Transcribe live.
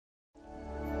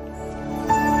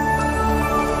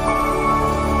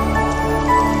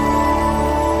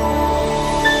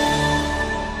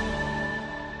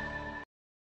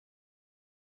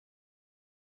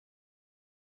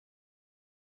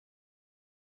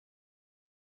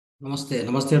Namaste.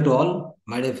 Namaste to all,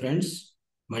 my dear friends,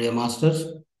 my dear masters,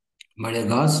 my dear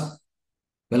gods.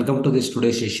 Welcome to this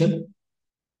today's session.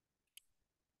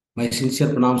 My sincere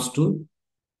pranams to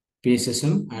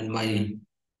PSSM and my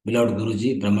beloved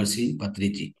Guruji, Brahmarshi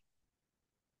Patriji.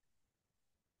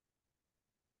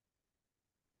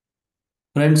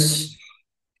 Friends,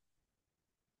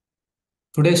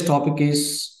 today's topic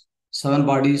is 7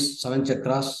 bodies, 7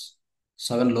 chakras,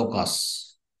 7 lokas.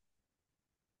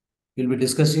 We'll be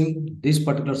discussing this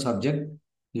particular subject,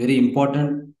 very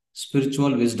important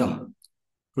spiritual wisdom.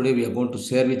 Today we are going to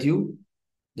share with you.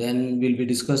 Then we'll be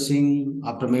discussing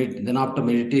after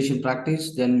meditation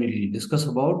practice. Then we'll discuss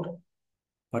about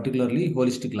particularly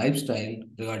holistic lifestyle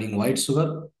regarding white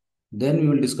sugar. Then we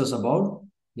will discuss about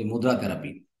the mudra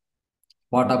therapy.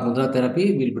 Part of mudra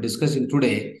therapy we'll be discussing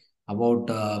today about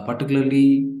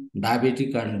particularly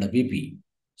diabetic and BP.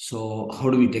 So how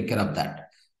do we take care of that?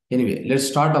 Anyway, let's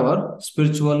start our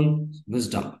spiritual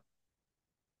wisdom.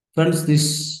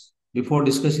 Friends, before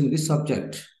discussing this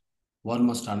subject, one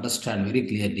must understand very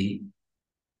clearly.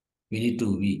 We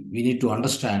need to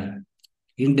understand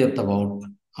in depth about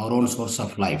our own source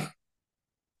of life.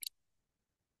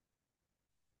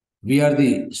 We are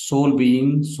the soul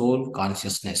being, soul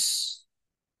consciousness.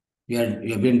 We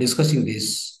have been discussing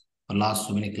this for last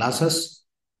so many classes.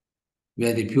 We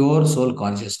are the pure soul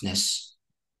consciousness.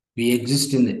 We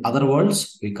exist in the other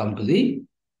worlds. We come to the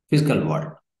physical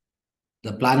world.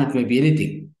 The planet may be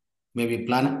anything. Maybe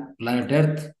planet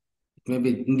Earth. It may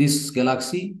be in this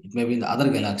galaxy. It may be in the other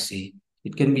galaxy.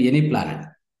 It can be any planet.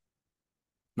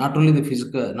 Not only the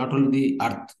physical, not only the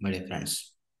earth, my dear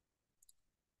friends.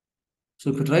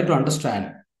 So if you try to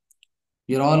understand,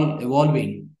 we are all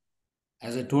evolving,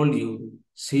 as I told you,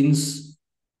 since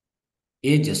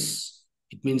ages.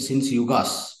 It means since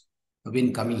yugas have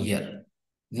been coming here.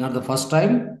 It's not the first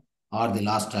time or the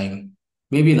last time,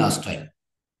 maybe last time,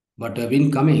 but have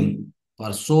been coming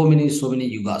for so many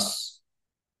yugas.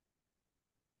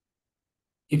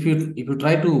 If you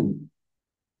try to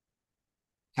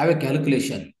have a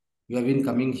calculation, you have been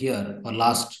coming here for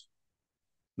last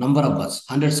number of births,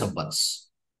 hundreds of births.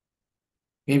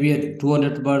 Maybe a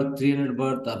 200th birth, 300th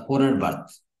birth, or 400th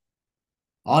birth.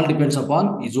 All depends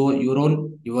upon your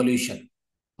own evolution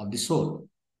of the soul.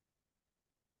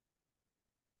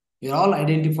 We are all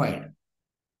identified.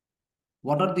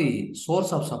 What are the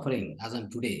source of suffering as on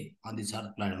today on this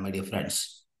earth planet, my dear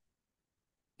friends?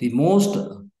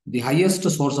 The highest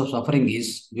source of suffering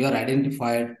is we are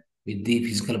identified with the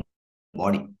physical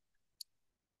body.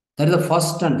 That is the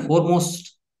first and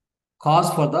foremost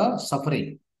cause for the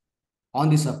suffering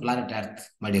on this planet Earth,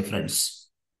 my dear friends.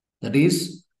 That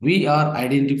is, we are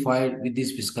identified with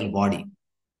this physical body.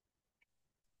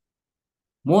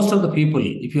 Most of the people,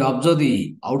 if you observe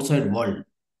the outside world,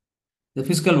 the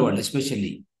physical world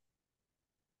especially,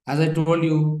 as I told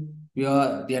you,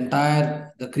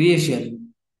 the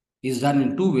creation is done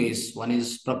in two ways. One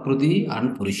is Prakriti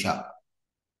and Purusha.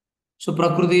 So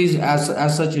Prakriti is as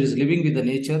such, it is living with the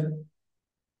nature.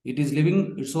 It is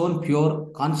living its own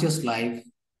pure conscious life.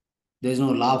 There is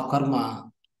no law of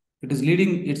karma. It is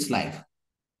leading its life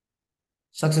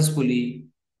successfully,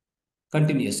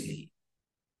 continuously.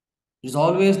 It is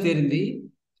always there in the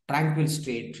tranquil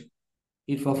state.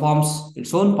 It performs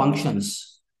its own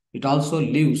functions. It also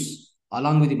lives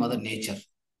along with the mother nature,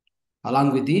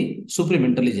 along with the supreme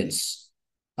intelligence.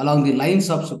 Along the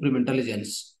lines of supreme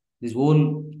intelligence, this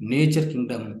whole nature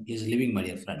kingdom is living, my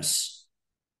dear friends.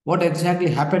 What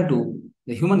exactly happened to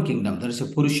the human kingdom? There is a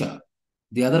Purusha,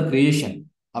 the other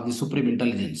creation of the supreme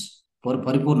intelligence, for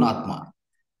Paripurnatma.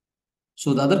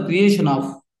 So the other creation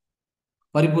of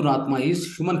Paripurnatma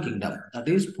is human kingdom, that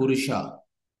is Purusha.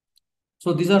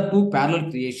 So these are two parallel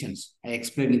creations I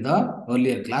explained in the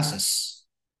earlier classes.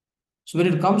 So when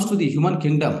it comes to the human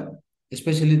kingdom,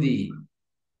 especially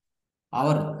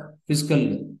our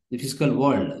physical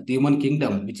world, the human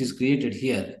kingdom which is created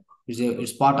here,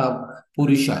 it's part of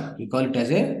Purusha. We call it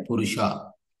as a Purusha.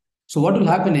 So what will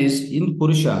happen is in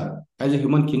Purusha, as a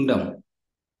human kingdom,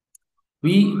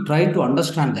 we try to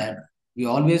understand that we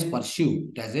always pursue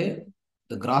it as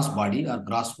the gross body or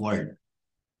gross world.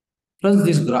 Friends,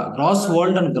 this gross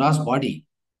world and gross body,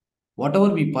 whatever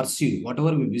we pursue,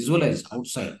 whatever we visualize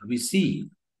outside, we see,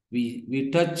 we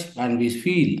touch and we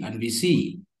feel and we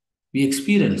see, we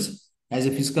experience as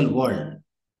a physical world.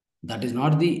 That is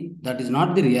not the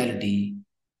reality.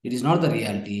 It is not the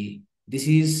reality. This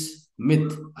is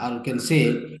myth, or you can say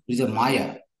it is a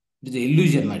maya. It is an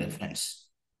illusion, my dear friends.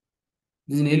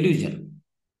 This is an illusion.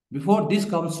 Before this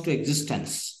comes to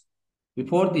existence,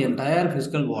 before the entire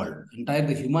physical world, entire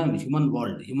the human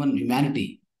world,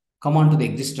 humanity come on to the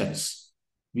existence,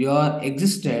 we are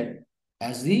existed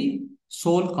as the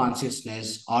soul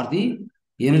consciousness or the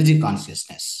energy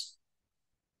consciousness.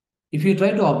 If you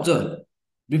try to observe,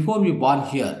 before we born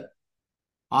here,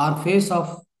 our face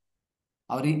of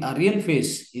our real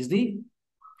face is the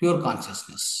pure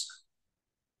consciousness.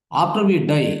 After we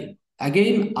die,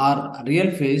 again our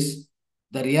real face,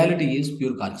 the reality is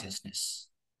pure consciousness.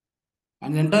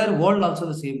 And the entire world also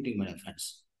the same thing, my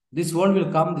friends. This world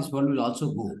will come, this world will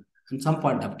also go in some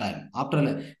point of time.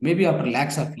 Maybe after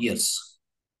lakhs of years.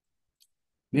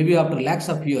 Maybe after lakhs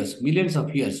of years, millions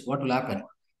of years, what will happen?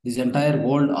 This entire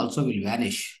world also will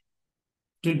vanish.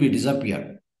 It will be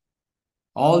disappeared.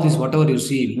 All this, whatever you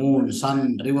see, moon,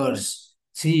 sun, rivers,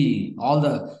 sea, all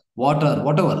the water,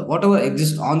 whatever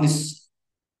exists on this,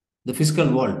 the physical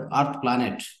world, Earth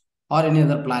planet, or any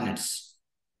other planets,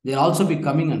 they'll also be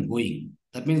coming and going.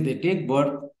 That means they take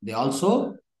birth, they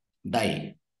also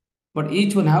die. But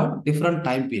each one have different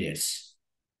time periods.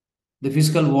 The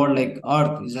physical world, like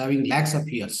Earth, is having lakhs of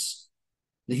years.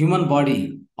 The human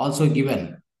body also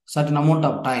given certain amount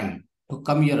of time to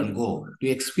come here and go, to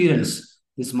experience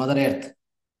this Mother Earth,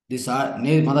 this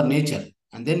Mother Nature,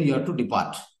 and then you have to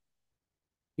depart.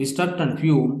 We start and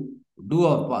few, do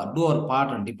our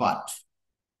part and depart,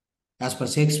 as per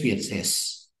Shakespeare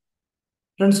says.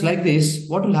 Friends, like this,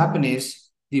 what will happen is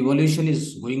the evolution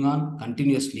is going on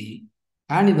continuously,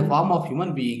 and in the form of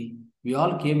human being, we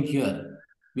all came here.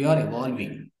 We are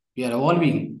evolving. We are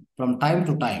evolving from time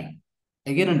to time,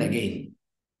 again and again.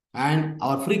 And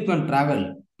our frequent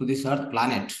travel to this Earth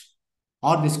planet,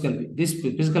 or this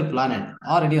physical planet,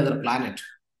 or any other planet,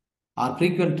 our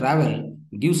frequent travel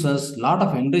gives us a lot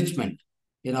of enrichment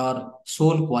in our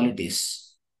soul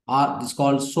qualities, or this is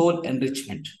called soul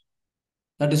enrichment.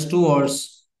 That is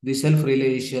towards the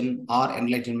self-realization or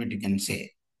enlightenment, you can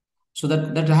say. So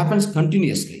that happens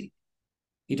continuously.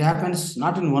 It happens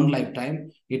not in one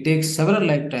lifetime. It takes several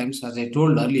lifetimes, as I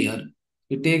told earlier.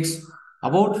 It takes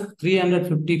about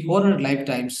 350, 400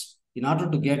 lifetimes in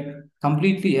order to get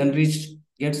completely enriched,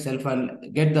 get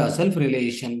the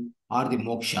self-realization or the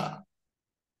moksha.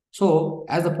 So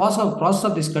as the process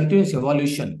of this continuous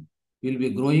evolution, we will be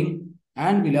growing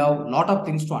and we'll have a lot of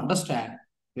things to understand.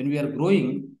 When we are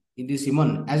growing in this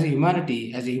as a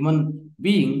humanity, as a human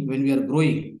being, when we are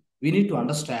growing, we need to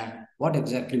understand what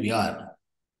exactly we are.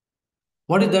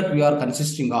 What is that we are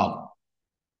consisting of?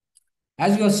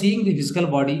 As you are seeing the physical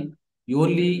body,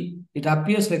 it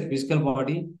appears like a physical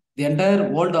body. The entire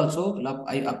world also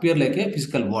appear like a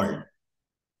physical world.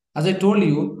 As I told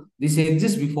you, this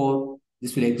exists before,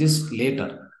 this will exist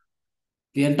later.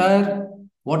 The entire,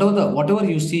 whatever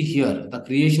you see here, the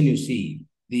creation you see,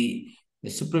 the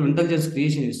supreme intelligence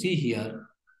creation you see here,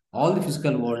 all the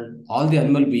physical world, all the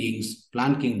animal beings,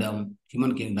 plant kingdom,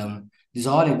 human kingdom, this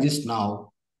all exists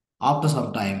now. After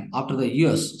some time, after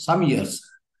some years,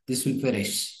 this will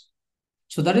perish.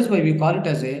 So that is why we call it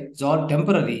as it's all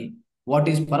temporary. What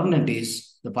is permanent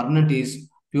is, the permanent is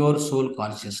pure soul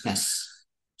consciousness.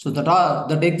 So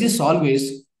that exists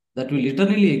always, that will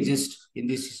eternally exist in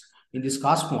this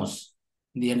cosmos,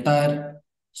 in the entire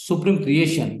supreme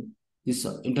creation,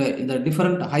 in the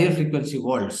different higher frequency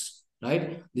worlds,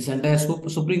 right? This entire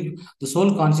supreme, the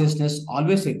soul consciousness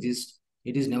always exists.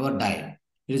 It is never died.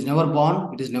 It is never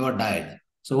born. It is never died.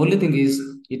 So only thing is,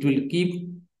 it will keep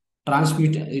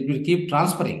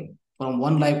transferring from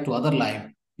one life to other life.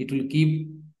 It will keep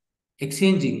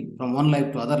exchanging from one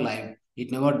life to other life.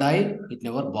 It never die. It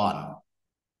never born.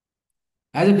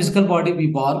 As a physical body, we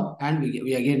born and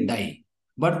we again die.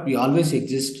 But we always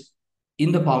exist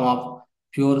in the form of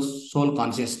pure soul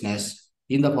consciousness.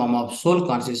 In the form of soul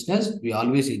consciousness, we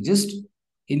always exist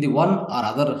in the one or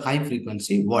other high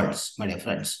frequency worlds, my dear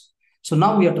friends. So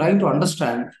now we are trying to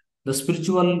understand the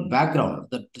spiritual background,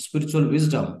 the spiritual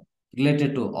wisdom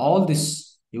related to all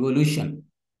this evolution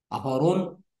of our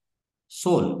own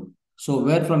soul. So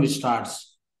where from it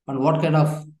starts and what kind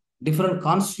of different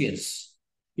constituents.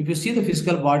 If you see the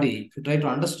physical body, if you try to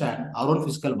understand our own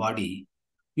physical body,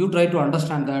 you try to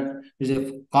understand that it is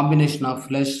a combination of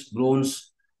flesh,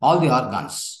 bones, all the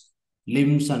organs,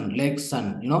 limbs and legs,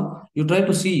 and you try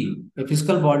to see a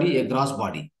physical body, a gross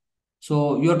body.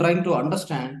 So you are trying to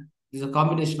understand this is a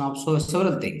combination of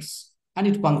several things and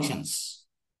it functions.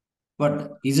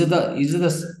 But is it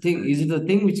the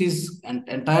thing which is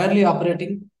entirely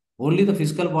operating? Only the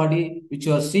physical body which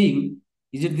you are seeing,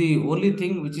 is it the only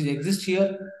thing which exists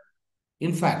here?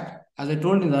 In fact, as I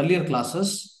told in the earlier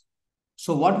classes,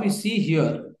 so what we see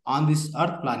here on this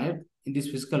Earth planet, in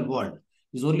this physical world,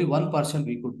 is only 1%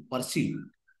 we could perceive.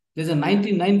 There's a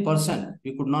 99%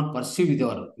 we could not perceive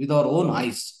with our own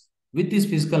eyes, with these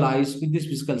physical eyes, with these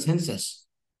physical senses,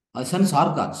 sense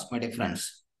organs, my dear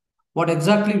friends. What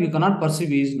exactly we cannot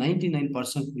perceive is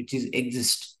 99% which is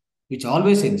exist, which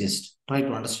always exists. Try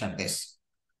to understand this.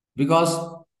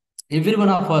 Because every one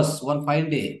of us, one fine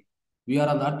day, we are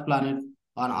on that planet,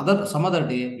 on some other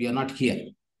day, we are not here.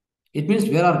 It means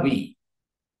where are we?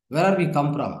 Where are we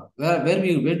come from? Where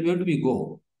do we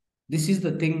go? This is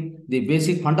the thing, the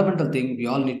basic fundamental thing we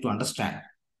all need to understand.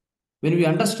 When we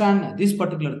understand this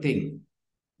particular thing,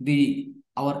 the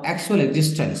our actual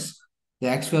existence, the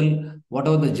actual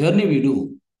whatever the journey we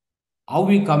do, how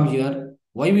we come here,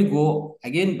 why we go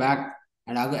again back,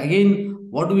 and again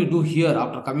what do we do here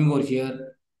after coming over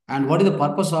here, and what is the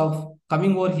purpose of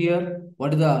coming over here?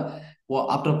 What is the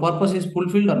after purpose is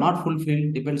fulfilled or not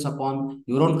fulfilled depends upon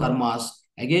your own karmas.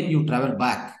 Again, you travel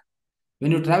back.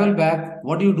 When you travel back,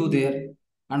 what do you do there,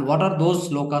 and what are those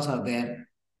lokas are there?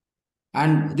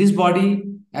 And this body,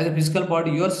 as a physical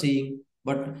body, you are seeing,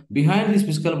 but behind this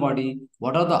physical body,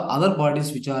 what are the other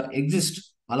bodies which are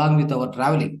exist along with our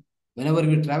traveling? Whenever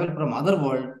we travel from other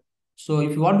world, so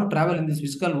if you want to travel in this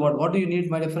physical world, what do you need,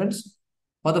 my dear friends?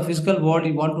 For the physical world,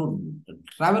 you want to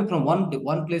travel from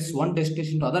one place, one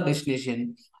destination to other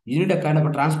destination. You need a kind of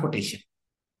a transportation,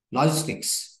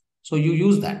 logistics. So you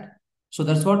use that. So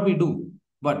that's what we do.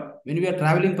 But when we are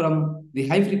traveling from the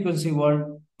high frequency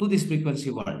world to this frequency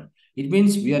world, it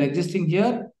means we are existing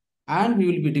here and we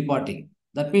will be departing.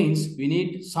 That means we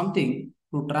need something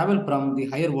to travel from the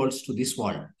higher worlds to this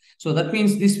world. So that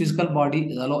means this physical body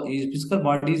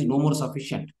is no more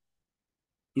sufficient.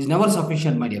 Is never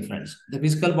sufficient, my dear friends. The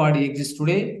physical body exists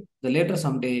today, the later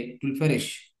someday it will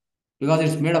perish because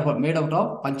it's made out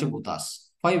of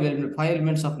panchabhutas, five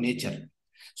elements of nature.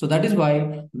 So that is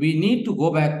why we need to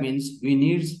go back, means we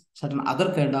need certain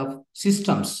other kind of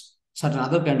systems, certain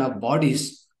other kind of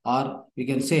bodies, or we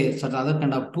can say certain other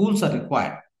kind of tools are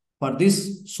required for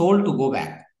this soul to go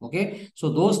back. Okay. So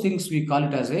those things we call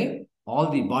it as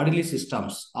all the bodily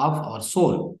systems of our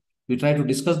soul. We try to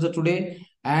discuss that today.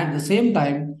 And at the same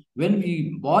time, when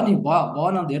we born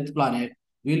on the earth planet,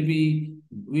 will be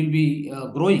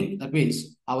growing. That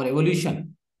means our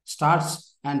evolution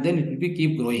starts and then it will be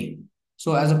keep growing.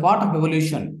 So as a part of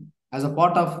evolution, as a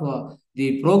part of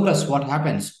the progress, what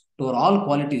happens to our all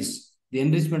qualities, the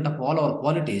enrichment of all our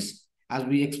qualities, as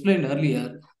we explained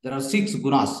earlier, there are 6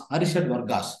 gunas, Arishad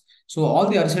Vargas. So all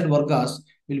the Arishad Vargas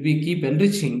will be keep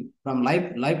enriching from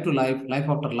life to life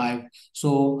after life.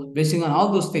 So basing on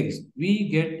all those things, we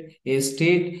get a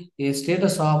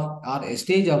status of or a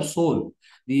stage of soul.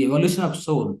 The evolution of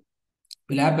soul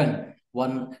will happen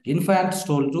one infinite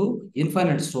soul to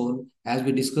infinite soul, as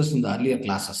we discussed in the earlier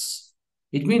classes.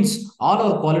 It means all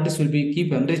our qualities will be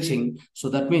keep enriching. So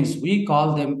that means we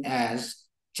call them as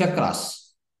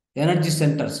chakras, energy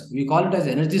centers. We call it as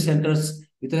energy centers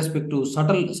with respect to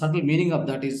subtle meaning of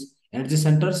that is energy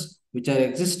centers which are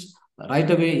exist right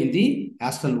away in the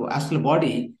astral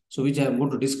body. So which I am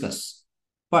going to discuss.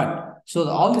 But so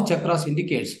all the chakras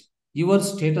indicates your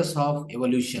status of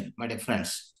evolution, my dear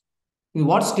friends. In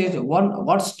what status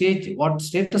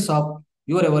of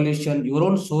your evolution, your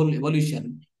own soul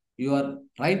evolution, you are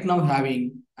right now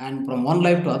having, and from one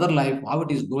life to other life, how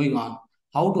it is going on,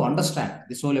 how to understand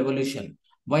the soul evolution.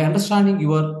 By understanding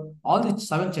your all the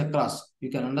 7 chakras, you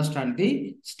can understand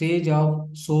the stage of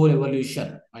soul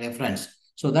evolution, my dear friends.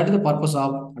 So that is the purpose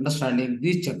of understanding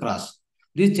these chakras.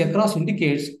 These chakras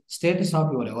indicates status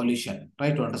of your evolution.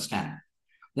 Try to understand.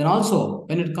 Then also,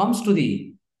 when it comes to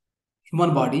the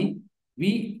human body,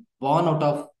 we born out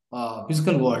of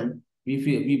physical world,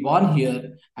 we born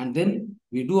here, and then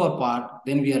we do our part,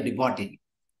 then we are departing.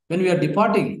 When we are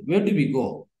departing, where do we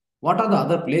go? What are the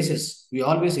other places we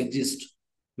always exist?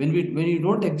 When you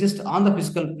don't exist on the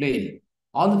physical plane,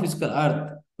 on the physical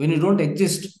earth, when you don't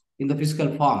exist in the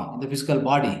physical form, in the physical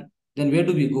body, then where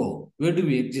do we go? Where do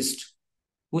we exist?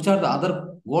 Which are the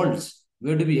other worlds?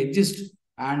 Where do we exist?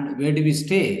 And where do we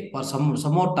stay for some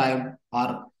more time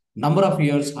or number of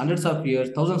years, hundreds of years,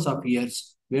 thousands of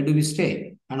years? Where do we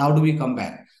stay? And how do we come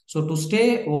back? So to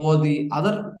stay over the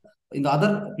other in the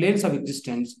other planes of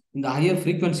existence, in the higher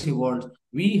frequency world,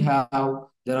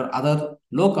 there are other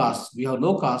lokas. We have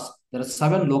lokas. There are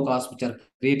 7 lokas which are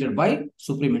created by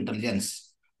supreme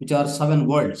intelligence, which are 7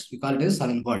 worlds. We call it as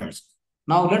 7 worlds.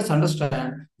 Now let's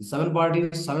understand the 7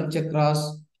 bodies, 7 chakras,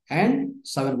 and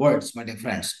 7 worlds, my dear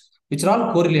friends, which are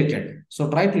all correlated. So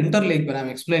try to interlink when I'm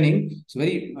explaining. It's a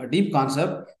very deep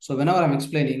concept. So whenever I'm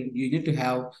explaining, you need to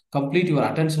have complete your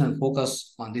attention and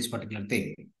focus on this particular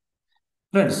thing.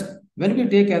 Friends, when we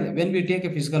take a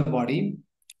physical body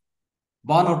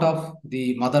born out of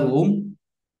the mother womb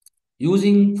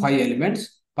using 5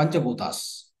 elements,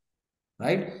 panchabhutas,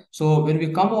 right? So when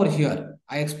we come over here,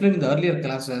 I explained in the earlier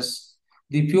classes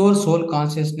the pure soul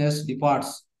consciousness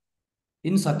departs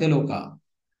in Satyaloka,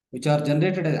 which are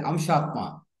generated as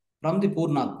Amshatma from the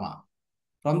Purnatma.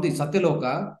 From the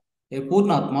Satyaloka, a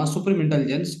Purnatma, supreme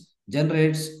intelligence,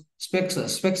 generates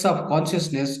specks of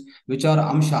consciousness which are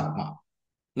Amshatma.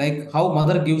 Like how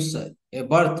mother gives a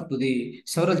birth to the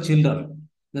several children.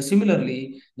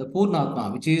 Similarly, the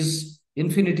Purnatma, which is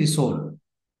infinity soul,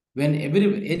 when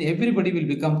everybody will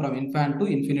become from infant to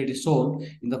infinity soul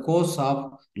in the course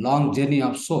of long journey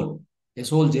of soul, a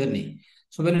soul journey.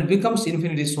 So when it becomes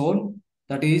infinity soul,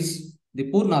 that is the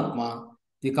Purnatma,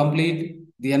 the complete,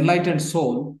 the enlightened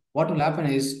soul, what will happen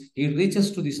is it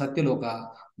reaches to the Satyaloka.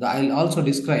 I'll also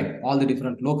describe all the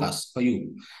different lokas for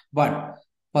you. But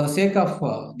for the sake of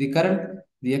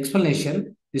the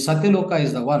explanation, the Satyaloka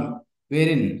is the one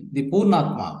wherein the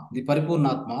Purnatma, the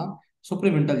Paripurnatma,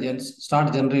 supreme intelligence,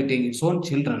 start generating its own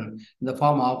children in the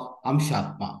form of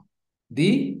Amshatma.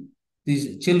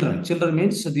 These children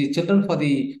means the children for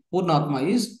the Purnatma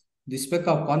is the speck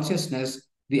of consciousness,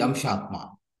 the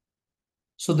Amshatma.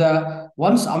 So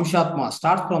once Amshatma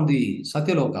starts from the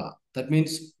Satyaloka, that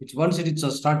means once it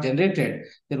is start generated,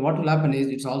 then what will happen is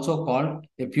it's also called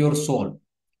a pure soul.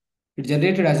 It's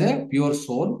generated as a pure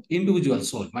soul, individual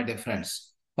soul, my dear friends.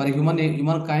 For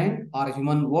humankind or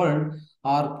human world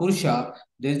or Purusha,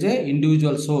 there is a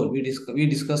individual soul. We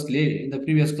discussed in the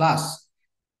previous class.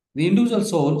 The individual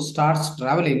soul starts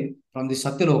traveling from the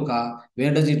Satyaloka.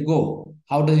 Where does it go?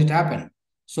 How does it happen?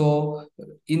 So,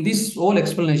 in this whole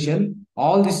explanation,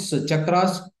 all these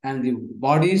chakras and the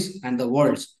bodies and the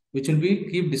worlds, which will be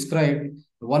keep described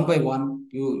one by one,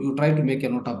 you try to make a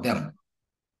note of them.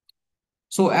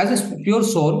 So, as a pure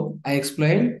soul, I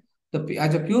explained,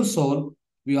 as a pure soul,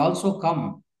 we also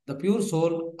come. The pure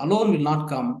soul alone will not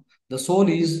come. The soul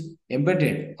is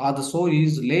embedded or the soul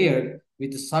is layered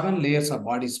with 7 layers of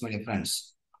bodies, my dear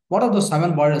friends. What are those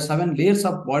 7 layers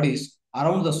of bodies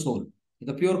around the soul?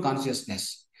 The pure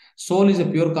consciousness. Soul is a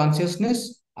pure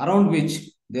consciousness around which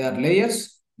there are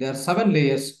layers. There are 7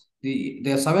 layers.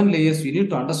 There are 7 layers we need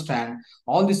to understand.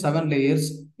 All the 7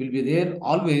 layers will be there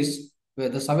always, where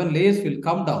the 7 layers will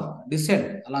come down,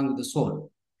 descend along with the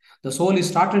soul. The soul is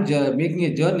started making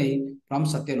a journey from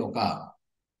Satyaloka.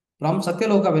 From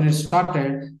Satyaloka, when it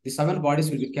started, the 7 bodies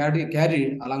will be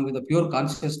carried along with the pure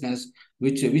consciousness,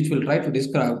 which will try to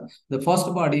describe. The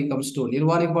first body comes to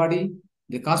Nirvanic body,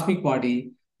 the cosmic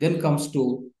body, then comes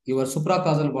to your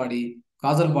supracausal body,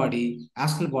 astral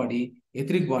body,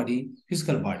 etheric body,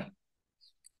 physical body.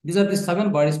 These are the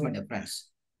 7 bodies, my dear friends.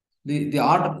 The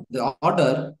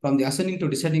order from the ascending to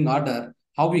descending order,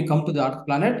 how we come to the earth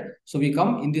planet. So we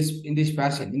come in this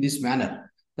fashion, in this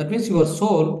manner. That means your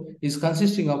soul is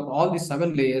consisting of all these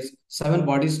 7 layers, 7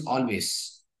 bodies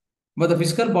always. But the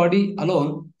physical body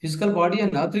alone, physical body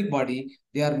and etheric body,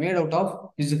 they are made out of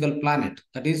physical planet.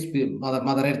 That is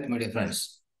Mother Earth, my dear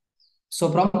friends. So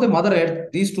from the Mother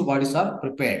Earth, these 2 bodies are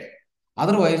prepared.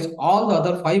 Otherwise, all the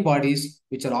other 5 bodies,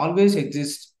 which always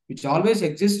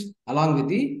exist along with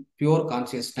the pure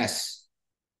consciousness.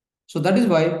 So that is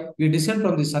why we descend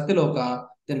from the Satyaloka.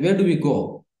 Then where do we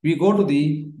go? We go to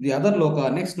the other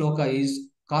loka. Next loka is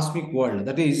cosmic world.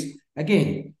 That is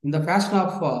again in the fashion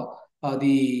of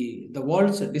the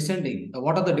worlds descending.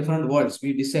 What are the different worlds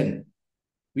we descend?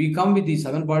 We come with the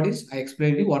 7 bodies. I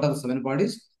explained to you what are the 7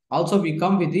 bodies. Also, we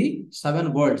come with the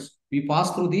 7 worlds. We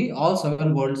pass through all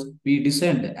 7 worlds. We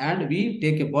descend and we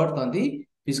take a birth on the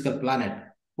physical planet.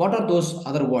 What are those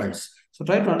other worlds? So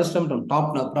try to understand from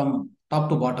top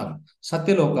to bottom.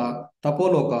 Satyaloka,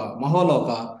 Tapoloka,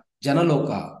 Mahaloka,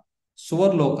 Janaloka,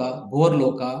 Suvarloka,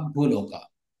 Bhuvarloka, Bhuloka.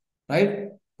 Right?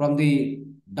 From the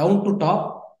down to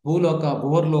top, Bhuloka,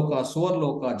 Bhuvarloka,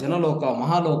 Suvarloka, Janaloka,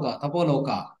 Mahaloka,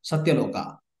 Tapoloka,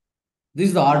 Satyaloka. This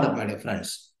is the order, my dear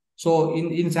friends. So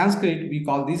in Sanskrit, we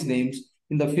call these names.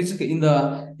 In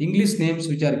the English names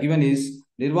which are given is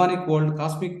Nirvanic world,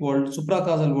 cosmic world,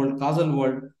 supracausal world, causal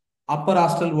world, upper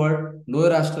astral world,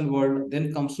 lower astral world,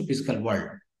 then comes to physical world.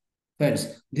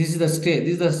 Friends, this is the state,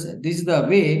 this is the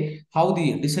way how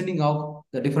the descending of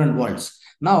the different worlds.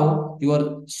 Now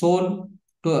your soul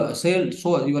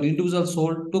your individual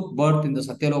soul took birth in the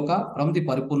Satyaloka from the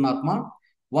Paripurnatma.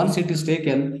 Once it is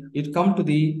taken, it come to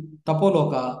the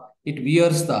Tapoloka,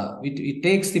 it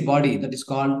takes the body that is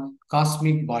called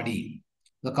cosmic body,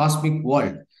 the cosmic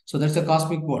world. So that's a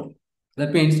cosmic world.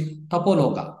 That means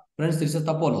Tapoloka. Friends, this is a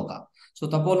Tapoloka. So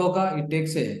Tapoloka, it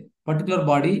takes a particular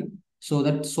body. So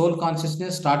that soul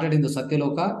consciousness started in the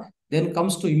Satyaloka, then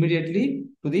comes to immediately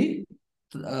to the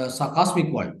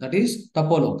cosmic world. That is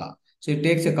Tapoloka. So it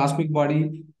takes a cosmic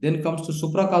body, then comes to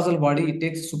supracausal body. It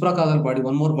takes supracausal body,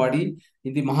 one more body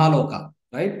in the Mahaloka.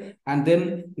 right? And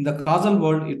then in the causal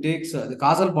world, it takes the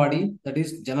causal body, that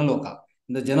is Janaloka.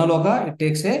 In the Janaloka, it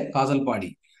takes a causal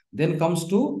body. Then it comes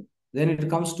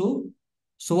to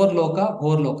Suvarloka,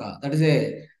 Bhorloka. That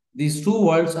is these two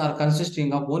worlds are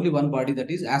consisting of only one body, that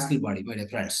is astral body, my dear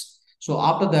friends. So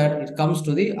after that, it comes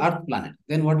to the Earth planet.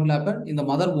 Then what will happen in the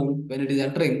mother womb when it is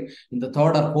entering in the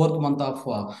third or fourth month of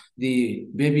the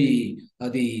baby,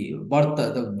 the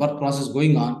birth process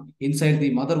going on inside the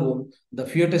mother womb, the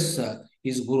fetus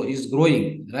is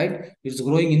growing, right? It's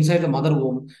growing inside the mother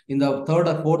womb in the third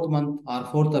or fourth month or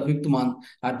fourth or fifth month.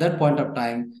 At that point of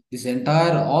time, this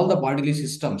entire all the bodily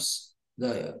systems,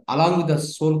 along with the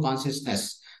soul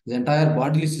consciousness, the entire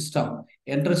bodily system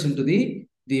enters into the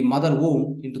mother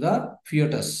womb, into the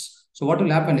fetus. So what will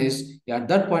happen is at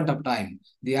that point of time,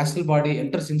 the astral body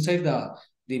enters inside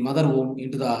the mother womb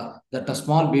into that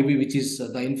small baby, which is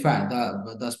the infant,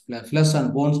 the flesh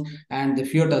and bones, and the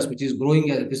fetus, which is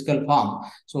growing as a physical form.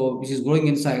 So which is growing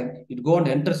inside, it go and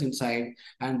enters inside,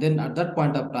 and then at that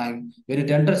point of time, when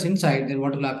it enters inside, then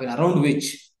what will happen? Around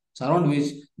which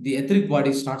the etheric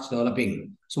body starts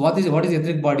developing. So what is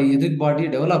etheric body? Etheric body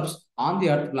develops on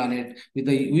the earth planet with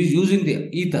using the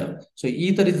ether. So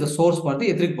ether is the source for the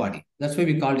etheric body. That's why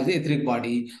we call it the etheric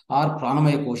body, or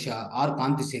pranamaya kosha, or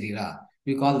kanti sarira.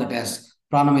 We call that as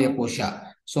pranamaya kosha.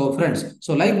 So friends,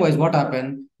 so likewise what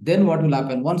happened? Then what will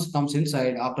happen once it comes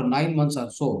inside after 9 months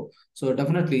or so? So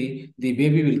definitely the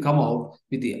baby will come out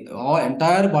with the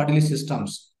entire bodily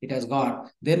systems it has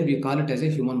got. Then we call it as a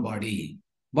human body.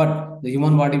 But the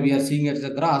human body, we are seeing it as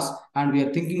a grass, and we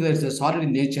are thinking that it's a solid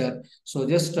in nature. So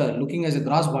just looking as a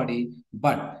grass body,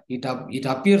 but it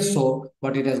appears so,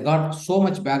 but it has got so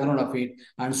much background of it,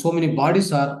 and so many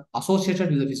bodies are associated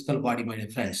with the physical body, my dear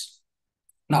friends.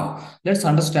 Now let's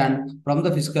understand from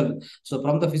the physical. So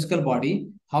from the physical body,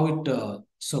 how it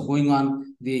so going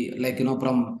on the, like,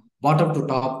 from bottom to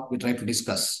top, we try to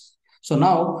discuss. So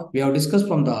now we have discussed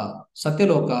from the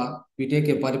Satyaloka, we take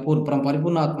a from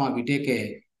Paripurnatma, we take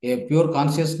a pure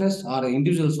consciousness or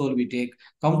individual soul, we take,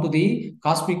 come to the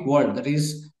cosmic world, that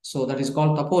is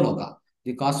called Tapoloka.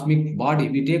 The cosmic body,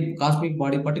 we take cosmic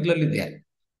body particularly there.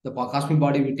 The cosmic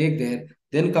body we take there.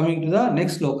 Then coming to the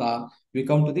next loka, we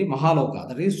come to the Mahaloka,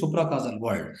 that is supracausal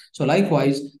world. So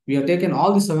likewise, we have taken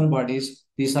all the seven bodies.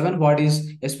 The seven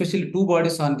bodies, especially two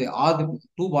bodies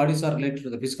two bodies are related to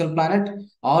the physical planet.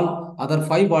 All other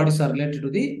five bodies are related to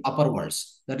the upper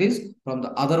worlds. That is from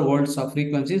the other worlds of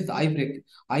frequencies, the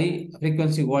high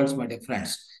frequency worlds, my dear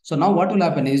friends. So now what will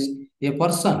happen is a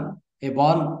person, a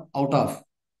born out of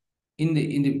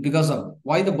because of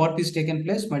why the birth is taken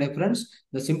place, my dear friends.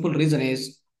 The simple reason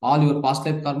is all your past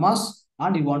life karmas,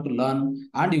 and you want to learn,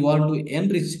 and you want to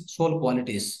enrich soul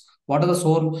qualities. What are the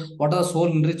soul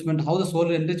enrichment? How the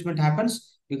soul enrichment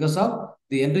happens? Because of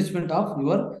the enrichment of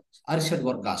your Arishad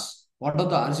Vargas. What are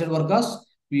the Arishad Vargas?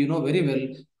 We know very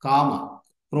well: Kama,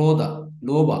 Krodha,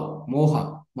 Lobha,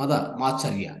 Moha, Mada,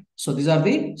 Macharya. So these are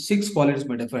the six qualities,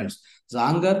 my dear friends. The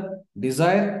anger,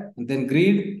 desire, and then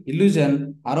greed,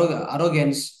 illusion,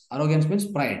 arrogance. Arrogance means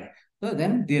pride. So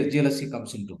then the jealousy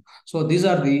comes into. So these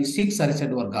are the six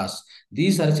Arishad Vargas.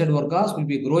 These Arishad Vargas will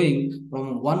be growing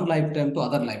from one lifetime to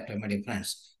other lifetime, my dear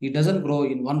friends. It doesn't grow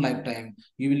in one lifetime.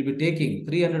 You will be taking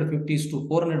 350 to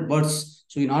 400 births.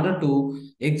 So in order to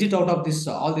exit out of this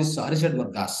all these Arishad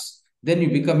Vargas, then you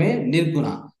become a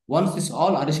Nirguna. Once this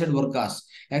all Arishad Vargas,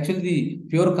 actually the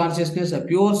pure consciousness, a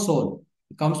pure soul,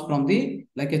 comes from the,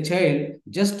 like a child,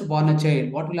 just born a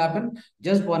child. What will happen?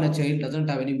 Just born a child doesn't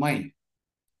have any mind.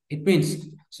 It means,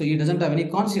 so he doesn't have any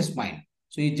conscious mind.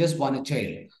 So he just born a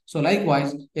child. So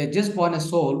likewise, a just born a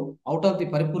soul out of the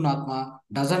Paripurnatma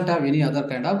doesn't have any other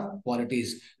kind of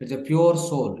qualities. It's a pure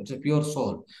soul. It's a pure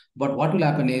soul. But what will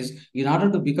happen is, in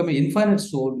order to become an infinite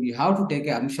soul, you have to take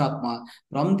a Amshatma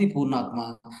from the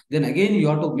Purnatma. Then again, you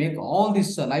have to make all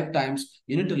these lifetimes.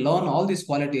 You need to learn all these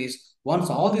qualities.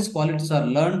 Once all these qualities are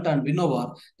learned and win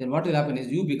over, then what will happen is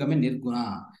you become a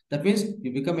Nirguna. That means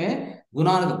you become a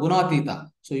Gunatita.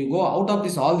 So you go out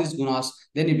of all these gunas,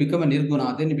 then you become a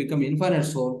Nirguna, then you become infinite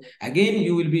soul. Again, then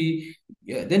you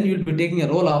will be taking a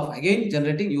role of again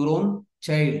generating your own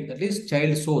child, that is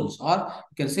child souls, or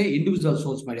you can say individual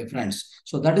souls, my dear friends.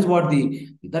 So that's what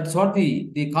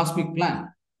the cosmic plan.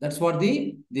 That's what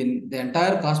the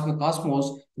entire cosmic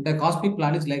cosmos, the cosmic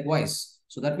plan is likewise.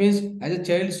 So that means as a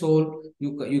child soul,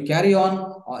 you carry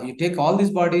on, you take all these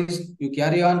bodies, you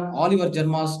carry on all your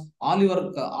janmas, all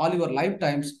your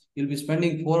lifetimes. You'll be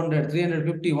spending 400,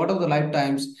 350, whatever the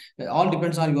lifetimes. All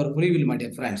depends on your free will, my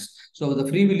dear friends. So the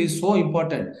free will is so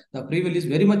important. The free will is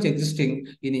very much existing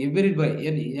in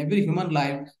every human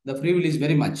life. The free will is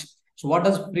very much. So what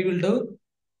does free will do?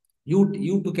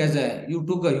 you took a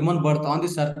human birth on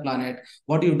this earth planet.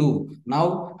 What do you do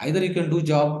now? Either you can do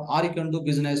job, or you can do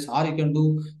business, or you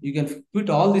can quit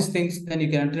all these things. Then you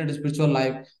can enter into spiritual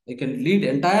life. You can lead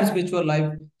entire spiritual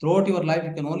life. Throughout your life,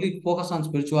 you can only focus on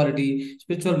spirituality,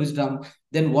 spiritual wisdom.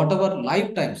 Then whatever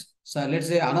lifetimes, so let's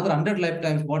say another 100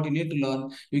 lifetimes, what you need to learn,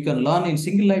 you can learn in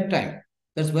single lifetime.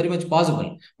 That's very much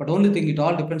possible. But only thing, it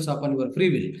all depends upon your free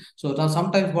will. So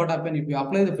sometimes what happens, if you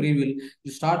apply the free will,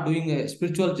 you start doing a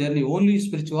spiritual journey, only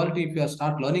spirituality. If you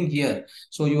start learning here,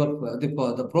 so your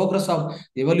the progress of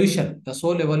evolution, the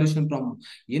soul evolution from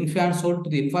infinite soul to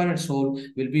the infinite soul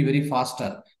will be very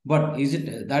faster. But is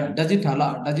it that, does it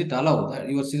allow that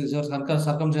your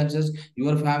circumstances,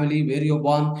 your family, where you're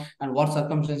born, and what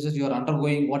circumstances you are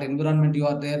undergoing, what environment you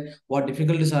are there, what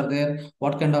difficulties are there,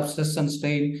 what kind of stress and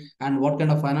strain, and what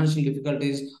kind of financial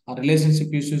difficulties or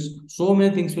relationship issues, so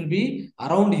many things will be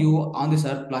around you on this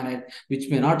earth planet,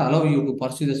 which may not allow you to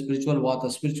pursue the spiritual path,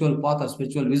 or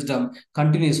spiritual wisdom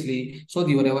continuously. So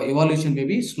your evolution may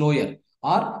be slower,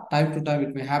 or time to time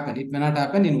it may happen. It may not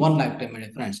happen in one lifetime, my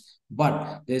friends.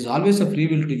 But there is always a free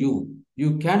will to you.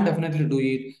 You can definitely do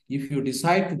it if you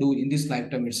decide to do in this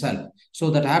lifetime itself. So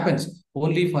that happens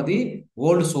only for the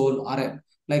old soul, or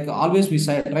like always we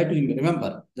say, try to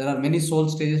remember, there are many soul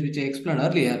stages which I explained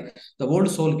earlier. The old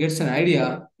soul gets an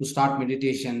idea to start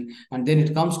meditation, and then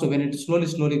it comes to when it is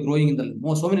slowly growing in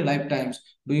the so many lifetimes,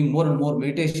 doing more and more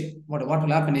meditation. What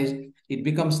will happen is it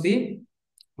becomes the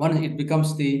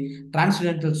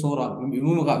transcendental soul, or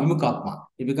vimukatma.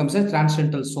 It becomes a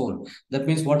transcendental soul. That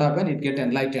means what happened? It get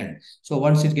enlightened. So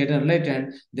once it get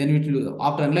enlightened, then it will,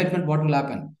 after enlightenment, what will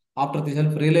happen? After the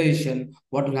self-realization,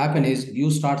 what will happen is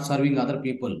you start serving other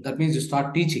people. That means you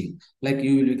start teaching, like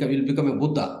you will become a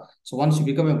Buddha. So once you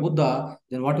become a Buddha,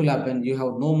 then what will happen? You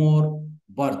have no more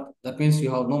birth. That means you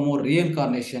have no more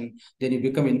reincarnation. Then you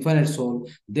become infinite soul.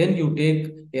 Then you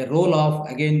take a role of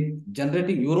again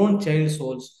generating your own child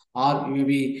souls, or you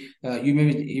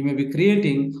may be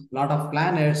creating lot of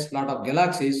planets, lot of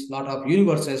galaxies, lot of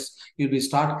universes. You'll be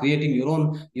start creating your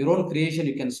own creation.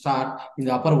 You can start in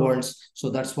the upper worlds. So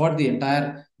that's what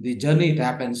the journey it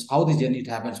happens, how the journey it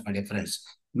happens, my dear friends.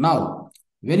 Now,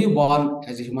 when you born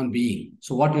as a human being,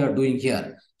 so what you are doing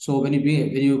here? So when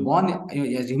you born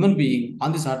as a human being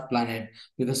on this earth planet,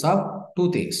 because of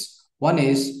two things. One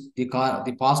is the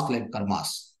past life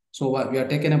karmas. So we are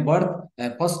taking a birth,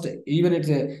 first, even it's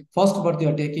a first birth you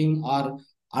are taking, or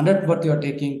 100th birth you are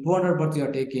taking, 200th birth you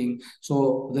are taking.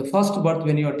 So the first birth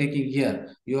when you are taking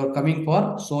here, you are coming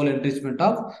for soul enrichment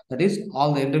of, that is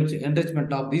all the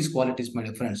enrichment of these qualities, my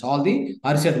dear friends. All the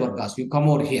Arishad Vargas, you come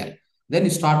over here. Then you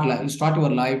start your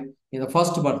life in the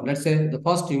first birth. Let's say the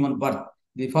first human birth,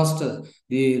 the first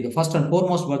and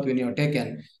foremost birth when you are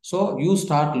taken. So you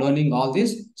start learning all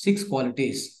these six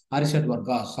qualities, Arishad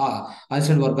Vargas.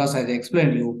 Arishad Vargas, as I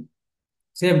explained you,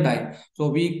 same time. So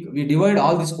we divide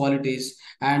all these qualities,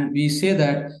 and we say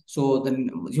that so the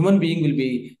human being will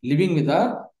be living with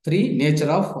the three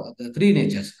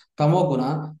natures: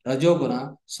 tamoguna,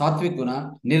 rajoguna, sattvic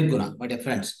guna, nirguna, my dear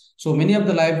friends. So many of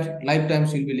the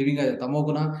lifetimes you'll be living as a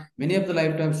tamoguna. Many of the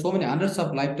lifetimes, so many hundreds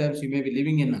of lifetimes, you may be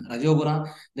living in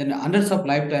rajoguna. Then hundreds of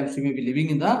lifetimes you may be living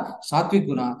in the sattvic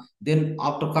guna. Then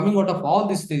after coming out of all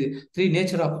these three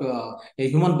nature of a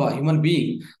human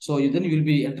being, so then you will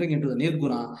be entering into the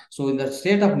nirguna. So in the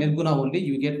state of nirguna only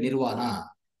you get nirvana.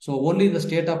 So only in the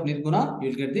state of nirguna you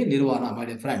will get the nirvana, my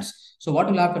dear friends. So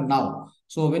what will happen now?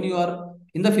 So when you are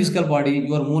in the physical body,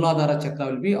 your Mooladhara chakra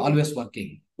will be always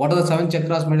working. What are the seven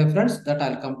chakras, my dear friends? That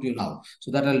I'll come to you now.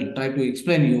 So that I'll try to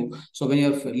explain you. So when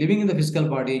you are living in the physical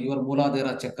body, your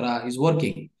Mooladhara chakra is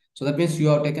working. So that means you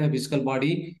have taken a physical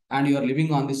body and you are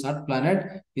living on this earth planet.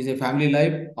 Is a family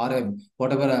life, or a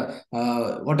whatever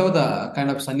the kind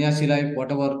of sannyasi life,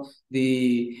 whatever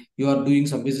the you are doing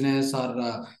some business,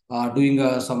 or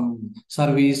doing some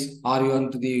service, or you are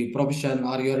into the profession,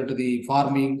 or you are into the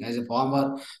farming as a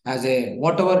farmer, as a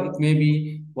whatever it may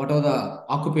be, whatever the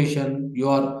occupation you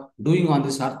are doing on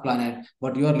this earth planet,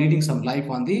 but you are leading some life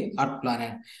on the earth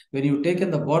planet. When you taken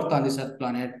the birth on this earth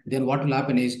planet, then what will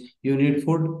happen is you need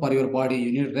food for your body,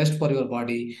 you need rest for your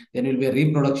body, then will be a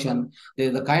reproduction. There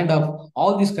is the kind of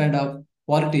all these kind of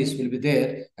qualities will be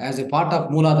there as a part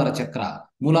of Mooladhara chakra.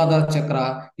 Mooladhara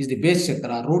chakra is the base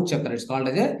chakra, root chakra. It's called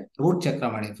as a root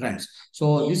chakra, my dear friends.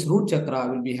 So this root chakra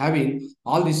will be having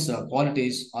all these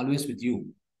qualities always with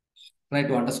you. Try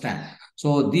to understand.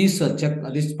 So this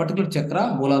particular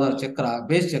chakra, Mooladhara chakra,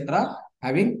 base chakra,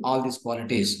 having all these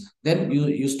qualities. Then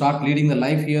you start leading the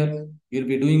life here. you'll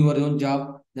be doing your own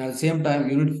job. Then at the same time,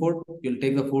 you need food, you'll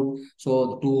take the food.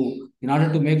 So in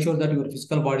order to make sure that your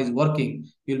physical body is working,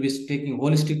 you'll be taking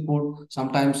holistic food.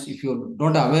 Sometimes if you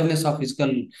don't have awareness of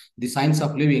the science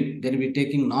of living, then you'll be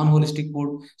taking non-holistic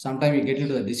food. Sometimes you get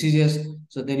into the diseases.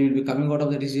 So then you'll be coming out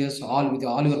of the diseases all with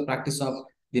all your practice of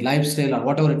the lifestyle or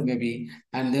whatever it may be.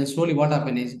 And then slowly what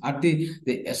happens is at the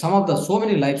some of the so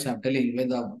many lives I'm telling, when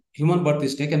the human birth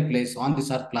is taken place on this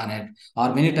earth planet,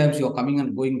 or many times you're coming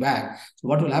and going back. So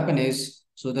what will happen is,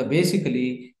 so that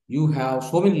basically you have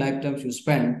so many lifetimes you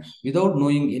spend without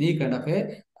knowing any kind of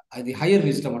the higher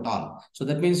wisdom at all. So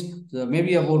that means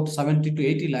maybe about 70 to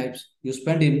 80 lives you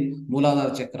spend in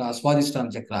Muladhara Chakra,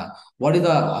 Swadhisthana Chakra. What is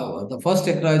the first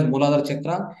chakra is Muladhara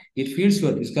Chakra. It feeds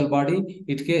your physical body.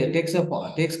 It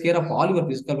takes care of all your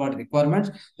physical body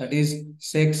requirements. That is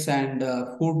sex and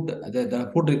food, the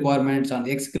food requirements and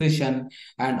the excretion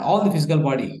and all the physical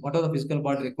body. What are the physical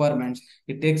body requirements?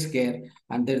 It takes care.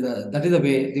 And that is the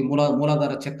way the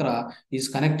Muladhara Chakra is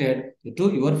connected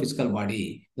to your physical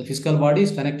body. The physical body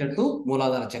is connected to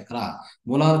Muladhara Chakra.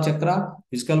 Muladhara Chakra,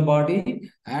 physical body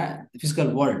and physical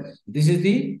world. This is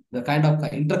the kind of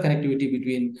interconnectivity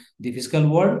between the physical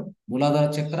world,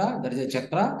 Muladhara Chakra, that is a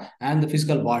chakra, and the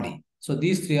physical body. So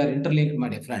these three are interlinked, my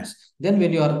dear friends. Then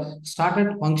when you are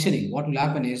started functioning, what will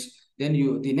happen is, then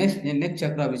the next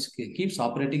chakra which keeps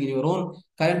operating in your own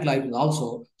current life is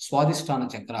also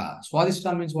Swadhisthana Chakra.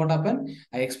 Swadhisthana means what happened?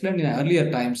 I explained in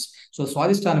earlier times. So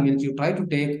Swadhisthana means you try to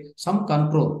take some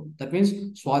control. That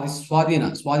means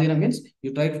Swadhina. Swadhina means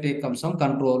you try to take some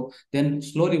control. Then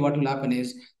slowly what will happen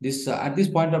is, this at this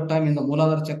point of time in the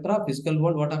Muladhara Chakra, physical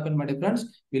world, what happened, my dear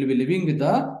friends? We'll be living with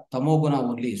the Tamoguna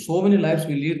only. So many lives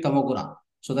will lead Tamoguna.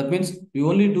 So that means we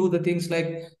only do the things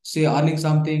like, say, earning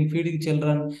something, feeding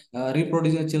children,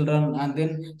 reproducing children, and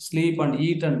then sleep and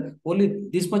eat, and only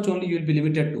this much only you will be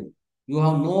limited to. You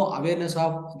have no awareness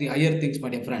of the higher things, my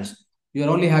dear friends. You are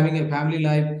only having a family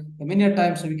life. Many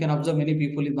times we can observe many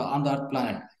people on the earth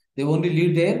planet. They only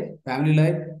lead their family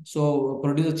life, so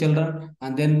produce the children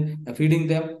and then feeding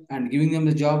them and giving them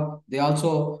the job. They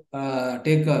also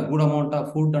take a good amount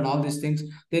of food and all these things.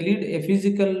 They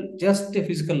lead just a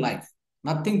physical life,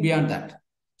 nothing beyond that.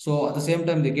 So at the same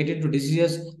time, they get into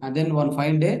diseases, and then one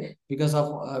fine day, because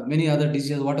of many other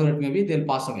diseases, whatever it may be, they'll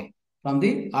pass away from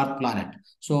the earth planet.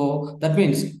 So that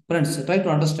means, friends, try to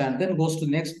understand. Then goes to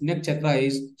next chakra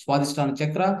is Swadhisthana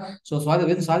Chakra. So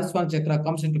when Swadhisthana Chakra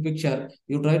comes into picture,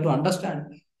 you try to understand,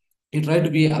 you try to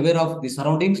be aware of the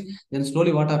surroundings. Then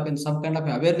slowly what happens, some kind of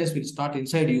awareness will start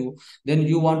inside you. Then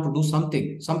you want to do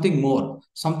something more,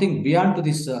 something beyond to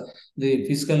this the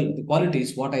physical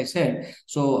qualities what I said.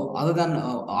 So other than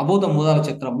above the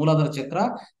Muladhara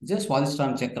Chakra, just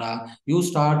Swadhisthana Chakra, you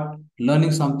start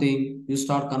learning something, you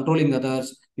start controlling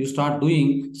others, you start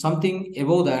doing something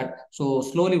above that. So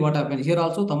slowly what happens here,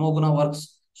 also Tamoguna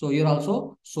works. So here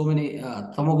also so many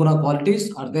Tamoguna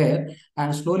qualities are there,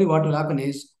 and slowly what will happen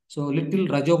is, so little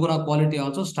Rajoguna quality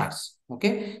also starts.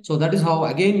 Okay. So that is how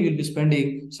again you will be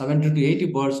spending 70 to 80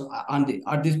 birds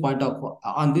at this point of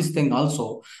on this thing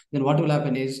also. Then what will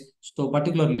happen is, so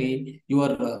particularly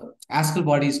your astral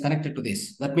body is connected to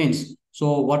this. That means,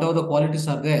 so whatever the qualities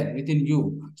are there within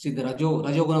you, see the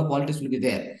Rajoguna qualities will be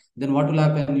there. Then what will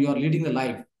happen? You are leading the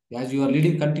life. As you are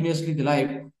leading continuously the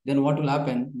life, then what will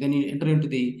happen? Then you enter into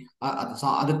the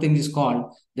other thing is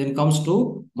called, then comes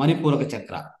to Manipuraka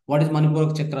Chakra. What is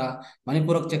Manipuraka Chakra?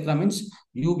 Manipuraka Chakra means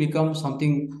you become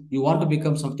something, you want to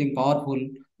become something powerful,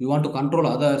 you want to control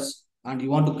others, and you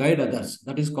want to guide others.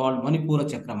 That is called Manipura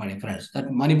Chakra, my friends. That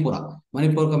Manipura.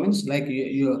 Manipuraka means like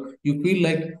you feel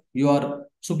like you are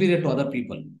superior to other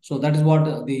people. So that is what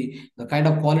the kind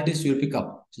of qualities you pick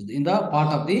up. So in the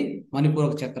part of the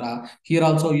Manipuraka Chakra, here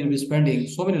also you'll be spending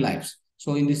so many lives.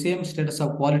 So in the same status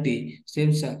of quality,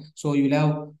 so you will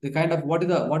have the kind of what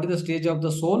is the stage of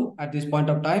the soul at this point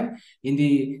of time. In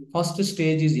the first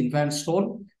stage is infant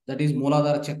soul, that is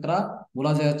Muladhara Chakra.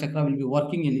 Muladhara Chakra will be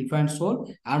working in infant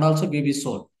soul and also baby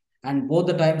soul. And both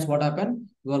the times what happen,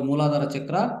 your Muladhara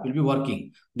Chakra will be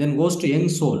working. Then goes to young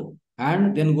soul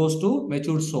and then goes to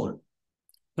matured soul.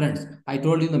 Friends, I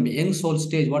told you in the young soul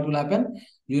stage, what will happen?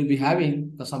 You will be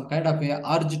having some kind of a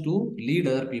urge to lead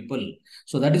other people.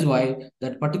 So that is why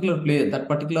that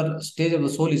particular stage of the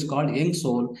soul is called young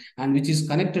soul, and which is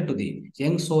connected to the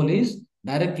young soul is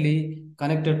directly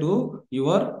connected to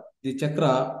the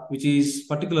chakra, which is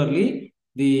particularly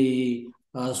the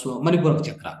Manipuraka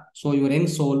Chakra. So your young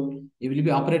soul, you will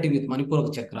be operating with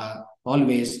Manipuraka Chakra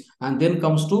always, and then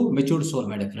comes to matured soul,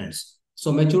 my dear friends.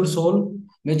 So matured soul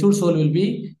will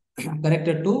be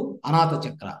connected to Anahata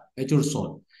Chakra, matured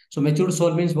soul. So matured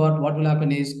soul means what? What will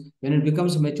happen is when it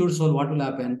becomes a matured soul, what will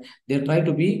happen? They try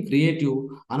to be creative.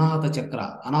 Anahata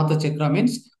chakra. Anahata chakra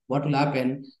means what will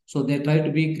happen? So they try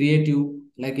to be creative,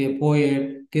 like a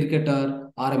poet,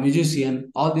 cricketer, or a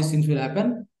musician. All these things will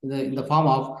happen in the form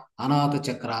of Anahata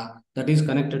chakra that is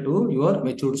connected to your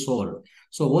matured soul.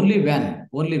 So only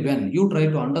when you try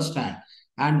to understand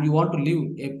and you want to live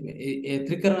a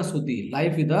Trikarana Suddhi,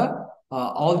 life with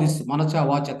all this Manacha,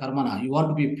 Vacha, Karmana, you want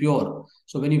to be pure.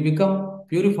 So when you become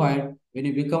purified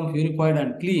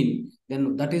and clean,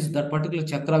 then that particular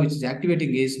chakra which is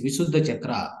activating is Visuddha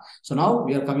chakra. So now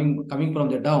we are coming from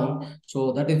the down.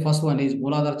 So that is first one is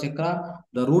Muladhara chakra,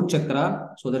 the root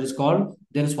chakra. So that is called.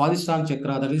 Then Swadhisthana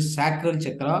chakra, that is sacral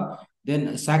chakra.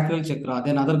 Then sacral chakra.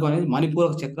 Then other one is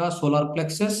Manipura chakra, solar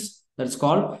plexus. That is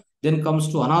called. Then comes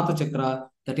to Anahata chakra,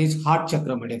 that is heart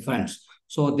chakra, my dear friends.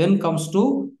 So then comes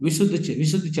to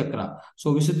Visuddhi chakra.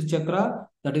 So Visuddhi chakra,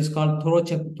 that is called throat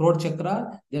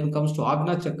chakra. Then comes to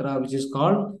Agna chakra, which is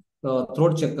called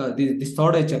throat chakra, this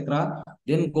third eye chakra.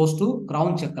 Then goes to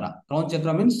crown chakra. Crown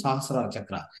chakra means Sahasrara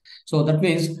chakra. So that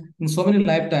means in so many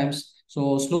lifetimes,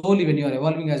 so slowly when you are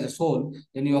evolving as a soul,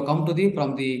 then you have come to the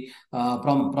from the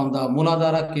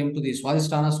Muladhara came to the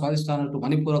Swadhisthana to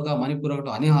Manipuraka to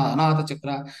Anahata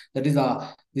chakra. That is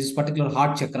this particular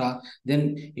heart chakra.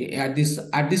 Then at this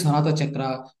Anahata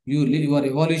chakra, your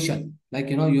evolution, like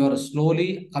you are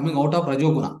slowly coming out of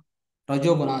Rajoguna,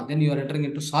 then you are entering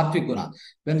into Sattvic Guna.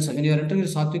 When you are entering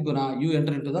into Sattvic Guna, you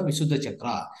enter into the Visuddha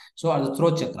chakra. So at the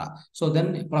throat chakra. So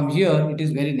then from here it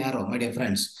is very narrow, my dear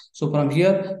friends. So from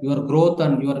here your growth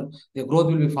and the growth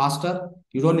will be faster.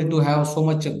 You don't need to have so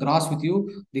much grass with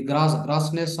you. The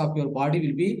grassness of your body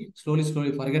will be slowly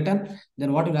forgotten.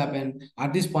 Then what will happen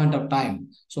at this point of time?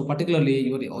 So particularly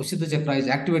your Visuddha chakra is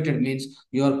activated means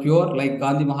you are pure, like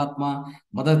Gandhi Mahatma,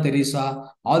 Mother Teresa,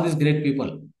 all these great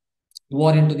people who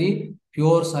are into the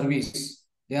pure service.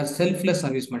 They are selfless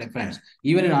service, my dear friends.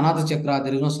 Even in another chakra,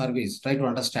 there is no service. Try to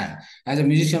understand. As a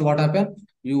musician, what happens?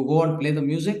 You go and play the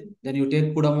music, then you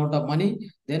take good amount of money,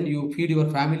 then you feed your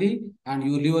family, and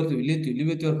you live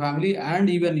with your family, and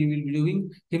even you will be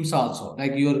doing hymns also.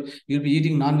 Like you'll be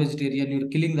eating non-vegetarian, you're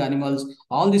killing the animals.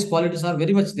 All these qualities are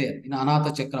very much there in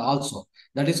Anahata chakra also.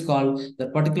 That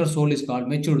particular soul is called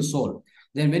matured soul.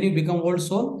 Then when you become old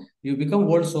soul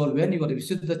when your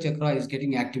Visuddha chakra is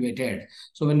getting activated.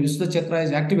 So when Visuddha chakra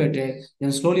is activated,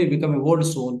 then slowly you become a old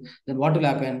soul. Then what will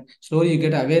happen? Slowly you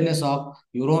get awareness of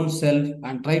your own self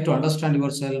and try to understand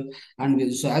yourself.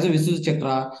 And so as a Visuddha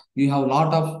chakra, you have a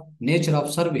lot of nature of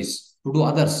service to do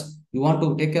others. You want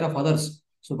to take care of others.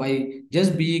 So by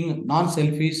just being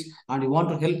non-selfish and you want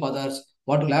to help others,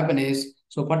 what will happen is,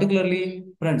 so particularly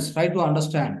friends, try to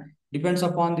understand depends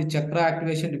upon the chakra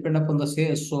activation, depend upon the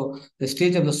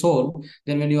stage of the soul.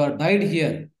 Then when you are died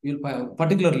here, you'll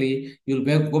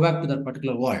go back to that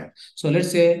particular world. So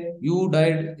let's say you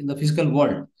died in the physical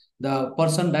world. The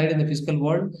person died in the physical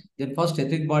world. Then first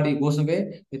etheric body goes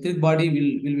away. Etheric body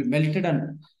will be melted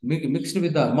and merged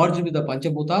with the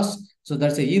Panchabhutas. So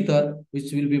that's a ether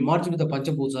which will be merged with the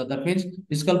Panchabhutas. That means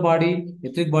physical body,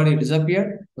 etheric body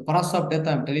disappeared. The process of death,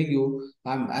 I'm telling you,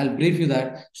 I'll brief you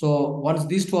that. So once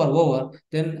these two are over,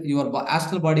 then your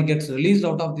astral body gets released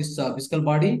out of this physical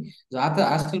body. The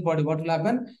astral body, what will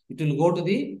happen? It will go to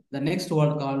the next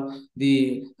world called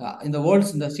in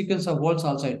the sequence of worlds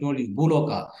also I told you,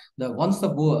 Bhuloka.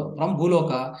 From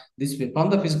Bhuloka, from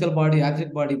the physical body,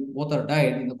 etheric body, both are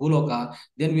died in the Bhuloka,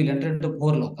 then we'll enter into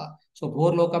Bhorloka. So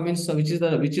Bhorloka means which is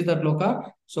that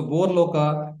Loka? So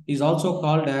Bhorloka is also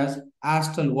called as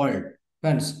astral world.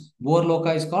 Hence,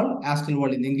 Bhorloka is called astral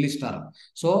world in the English term.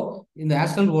 So in the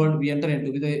astral world, we enter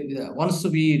into once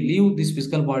we leave this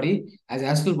physical body as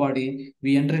astral body,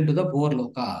 we enter into the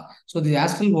Bhorloka. So the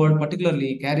astral world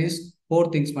particularly carries four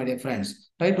things, my dear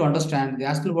friends. Try to understand the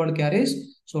astral world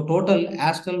carries. So total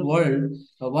astral world,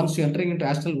 once you entering into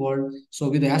astral world, so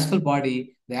with the astral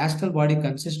body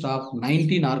consists of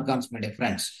 19 organs, my dear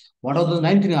friends. What are those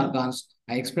 19 organs?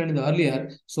 I explained earlier.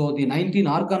 So the 19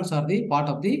 organs are the part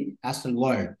of the astral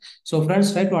world. So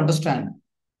friends, try to understand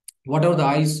what are the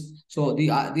eyes. So the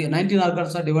 19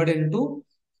 organs are divided into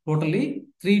totally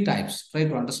three types. Try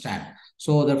to understand.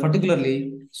 So the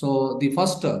particularly, so the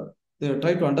first,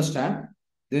 try to understand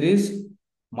there is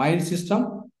mind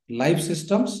system, life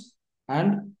systems,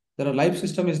 and there are life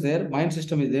system is there, mind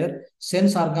system is there,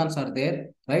 sense organs are there,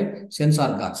 right? Sense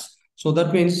organs. So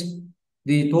that means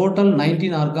the total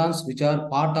 19 organs which are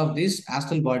part of this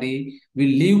astral body will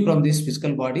leave from this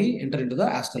physical body, enter into the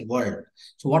astral world.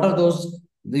 So what are those?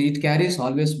 It carries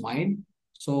always mind.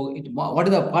 So what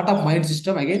is the part of mind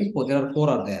system? Again, there are four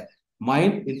are there.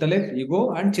 Mind, intellect,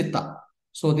 ego, and chitta.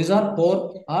 So these are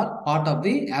four are part of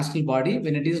the astral body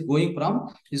when it is going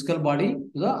from physical body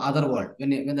to the other world.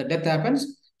 When the death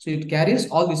happens, so it carries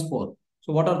all these four.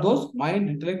 So what are those? Mind,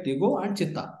 intellect, ego, and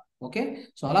chitta. Okay.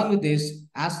 So along with this,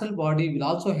 astral body will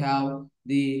also have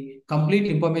the complete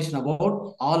information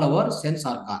about all our sense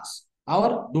organs,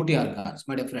 our duty organs,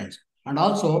 my dear friends. And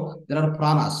also there are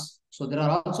pranas. So there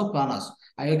are also pranas.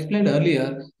 I explained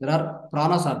earlier, there are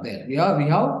pranas are there. We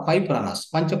have five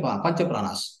pranas, pancha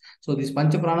pranas. So these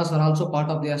pancha pranas are also part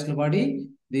of the astral body.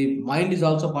 The mind is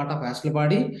also part of astral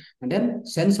body. And then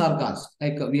sense organs,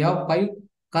 like we have five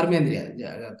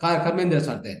karmendriyas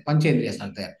are there, panchendriyas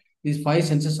are there. These five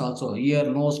senses also, ear,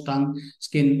 nose, tongue,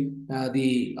 skin,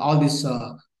 the all these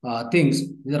things,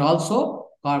 these are also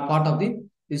part of the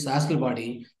this astral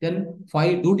body. Then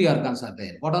five duty organs are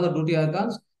there. What are the duty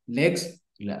organs? Legs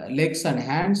and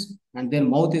hands, and then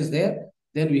mouth is there.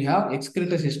 Then we have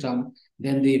excretory system.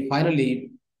 Then the final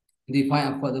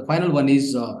one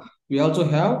is we also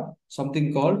have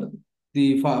something called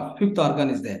the fifth organ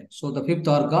is there. So the fifth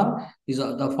organ is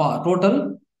the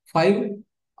total five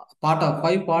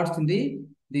five parts in the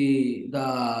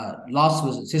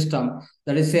last system,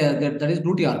 that is that is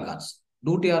duty organs.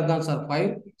 Duty organs are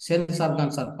five, sense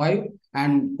organs are five,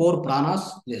 and four pranas.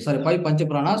 Sorry, five pancha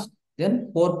pranas.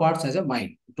 Then four parts as a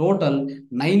mind. Total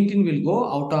 19 will go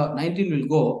out of 19 will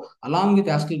go along with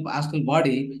astral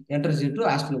body enters into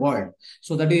astral world.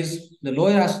 So that is the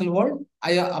lower astral world,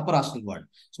 upper astral world.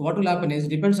 So what will happen is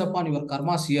depends upon your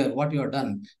karmas here, what you have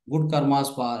done, good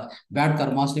karmas, bad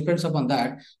karmas, depends upon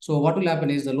that. So what will happen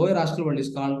is the lower astral world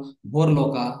is called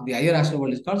Bhorloka, the higher astral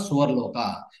world is called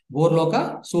Suvarloka.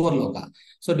 Bhorloka, Suvarloka.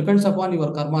 So depends upon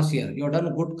your karmas here. You have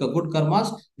done good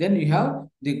karmas, then you have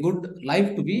the good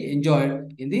life to be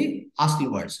enjoyed in the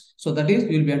astral worlds. So that is,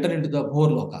 you will be entered into the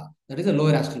Bhorloka. That is the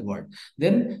lower astral world.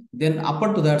 Then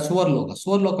upper to that, Suvarloka.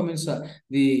 Suvarloka means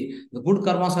the good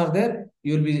karmas are there.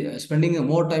 You will be spending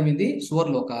more time in the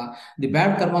Suvarloka. The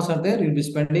bad karmas are there. You will be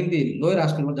spending the lower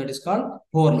astral world, that is called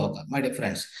Bhorloka, my dear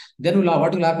friends. Then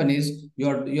what will happen is you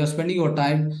are spending your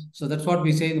time. So that's what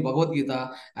we say in the Bhagavad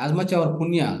Gita. As much our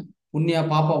punya,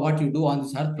 papa, what you do on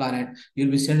this earth planet,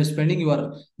 you'll be spending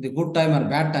the good time or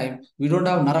bad time. We don't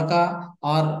have naraka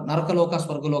or narakaloka,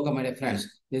 swargaloka, my dear friends.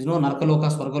 There's no narakaloka,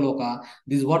 swargaloka.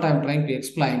 This is what I'm trying to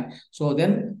explain. So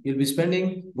then you'll be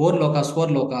spending Bhorloka,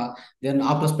 swarloka. Then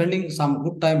after spending some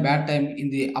good time, bad time in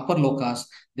the upper lokas,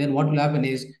 then what will happen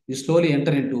is you slowly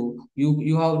enter into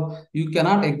you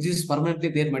cannot exist permanently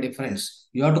there, my dear friends.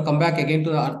 You have to come back again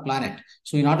to the earth planet.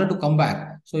 So in order to come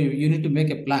back, so you need to make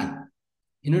a plan.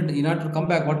 In order to come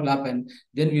back, what will happen?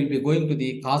 Then we'll be going to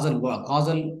the causal world.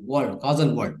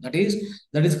 That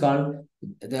is called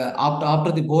the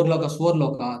after the Bhorloka,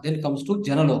 Swarloka, then comes to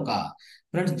Janaloka.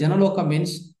 Friends, Janaloka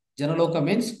means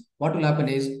what will happen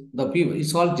is the people.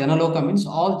 It's called Janaloka means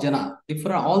all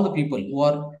all the people who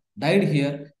are died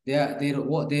here. Their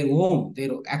home, their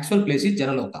actual place is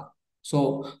Janaloka.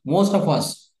 So most of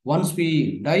us, once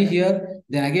we die here,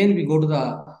 then again we go to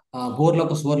the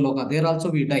Bhorloka, Swarloka. There also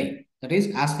we die. That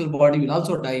is, astral body will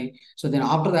also die. So then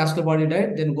after the astral body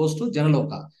died, then goes to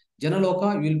Janaloka.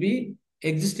 Janaloka will be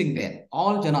existing there.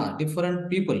 All Jana, different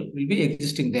people will be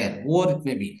existing there, or it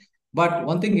may be. But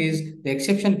one thing is, the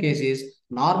exception case is,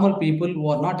 normal people who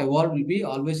are not evolved will be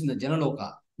always in the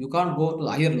Janaloka. You can't go to the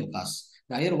higher lokas.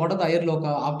 What are the higher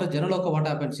loka? After Janaloka, what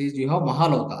happens is you have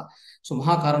Mahaloka. So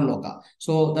Mahakaran Loka.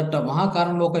 So that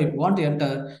Mahakaran Loka, if you want to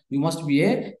enter, you must be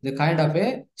the kind of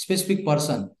a specific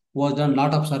person who has done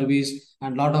lot of service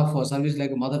and lot of service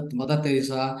like Mother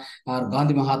Teresa or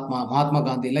Mahatma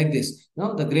Gandhi, like this.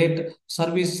 The great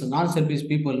service, non-service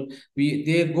people,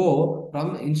 they go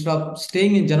from, instead of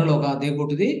staying in Janaloka, they go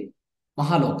to the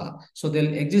Mahaloka. So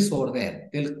they'll exist over there.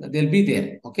 They'll be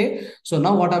there. Okay. So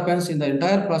now what happens in the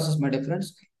entire process, my dear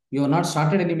friends? You have not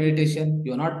started any meditation.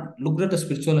 You have not looked at the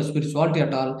spirituality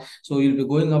at all. So you'll be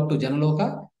going up to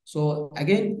Janaloka. So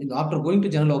again, after going to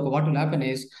Janaloka, what will happen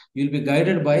is you'll be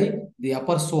guided by the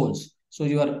upper souls. So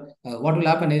what will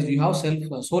happen is you have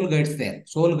soul guides there.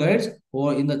 Soul guides who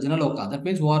are in the Janaloka. That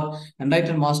means who are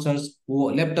enlightened masters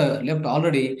who left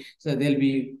already. So they'll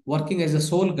be working as a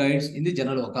soul guides in the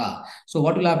Janaloka. So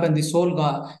what will happen? This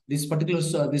particular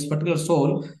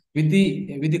soul with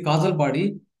the causal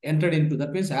body entered into.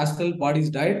 That means astral bodies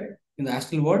died in the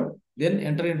astral world, then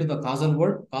enter into the causal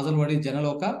world. Causal world is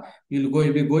Janaloka. You'll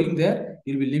be going there.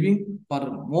 You'll be living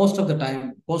for most of the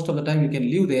time. Most of the time you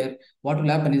can live there. What will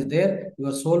happen is there,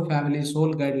 your soul family,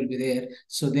 soul guide will be there.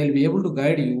 So they'll be able to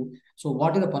guide you. So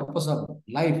what is the purpose of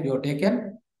life you have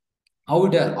taken? how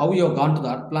you have gone to the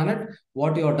earth planet,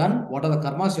 what you have done, what are the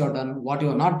karmas you have done, what you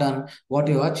have not done, what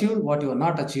you have achieved, what you have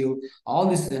not achieved. All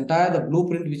this entire the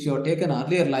blueprint which you have taken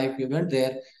earlier life, you went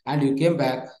there and you came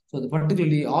back. So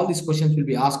particularly all these questions will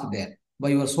be asked there by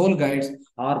your soul guides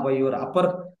or by your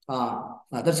upper.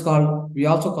 That's called, we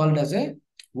also call it as a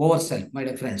over self, my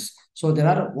dear friends. So there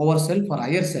are over self or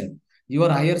higher self. Your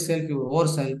higher self, your over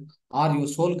self, or your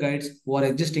soul guides who are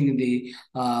existing in the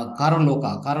Karan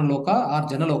Loka or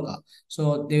Janaloka.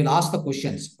 So they will ask the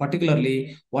questions,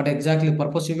 particularly what exactly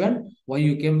purpose you went, why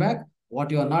you came back, what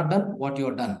you have not done, what you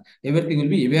have done. Everything will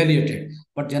be evaluated.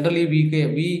 But generally,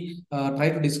 we try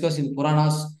to discuss in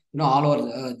Puranas, all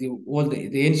over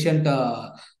the ancient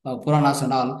Puranas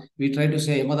and all. We try to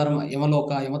say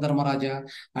Yamaloka, Yamadharma Raja,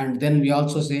 and then we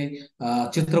also say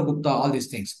Chitragupta, all these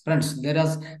things. Friends, they're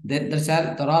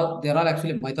all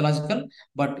actually mythological,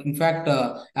 but in fact,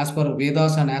 as per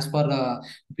Vedas and as per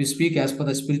if we speak as per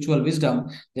the spiritual wisdom,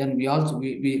 then we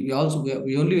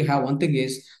only have one thing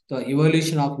is the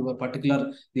evolution of your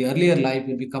particular the earlier life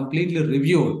will be completely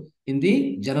reviewed in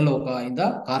the Janaloka, in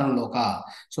the Karan Loka.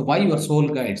 So by your soul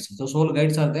guides. So soul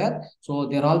guides are there. So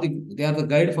they are the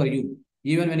guide for you.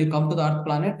 Even when you come to the earth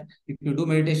planet, if you do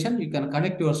meditation, you can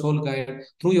connect your soul guide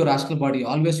through your astral body.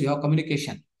 Always you have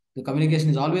communication. The communication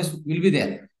is always will be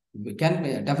there. We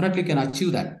can definitely can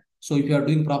achieve that. So if you are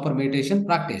doing proper meditation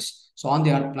practice, so on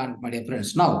the earth planet, my dear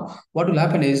friends. Now, what will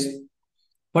happen is,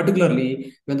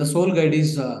 particularly when the soul guide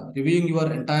is reviewing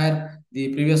your entire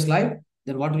the previous life,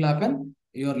 then what will happen?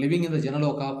 You are living in the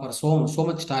Janaloka for so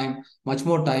much time, much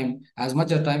more time, as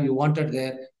much as time you wanted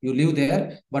there, you live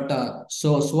there. But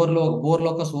so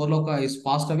Swarloka is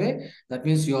passed away. That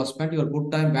means you have spent your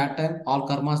good time, bad time, all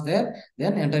karmas there.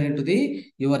 Then enter into the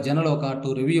your Janaloka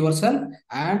to review yourself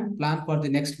and plan for the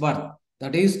next birth.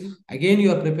 That is, again,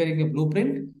 you are preparing a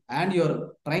blueprint and you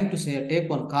are trying to say take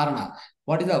one karana.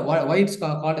 What is the why it's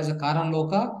called as a Karan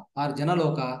Loka or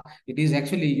Janaloka? It is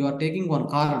actually you are taking one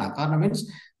Karana. Karana means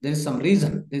there is some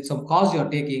reason, there is some cause you are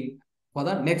taking for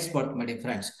the next birth, my dear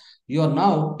friends. You are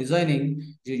now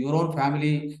designing your own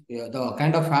family, the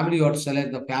kind of family you are to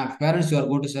select, the parents you are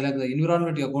going to select, the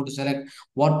environment you are going to select,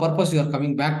 what purpose you are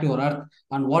coming back to your earth,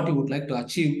 and what you would like to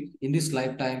achieve in this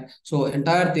lifetime. So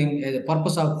entire thing, the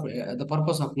purpose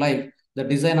of life, the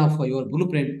design of your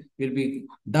blueprint will be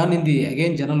done in the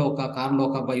again Janaloka,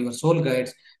 Karmaloka by your soul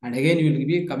guides, and again you will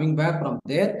be coming back from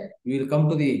there. You will come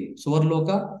to the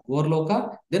Suvarloka,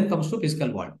 Gorloka, then comes to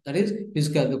physical world. That is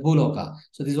physical, the Bhuloka.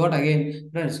 So this is what again,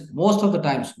 friends, most of the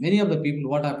times, many of the people,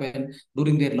 what happen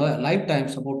during their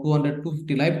lifetimes, about 200,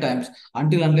 250 lifetimes,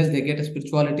 until unless they get a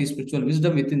spirituality, spiritual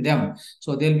wisdom within them.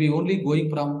 So they'll be only going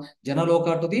from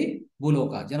Janaloka to the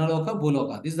Bhuloka, Janaloka,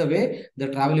 Bhuloka. This is the way the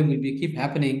traveling will be keep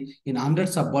happening in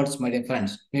hundreds of birds, my dear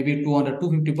friends, maybe 200,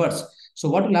 250 birds. So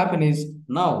what will happen is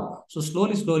now, so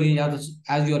slowly,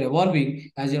 as you are evolving,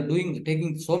 as you are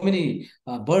taking so many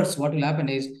birds, what will happen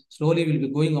is slowly will be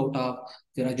going out of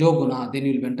the Rajoguna, then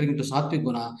you will be entering into Sattvic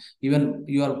Guna, even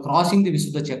you are crossing the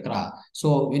Visuddha Chakra.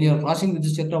 So when you are crossing the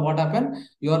Visuddha Chakra, what happen?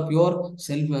 You are pure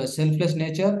selfless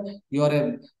nature, you are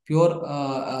a pure,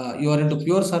 you are into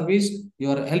pure service, you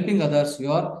are helping others,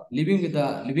 you are living with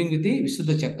the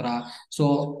Visuddha Chakra.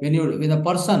 So when a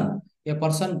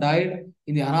person died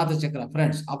in the Anatha Chakra,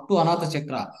 friends, up to Anatha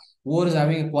Chakra, who is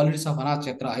having qualities of Anatha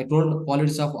Chakra. I told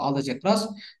qualities of all the chakras.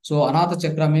 So Anatha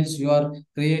Chakra means you are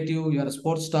creative, you are a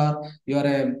sports star, you are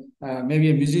a maybe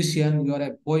a musician, you are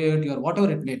a poet, you are whatever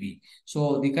it may be.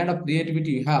 So the kind of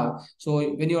creativity you have. So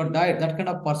when you are died, that kind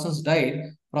of persons died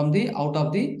from the out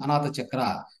of the Anatha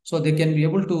Chakra. So they can be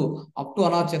able to up to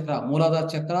Anatha Chakra, Mooladhara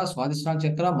Chakra, Swadhisthana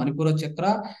Chakra, Manipura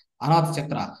Chakra, Anatha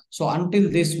Chakra. So until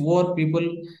this war, people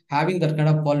having that kind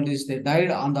of qualities, they died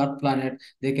on that planet,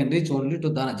 they can reach only to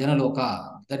the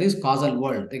Janaloka, that is causal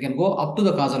world. They can go up to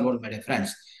the causal world, my dear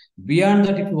friends. Beyond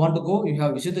that, if you want to go, you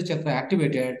have Vishuddha Chakra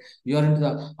activated. You are into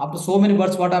the after so many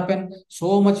births, what happened?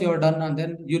 So much you have done, and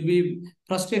then you'll be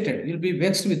frustrated, you'll be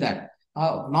vexed with that.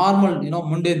 Normal,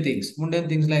 mundane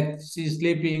things like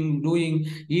sleeping, doing,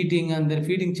 eating, and then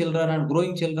feeding children and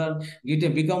growing children,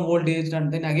 become old aged, and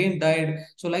then again died.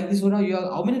 So like this, you have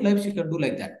how many lives you can do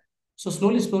like that? So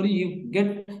slowly, you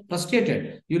get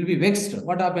frustrated. You will be vexed.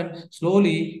 What happened?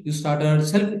 Slowly, you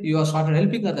have started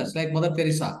helping others, like Mother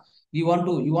Teresa. You want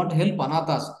to help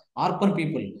anathas. orphan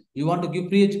people. You want to give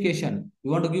free education. You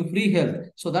want to give free health.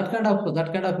 So that kind of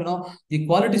the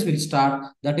qualities will start.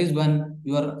 That is when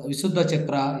your Visuddha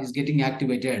chakra is getting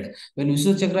activated. When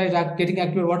Visuddha chakra is getting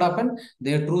activated, what happens?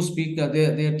 Their true speak,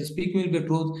 their speaking will be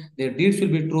truth. Their deeds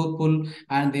will be truthful,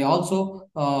 and they also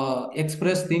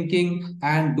express thinking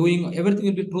and doing everything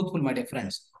will be truthful, my dear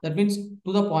friends. That means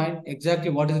to the point,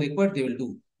 exactly what is required they will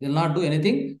do. They will not do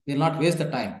anything. They will not waste the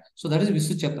time. So that is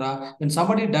Visuddha chakra. When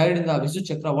somebody died in the Visuddha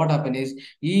chakra, what happened is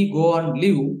he go and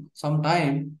live some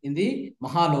time in the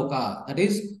Mahaloka. That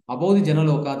is above the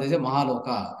Janaloka. There is a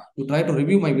Mahaloka. You try to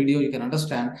review my video, you can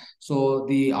understand. So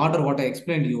the order what I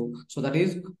explained you. So that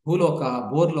is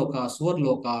Bhuloka, Borloka,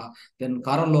 Swarloka, then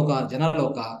Karaloka,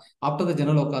 Janaloka. After the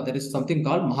Janaloka, there is something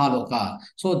called Mahaloka.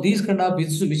 So these kind of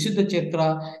Visuddha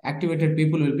chakra activated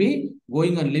people will be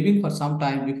going and living for some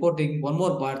time before taking one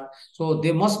more birth. So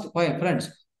they must, my friends,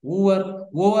 who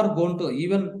are going to,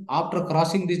 even after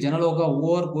crossing this Janaloka,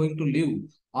 who are going to live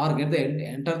or get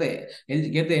the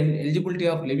eligibility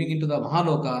of living into the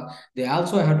Mahaloka, they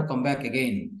also have to come back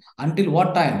again. Until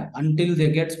what time? Until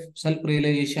they get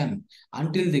self-realization,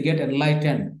 until they get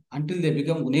enlightened, until they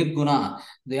become Nirguna.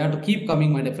 They have to keep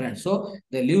coming, my dear friends. So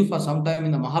they live for some time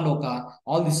in the Mahaloka.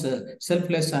 All these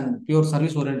selfless and pure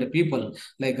service-oriented people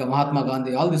like Mahatma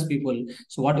Gandhi, all these people.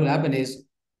 So what will happen is,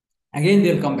 again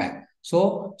they'll come back.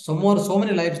 So so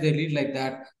many lives they lead like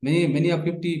that. Many of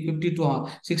 50 to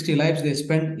 60 lives they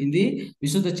spend in the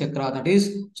Visuddha chakra. That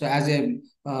is, so as a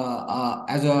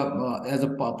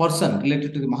person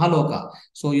related to the Mahaloka.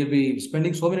 So you'll be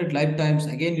spending so many lifetimes.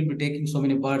 Again, you'll be taking so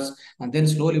many births, and then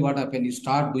slowly what happens? You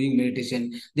start doing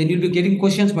meditation. Then you'll be getting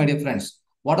questions, my dear friends.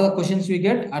 What are the questions you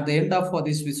get at the end of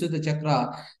this Visuddha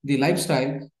chakra, the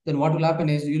lifestyle? Then what will happen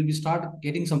is you'll be start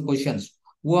getting some questions.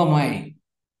 Who am I?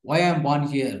 Why I am born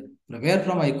here? Where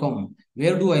from I come?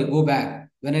 Where do I go back?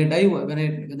 When I die,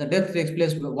 when the death takes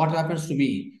place, what happens to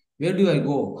me? Where do I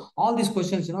go? All these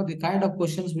questions, the kind of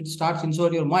questions which starts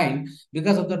inside your mind.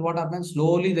 Because of that, what happens?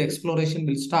 Slowly, the exploration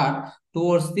will start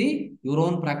towards your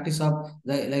own practice of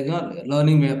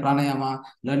learning pranayama,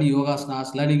 learning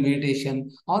yogasanas, learning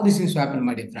meditation. All these things happen,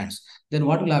 my dear friends. Then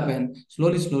what will happen?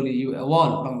 Slowly, you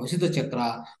evolve from Visuddha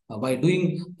chakra by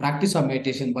doing practice of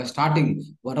meditation, by starting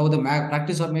whatever the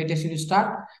practice of meditation you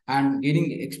start and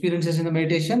getting experiences in the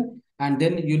meditation. And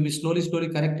then you'll be slowly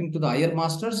connecting to the higher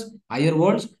masters, higher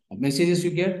worlds, messages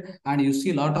you get, and you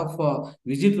see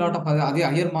visit lot of other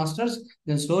higher masters.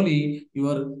 Then slowly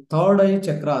your third eye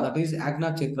chakra, that is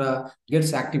Agna chakra,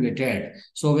 gets activated.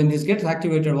 So when this gets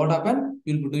activated, what happens?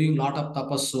 You'll be doing lot of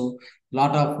tapassu,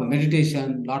 lot of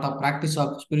meditation, lot of practice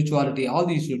of spirituality. All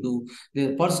these you do.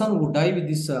 The person who die with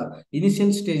this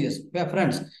initial stages,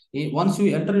 friends, once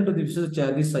you enter into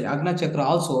this Agna chakra,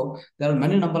 also there are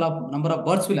many number of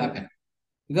births will happen,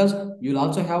 because you will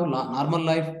also have normal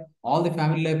life, all the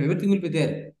family life, everything will be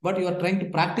there. But you are trying to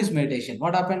practice meditation.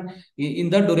 What happened in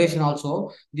that duration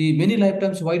also? The many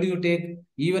lifetimes. Why do you take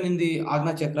even in the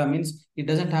Agna chakra? Means it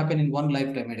doesn't happen in one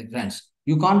lifetime, my friends.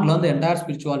 You can't learn the entire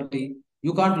spirituality.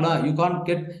 You can't learn. You can't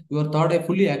get your third eye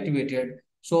fully activated.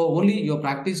 So only your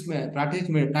practicing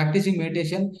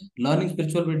meditation, learning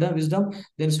spiritual wisdom,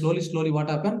 then slowly what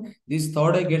happen? This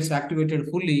third eye gets activated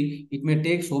fully. It may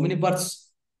take so many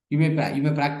births. You may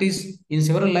practice in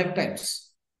several lifetimes.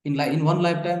 In one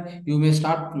lifetime, you may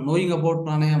start knowing about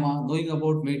pranayama, knowing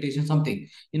about meditation, something.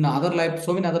 In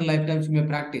so many other lifetimes, you may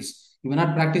practice. You may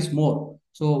not practice more.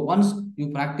 So once you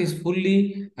practice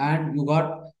fully and you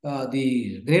got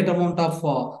the great amount of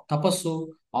tapassu,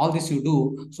 all this you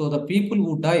do. So the people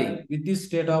who die with this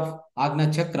state of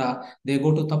Agna Chakra, they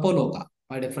go to Tapoloka,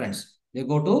 my dear friends. They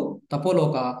go to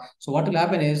Tapoloka. So what will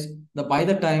happen is, by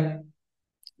the time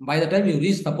you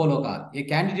reach Tapoloka, a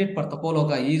candidate for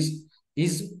Tapoloka is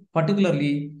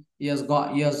particularly he has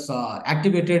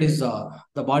activated his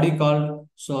the body called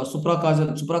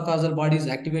supracausal body is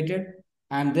activated,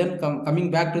 and then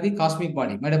coming back to the cosmic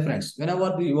body, my dear friends.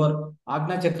 Whenever your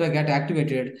Agna chakra gets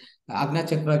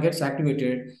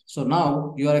activated. So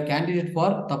now you are a candidate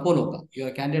for Tapoloka. You are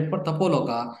a candidate for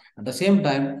Tapoloka. At the same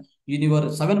time, in your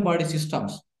 7 body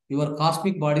systems, your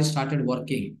cosmic body started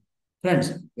working.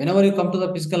 Friends, whenever you come to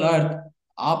the physical earth,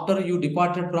 after you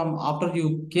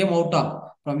came out of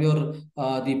from your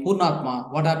the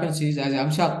Purnatma, what happens is, as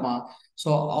Amshatma,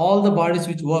 so all the bodies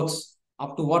which works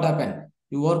up to what happened?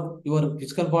 Your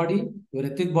physical body, your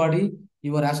etheric body,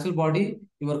 your astral body,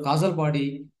 your causal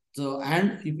body. So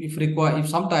and if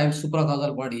sometimes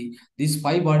supracausal body, these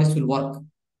 5 bodies will work.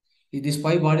 These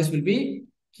 5 bodies will be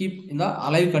keep in the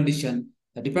alive condition.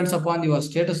 That depends upon your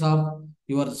status of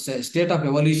your state of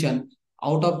evolution.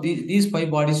 Out of these 5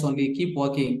 bodies only keep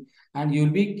working. and you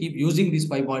will be keep using these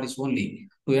 5 bodies only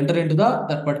to enter into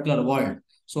that particular world.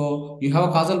 So you have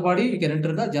a causal body, you can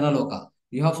enter the Janaloka.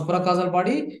 You have supracausal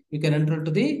body, you can enter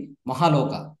into the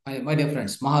Mahaloka, my dear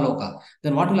friends, Mahaloka.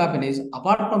 Then what will happen is,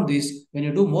 apart from this, when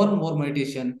you do more and more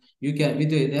meditation, you can, with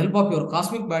the help of your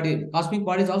cosmic body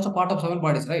is also part of 7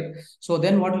 bodies, right? So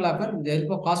then what will happen? With the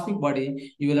help of cosmic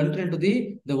body, you will enter into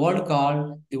the world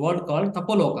called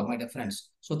Tapoloka, my dear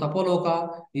friends. So Tapoloka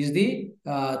is the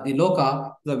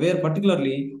loka where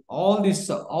particularly all these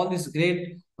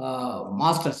great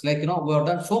masters, like who have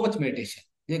done so much meditation,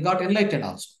 they got enlightened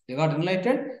also. They got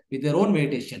enlightened with their own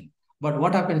meditation. But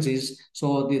what happens is,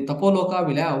 so the Tapoloka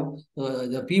will have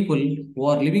the people who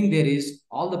are living there is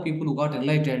all the people who got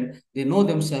enlightened. They know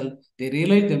themselves, they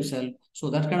realize themselves. So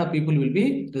that kind of people will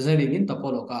be residing in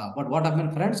Tapoloka. But what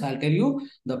happened, friends? I'll tell you,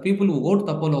 the people who go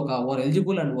to Tapoloka, who are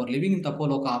eligible and who are living in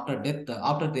Tapoloka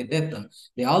after their death,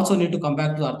 they also need to come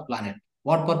back to the Earth planet.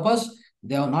 What purpose?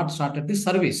 They have not started the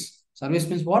service. Service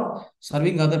means what?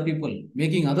 Serving other people,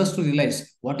 making others to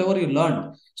realize whatever you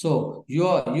learned. So you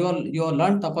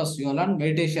learned tapas, you learned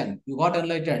meditation, you got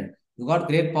enlightened, you got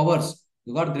great powers,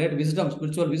 you got great wisdom,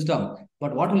 spiritual wisdom.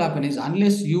 But what will happen is,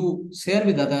 unless you share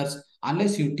with others,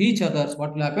 unless you teach others,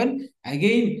 what will happen?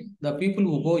 Again, the people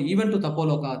who go even to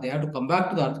Tapoloka, they have to come back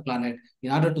to the Earth planet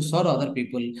in order to serve other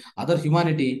people, other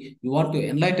humanity. You want to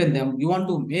enlighten them. You want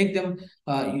to make them.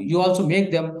 You also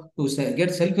make them to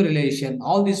get self-realization.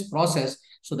 All this process.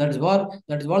 So that is what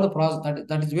the process.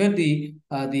 That is where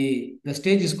the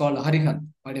stage is called Harihant,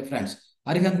 my dear friends.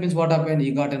 Arihant means what happened?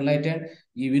 You got enlightened,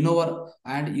 you win over,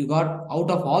 and you got out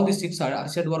of all the 6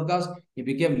 Arshad Vargas, he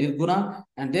became Nirguna.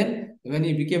 And then when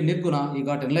he became Nirguna, he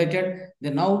got enlightened.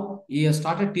 Then now he has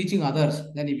started teaching others.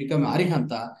 Then he became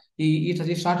Arihanta. He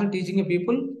started teaching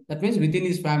people. That means within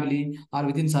his family or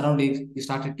within surroundings, he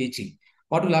started teaching.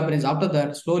 What will happen is, after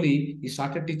that, slowly he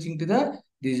started teaching to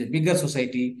this bigger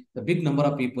society, the big number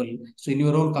of people. So in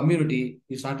your own community,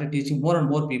 you started teaching more and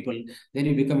more people. Then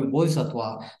you become a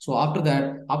Bodhisattva. So after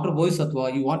that, after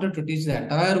Bodhisattva, you wanted to teach the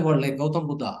entire world like Gautam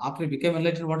Buddha. After he became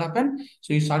enlightened, what happened?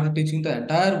 So you started teaching the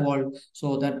entire world.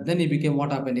 So that then he became,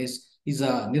 what happened is his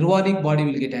nirvanic body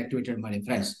will get activated, my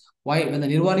friends. Why? When the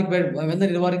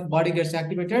nirvanic body gets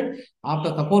activated, after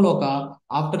Tapoloka,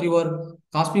 after your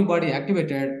cosmic body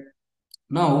activated,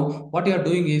 now, what you are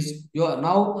doing is, you are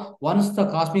now, once the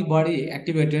cosmic body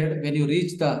activated, when you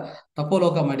reach the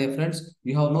Tapoloka, my dear friends,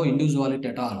 you have no individuality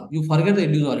at all. You forget the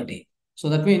individuality. So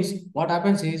that means what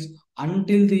happens is,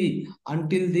 until the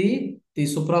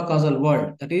supracausal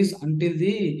world, that is until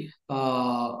the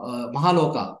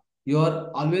Mahaloka, you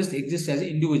are always exist as an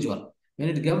individual. When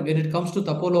it comes to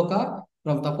Tapoloka,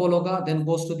 from Tapoloka, then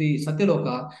goes to the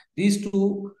Satyaloka. These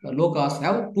two lokas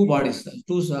have 2 bodies,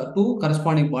 two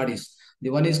corresponding bodies. The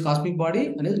one is cosmic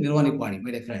body and is nirvanic body, my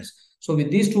dear friends. So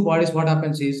with these 2 bodies, what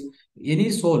happens is,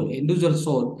 any soul, individual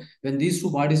soul, when these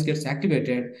 2 bodies gets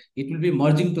activated, it will be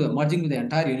merging with the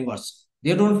entire universe.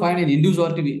 They don't find an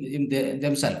individuality in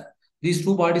themselves. These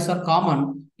 2 bodies are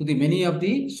common to the many of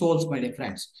the souls, my dear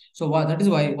friends. So that is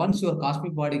why once your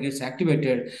cosmic body gets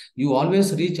activated, you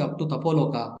always reach up to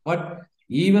Tapoloka. But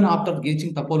even after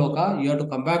reaching Tapoloka, you have to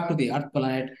come back to the Earth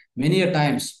planet many a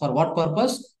times. For what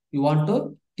purpose? You want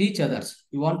to teach others.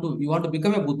 You want to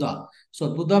become a Buddha.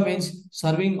 So Buddha means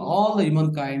serving all the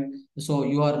humankind. So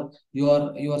your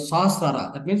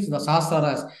Sahasrara, that means the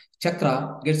Sahasrara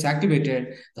chakra gets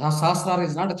activated. The Sahasrara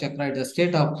is not a chakra, it's a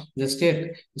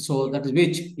state So that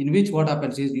is in which what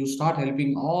happens is, you start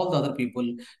helping all the other people,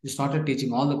 you started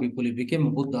teaching all the people, you became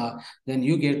a Buddha, then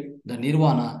you get the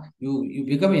nirvana, you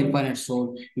become an infinite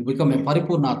soul, you become a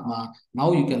Paripurnatma.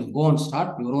 Now you can go and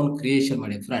start your own creation, my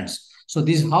dear friends. So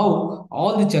this is how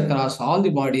all the chakras, all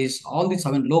the bodies, all the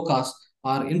 7 lokas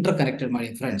are interconnected, my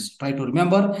dear friends. Try to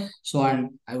remember. So, and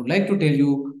I would like to tell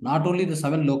you, not only the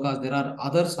 7 lokas, there are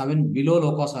other 7 below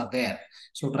lokas are there.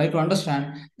 So try to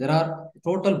understand, there are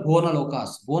total Bhuvana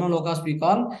lokas. Bhuvana lokas we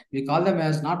call them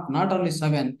as not only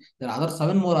 7, there are other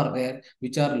 7 more are there,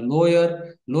 which are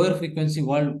lower frequency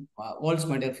worlds,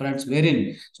 my dear friends,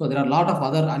 wherein, so there are a lot of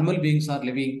other animal beings are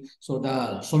living. So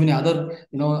so many other,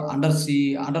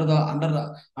 undersea,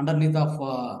 underneath of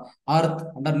earth,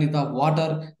 underneath of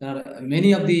water, there are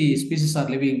many of the species are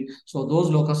living. So those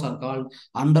lokas are called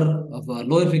under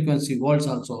lower frequency worlds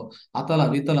also. Atala,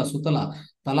 Vitala, Sutala,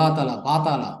 Talatala,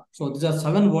 Patala. So these are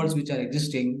 7 worlds which are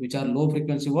existing, which are low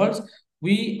frequency worlds.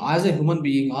 We as a human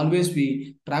being, always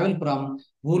we travel from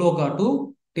Bhuloka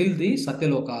to till the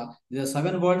Satyaloka. There are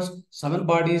 7 worlds, 7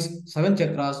 bodies, 7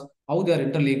 chakras, how they are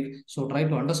interlinked. So try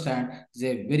to understand. It's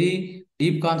a very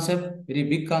deep concept, very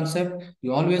big concept.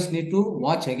 You always need to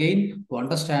watch again to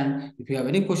understand. If you have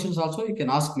any questions also, you can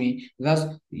ask me, because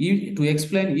to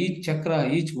explain each chakra,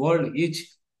 each word, each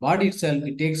body itself,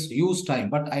 it takes huge time.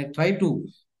 But I try to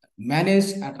manage,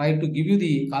 I try to give you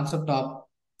the concept of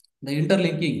the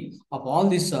interlinking of all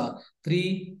these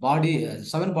seven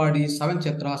bodies, seven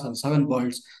chakras, and seven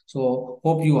worlds. So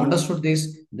hope you understood this.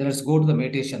 Let's go to the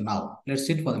meditation now. Let's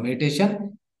sit for the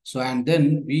meditation. So, and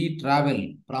then we travel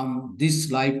from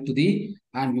this life to the,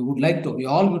 and we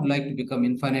all would like to become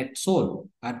infinite soul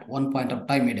at one point of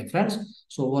time, my dear friends.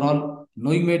 So overall,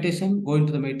 knowing meditation, go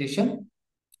into the meditation,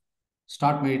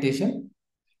 start meditation.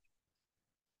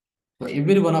 So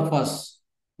every one of us,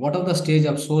 whatever the stage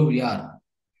of soul we are,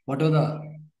 whatever the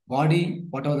body,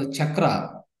 whatever the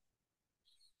chakra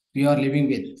we are living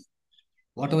with,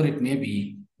 whatever it may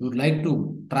be, we would like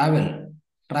to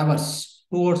traverse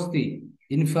towards the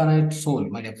infinite soul,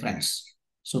 my dear friends.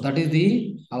 So that is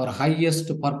the our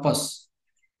highest purpose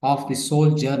of the soul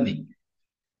journey.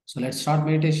 So let's start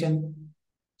meditation.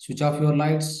 Switch off your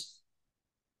lights,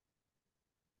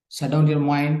 shut down your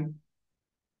mind,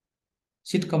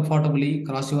 sit comfortably,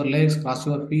 cross your legs, cross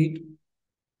your feet,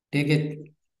 take a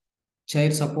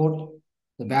chair support,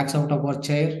 the backs out of our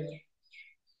chair.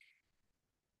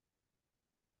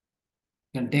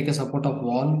 You can take a support of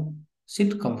wall,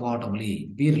 sit comfortably,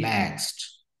 be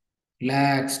relaxed.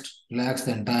 Relax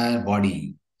the entire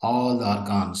body, all the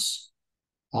organs,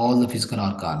 all the physical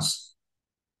organs.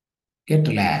 Get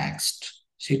relaxed,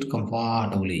 sit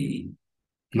comfortably.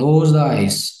 Close the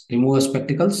eyes, remove your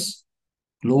spectacles,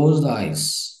 close the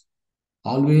eyes.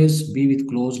 Always be with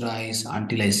closed eyes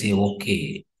until I say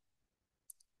okay.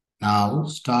 Now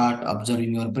start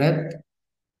observing your breath.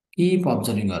 Keep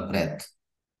observing your breath.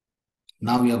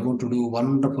 Now we are going to do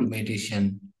wonderful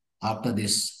meditation. After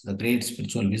this, the great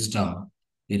spiritual wisdom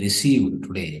we received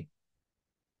today.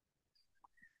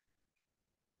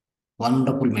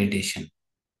 Wonderful meditation.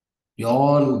 We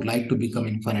all would like to become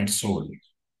infinite soul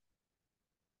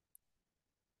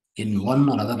in one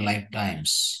or other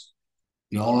lifetimes.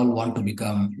 We all want to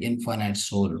become infinite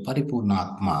soul,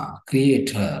 Paripurnatma,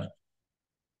 creator.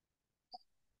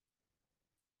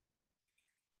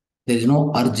 There is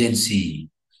no urgency.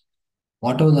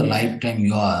 Whatever the lifetime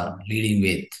you are leading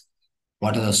with,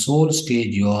 whatever the soul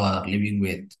stage you are living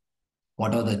with,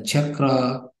 whatever the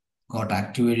chakra got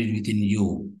activated within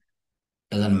you,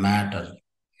 doesn't matter.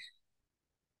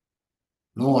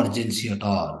 No urgency at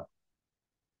all.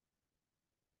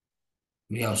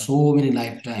 We have so many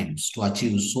lifetimes to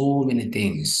achieve so many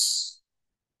things.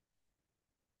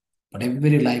 But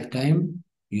every lifetime,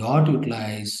 you ought to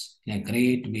utilize in a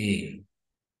great way.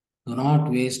 Do not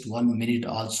waste 1 minute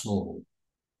also.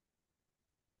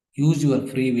 Use your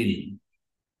free will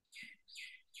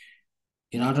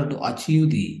in order to achieve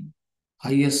the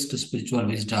highest spiritual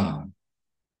wisdom.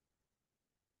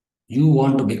 You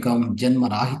want to become Janma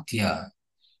Rahitya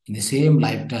in the same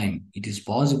lifetime. It is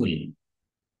possible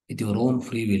with your own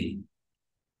free will.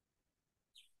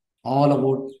 All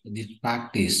about the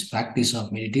practice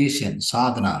of meditation,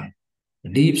 sadhana,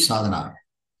 deep sadhana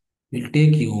will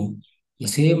take you the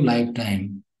same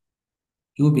lifetime.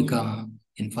 You become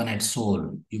infinite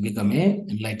soul. You become a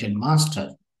enlightened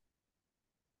master.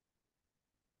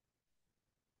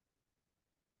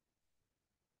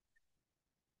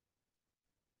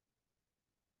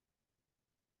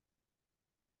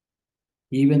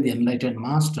 Even the enlightened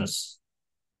masters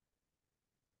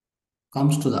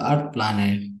comes to the earth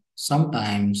planet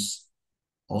sometimes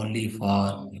only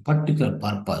for a particular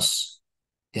purpose.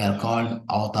 They are called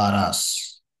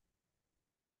avatars.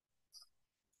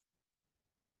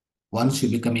 Once you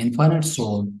become infinite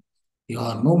soul, you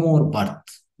are no more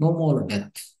birth, no more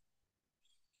death.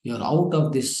 You are out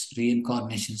of this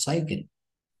reincarnation cycle,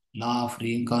 law of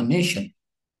reincarnation.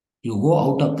 You go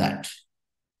out of that.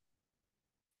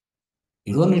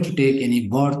 You don't need to take any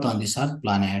birth on this earth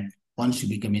planet. Once you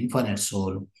become infinite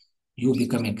soul, you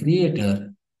become a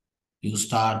creator. You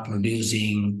start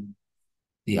producing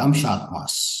the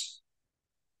Amshatmas.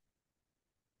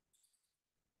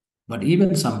 But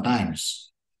even sometimes,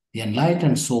 the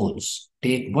enlightened souls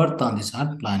take birth on this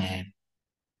earth planet.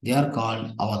 They are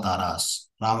called avatars.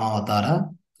 Rama Avatara,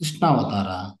 Krishna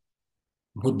Avatara,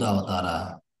 Buddha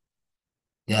Avatara.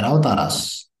 They are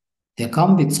avatars. They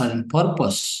come with certain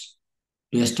purpose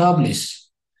to establish,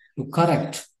 to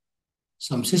correct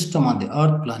some system on the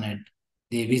earth planet.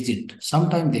 They visit.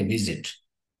 Sometimes they visit.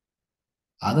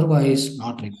 Otherwise,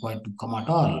 not required to come at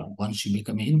all. Once you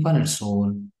become an infinite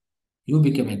soul, you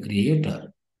become a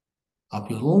creator of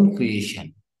your own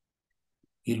creation.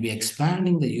 You'll be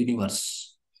expanding the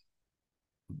universe,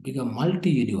 become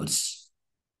multi-universe.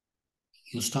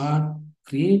 You start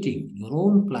creating your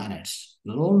own planets,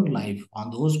 your own life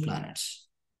on those planets.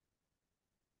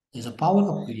 There's a power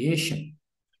of creation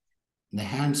in the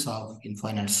hands of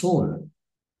infinite soul.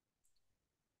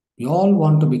 We all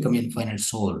want to become infinite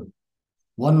soul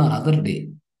one or other day,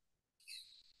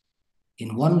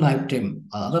 in one lifetime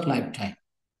or other lifetime,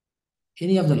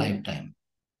 any of the lifetime.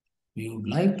 We would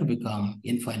like to become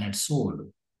infinite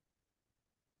soul.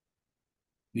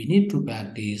 We need to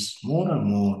practice more and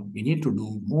more. We need to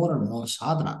do more and more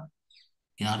sadhana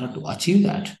in order to achieve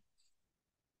that.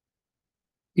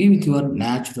 Be with your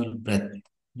natural breath.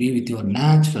 Be with your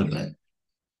natural breath.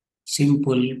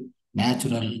 Simple,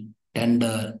 natural,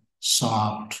 tender,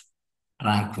 soft,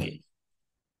 tranquil.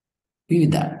 Be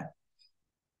with that.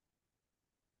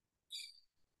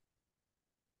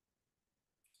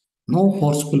 No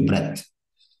forceful breath.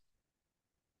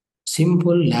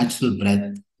 Simple, natural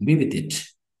breath. Be with it.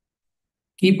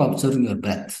 Keep observing your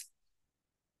breath.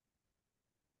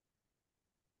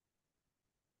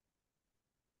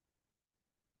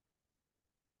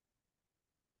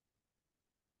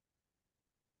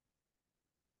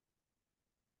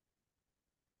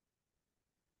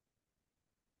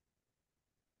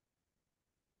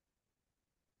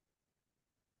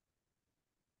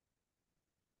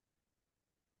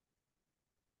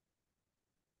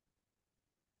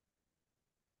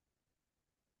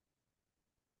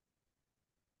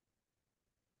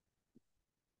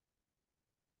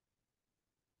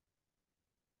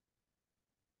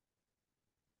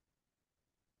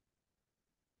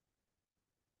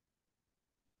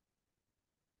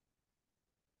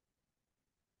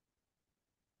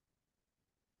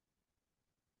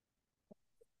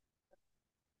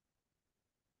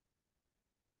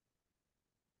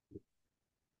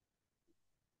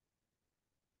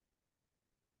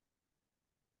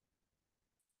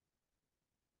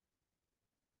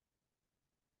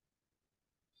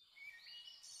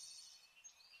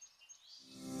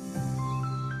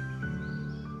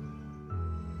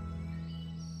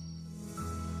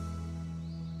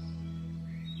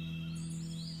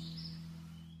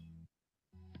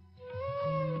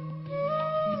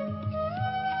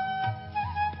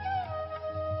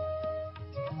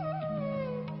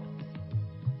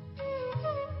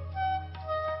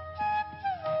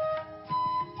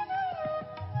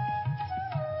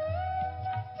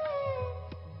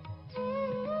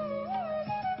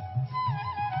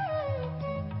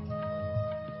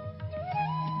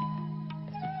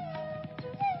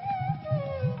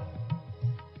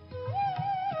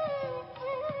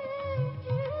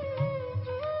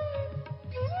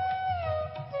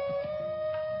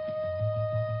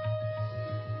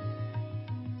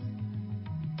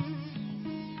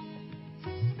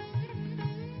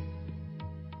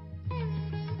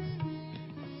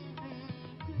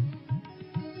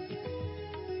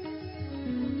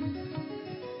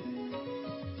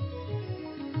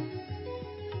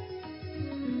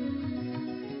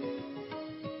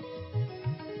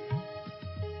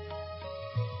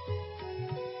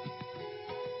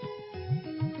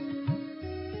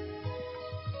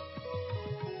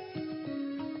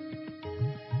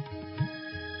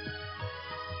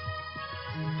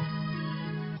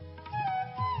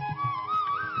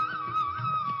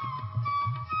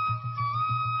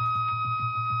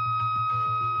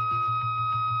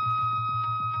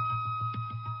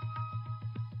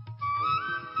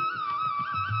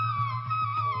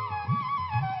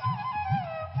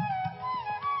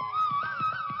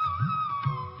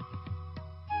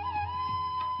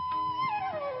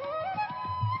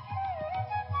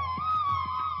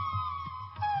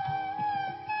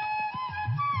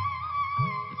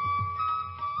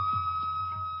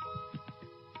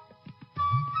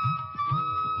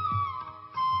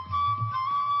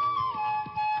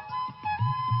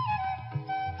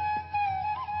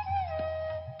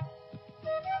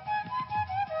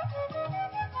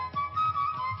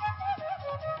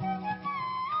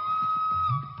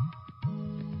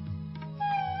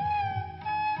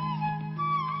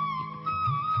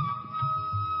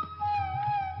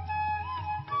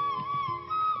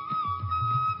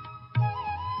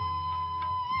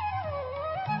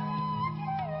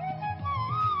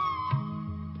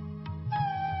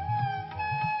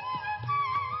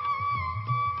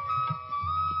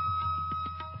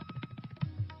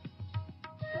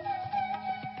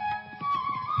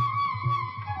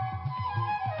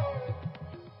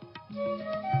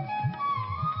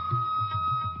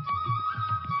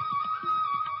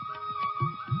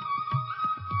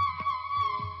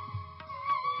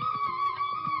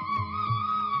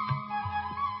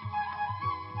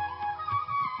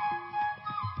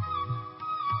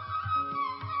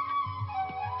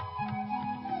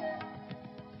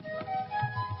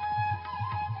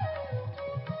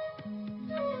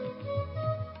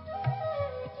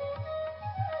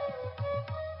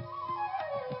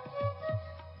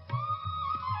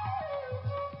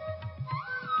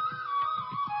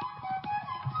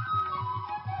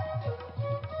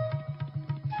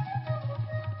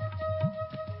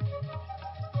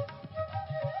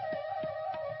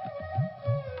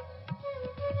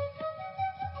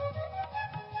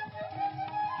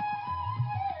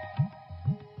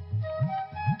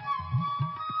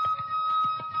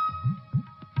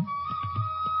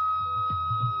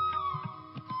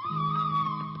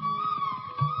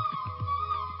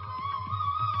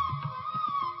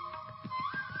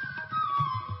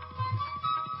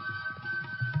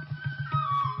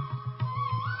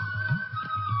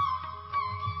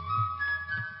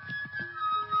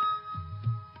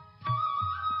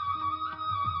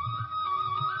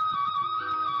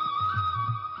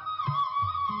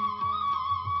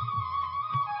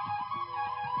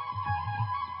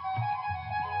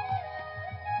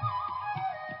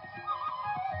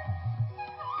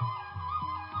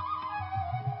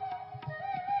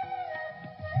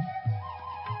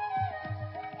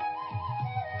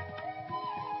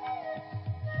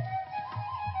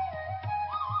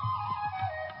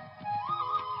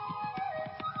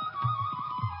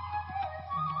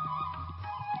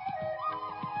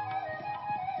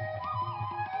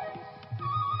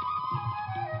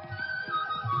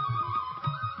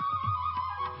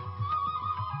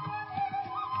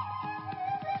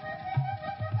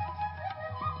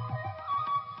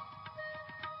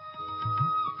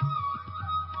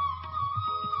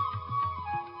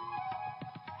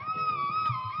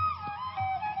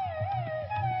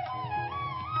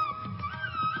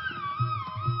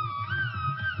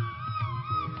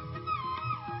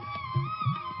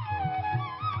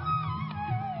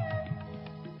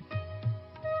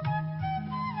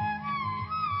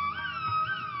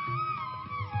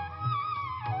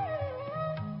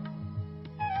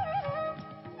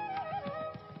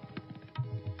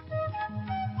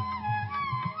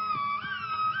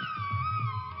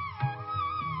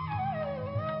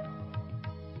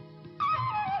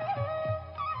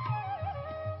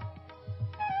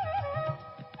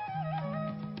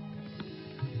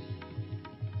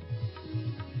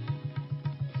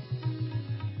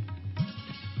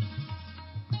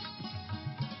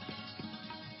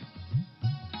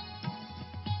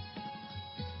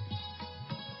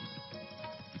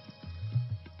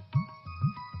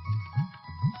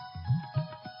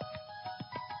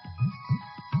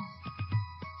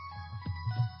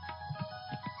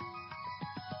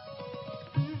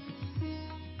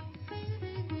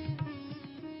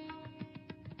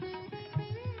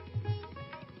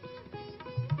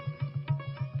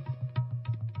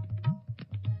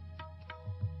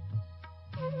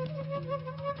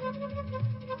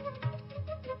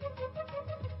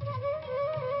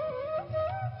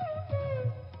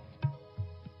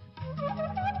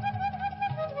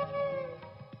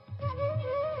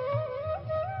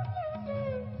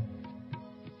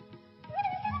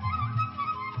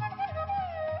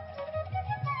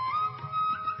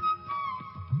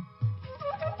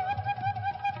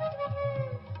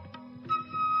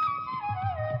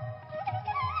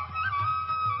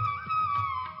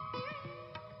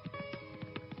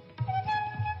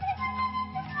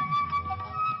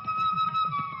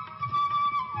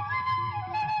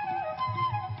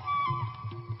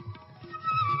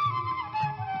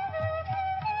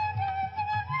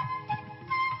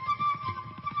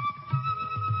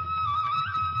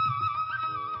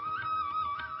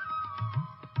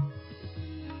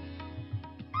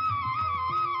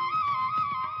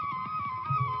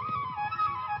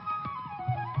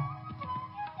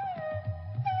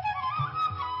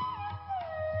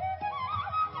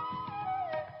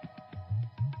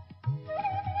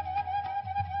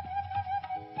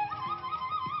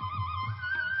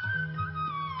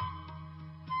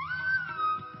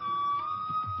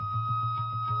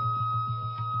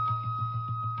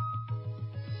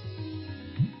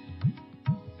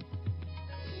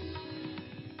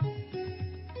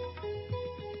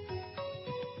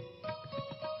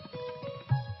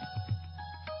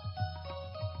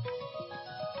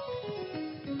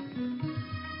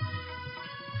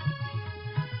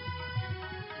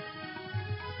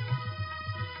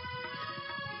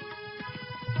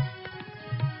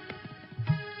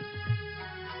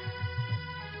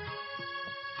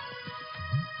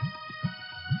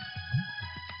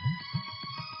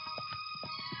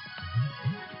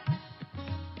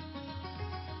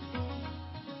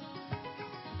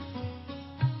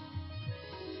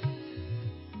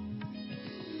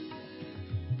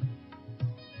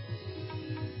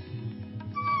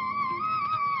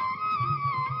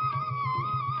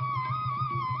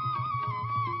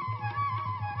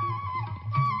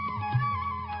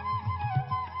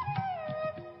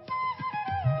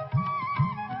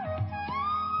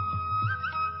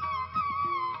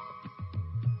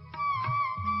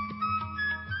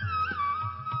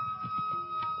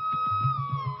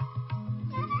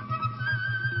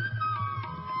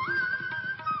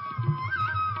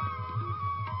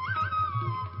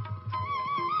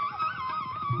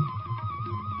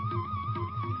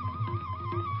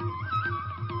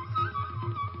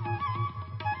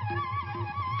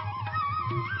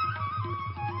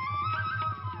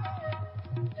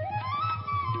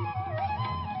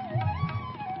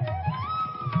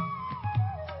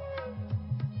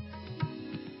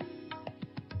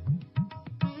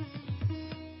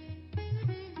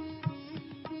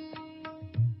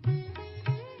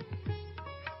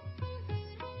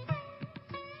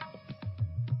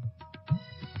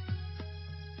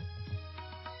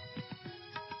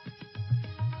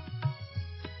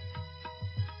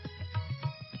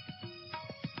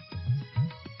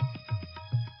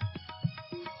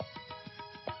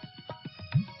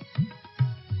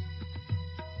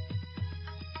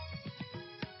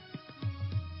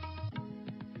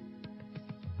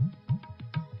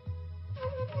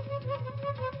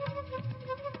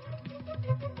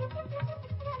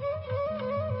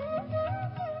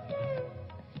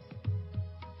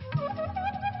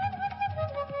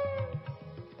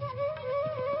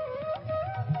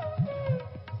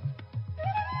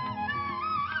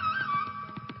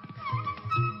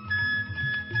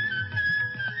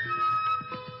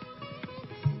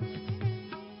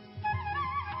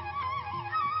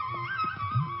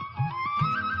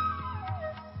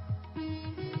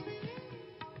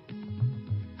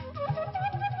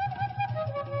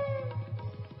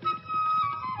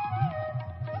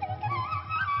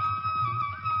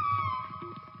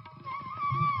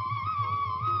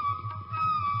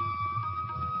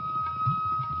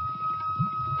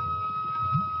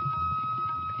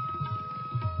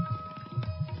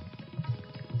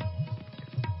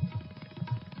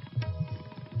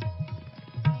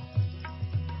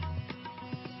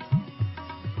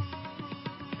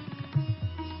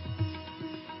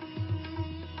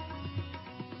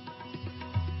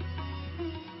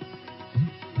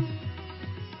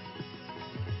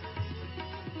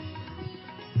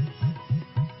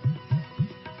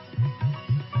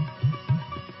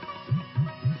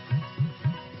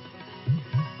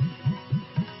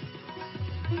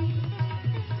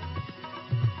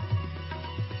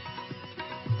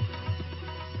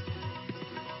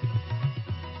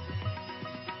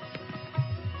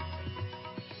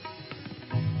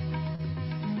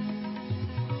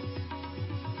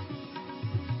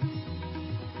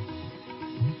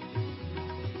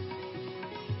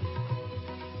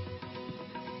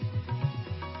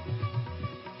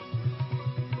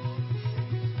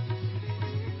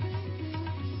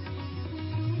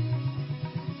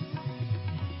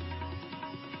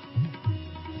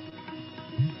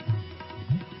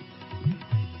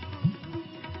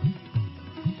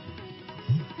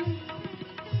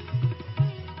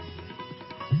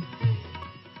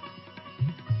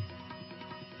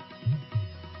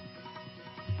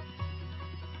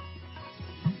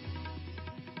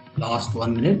 Last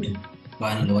 1 minute,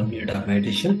 final 1 minute of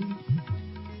meditation.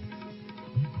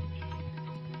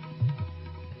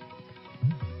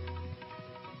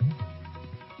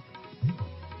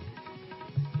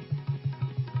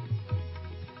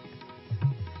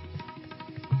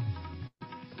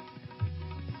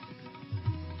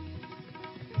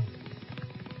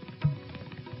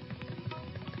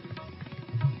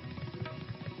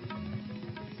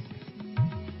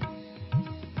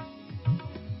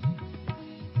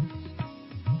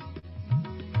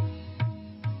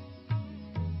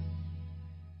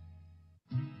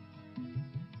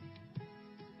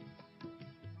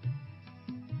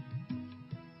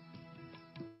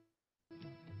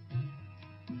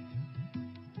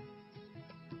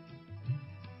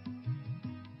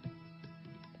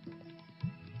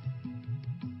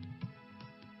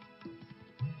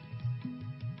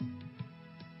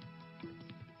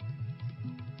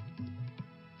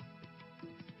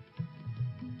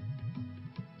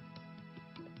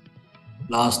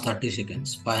 Last 30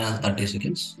 seconds, final 30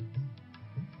 seconds.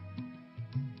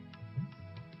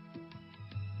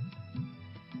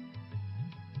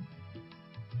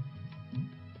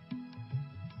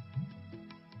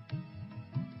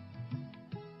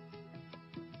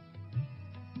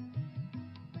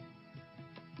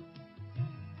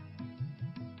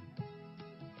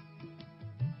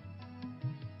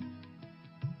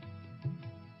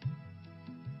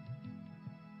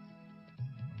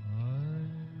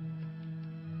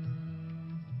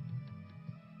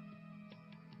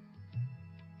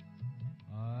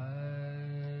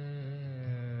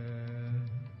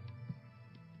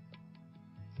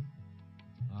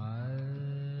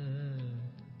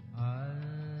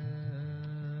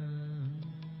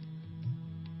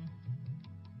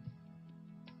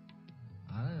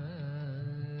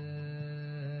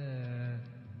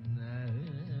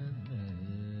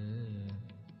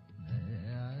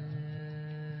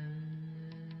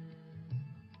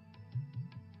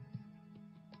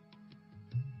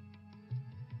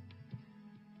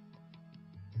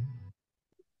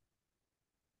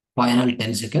 Final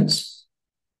 10 seconds.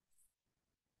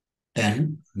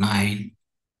 10, 9,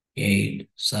 8,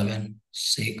 7,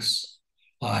 6,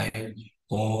 5,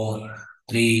 4,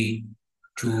 3,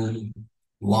 2,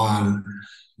 1,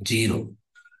 0.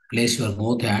 Place your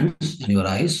both hands on your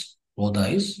eyes, both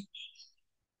eyes.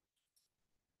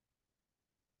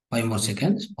 5 more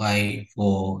seconds. 5,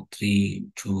 4, 3,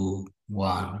 2,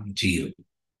 1, 0.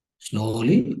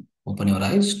 Slowly open your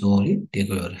eyes, slowly take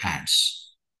your hands.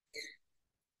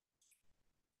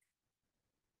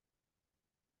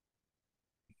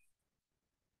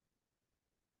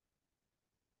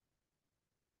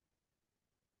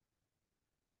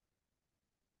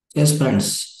 Yes,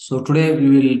 friends. So today we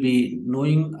will be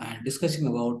knowing and discussing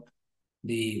about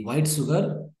the white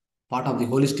sugar, part of the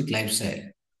holistic lifestyle.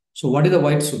 So what is the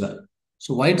white sugar?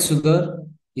 So white sugar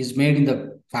is made in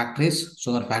the factories,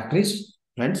 sugar factories,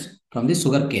 friends, from the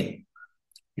sugar cane.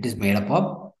 It is made up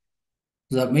of.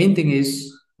 The main thing is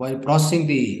while processing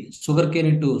the sugar cane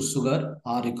into sugar,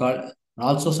 or you call, and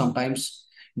also sometimes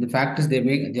in the factories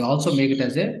they also make it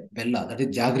as a bella, that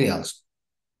is jaggery also.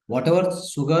 Whatever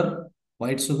sugar,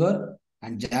 white sugar,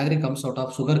 and jaggery comes out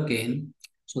of sugar cane.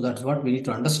 So that's what we need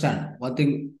to understand. One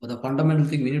thing, the fundamental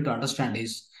thing we need to understand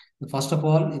is, first of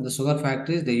all, in the sugar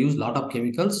factories, they use a lot of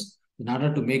chemicals in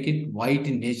order to make it white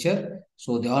in nature.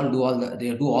 So they all do all that.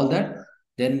 They do all that.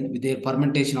 Then with their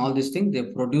fermentation, all these things, they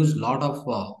produce a lot of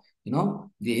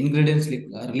the ingredients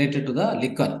related to the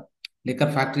liquor.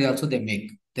 Liquor factory also they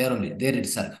make there only there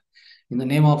itself. In the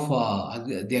name of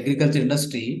the agriculture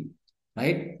industry,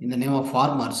 right? In the name of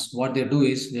farmers, what they do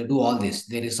is they do all this.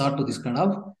 They resort to this kind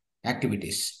of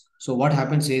activities. So what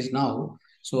happens is now,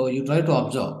 so you try to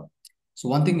observe. So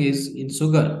one thing is in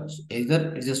sugar,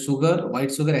 either it's a sugar,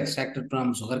 white sugar extracted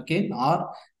from sugar cane or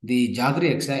the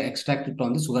jaggery extracted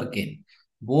from the sugar cane.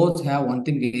 Both have one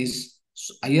thing is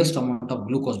highest amount of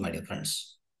glucose, my dear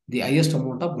friends. The highest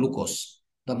amount of glucose.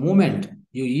 The moment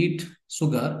you eat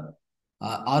sugar,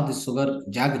 or the sugar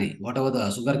jaggery, whatever the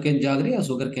sugar cane jaggery or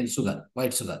sugar cane sugar,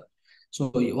 white sugar.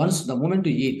 So once the moment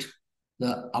you eat,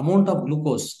 the amount of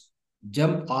glucose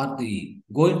jump or the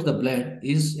go into the blood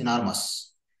is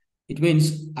enormous. It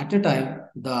means at a time,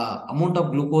 the amount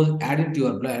of glucose added to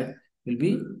your blood will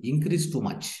be increased too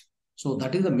much. So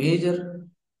that is the major,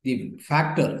 the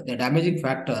factor, the damaging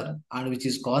factor, and which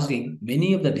is causing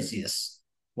many of the diseases.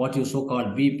 What you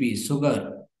so-called BP,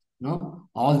 sugar,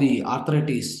 all the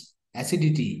arthritis,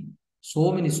 acidity,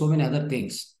 so many other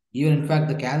things. Even in fact,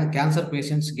 the cancer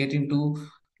patients get into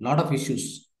a lot of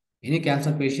issues. Any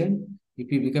cancer patient,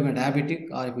 if you become a diabetic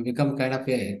or if you become kind of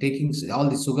a taking all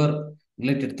the sugar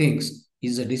related things,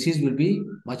 his disease will be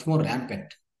much more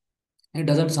rampant. It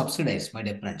doesn't subsidize, my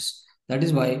dear friends. That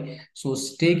is why, so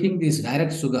taking this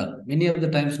direct sugar, many of the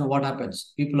times, now what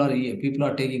happens? People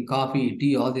are taking coffee,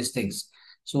 tea, all these things.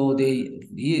 So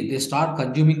they start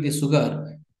consuming the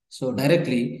sugar. So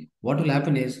directly, what will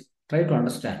happen is try to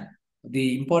understand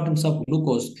the importance of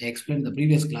glucose. I explained in the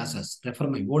previous classes. Refer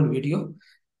my old video.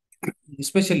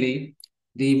 Especially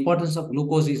the importance of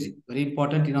glucose is very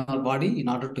important in our body in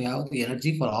order to have the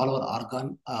energy for all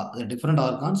our the different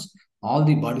organs, all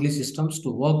the bodily systems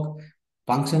to work,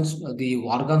 functions, the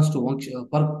organs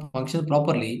to function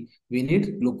properly. We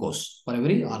need glucose for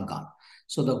every organ.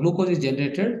 So the glucose is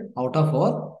generated out of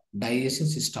our digestion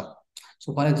system.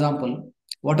 So for example,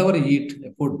 whatever you eat,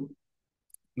 food,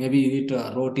 maybe you eat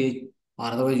roti, or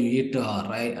otherwise you eat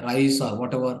rice or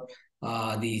whatever,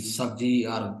 the sabji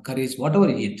or curries, whatever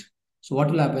you eat. So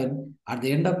what will happen at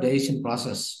the end of digestion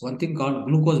process? One thing called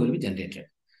glucose will be generated.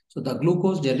 So the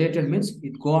glucose generated means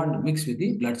it go and mix with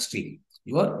the bloodstream.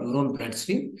 Your own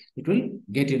bloodstream, it will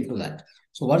get into that.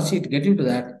 So once it get into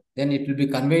that, then it will be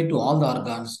conveyed to all the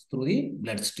organs through the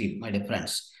bloodstream, my dear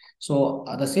friends. So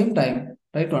at the same time,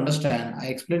 try to understand. I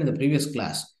explained in the previous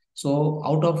class. So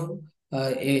out of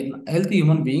a healthy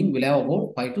human being will have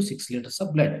about 5 to 6 liters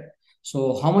of blood.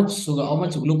 So how much sugar, how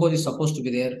much glucose is supposed to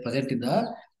be there present in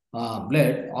the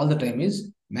blood all the time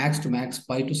is max to max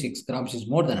 5 to 6 grams is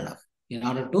more than enough in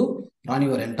order to run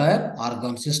your entire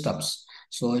organ systems.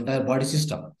 So entire body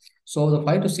system. So the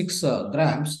 5 to 6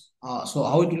 grams, so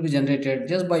how it will be generated?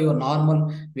 Just by your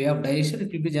normal way of digestion,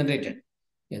 it will be generated.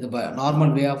 Yeah, the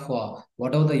normal way of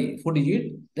whatever the food you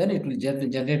eat, then it will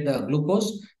generate the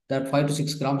glucose. That 5 to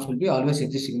 6 grams will be always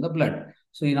existing in the blood.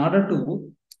 So in order to,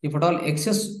 if at all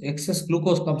excess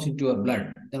glucose comes into your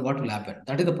blood, then what will happen?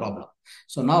 That is the problem.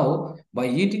 So now by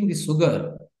eating the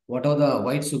sugar, whatever the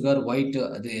white sugar,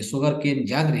 the sugar cane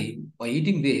jaggery, by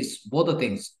eating this, both the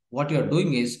things, what you are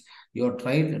doing is you are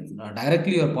trying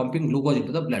directly you are pumping glucose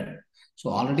into the blood. So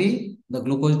already the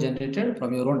glucose generated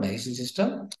from your own digestion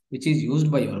system, which is used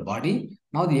by your body.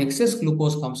 Now the excess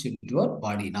glucose comes into your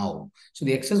body now. So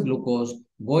the excess glucose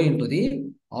go into the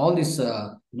all this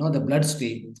the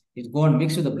bloodstream. It go and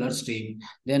mix with the bloodstream.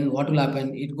 Then what will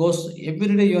happen? It goes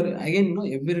every day. You're again,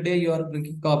 every day you are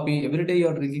drinking coffee. Every day you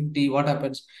are drinking tea. What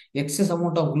happens? Excess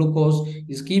amount of glucose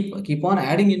is keep on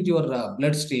adding into your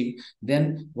bloodstream.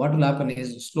 Then what will happen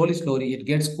is slowly it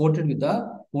gets coated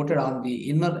on the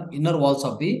inner walls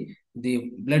of the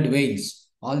blood veins,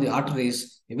 all the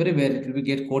arteries, everywhere it will be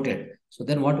get coated. So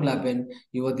then what will happen?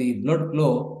 The blood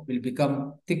flow will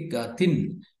become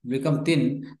thin.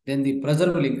 Then the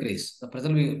pressure will increase. The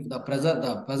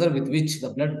pressure with which the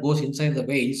blood goes inside the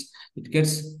veins, it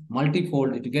gets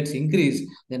multifold. It gets increased.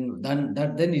 Then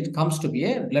it comes to be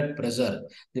a blood pressure.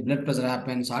 The blood pressure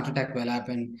happens. Heart attack will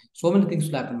happen. So many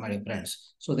things will happen, my dear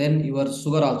friends. So then your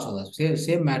sugar also the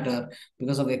same matter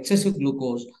because of excessive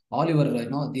glucose. All your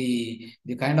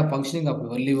the kind of functioning of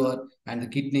your liver and the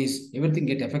kidneys, everything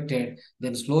get affected.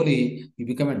 Then slowly you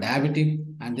become a diabetic,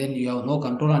 and then you have no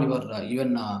control on your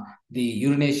even the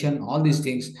urination, all these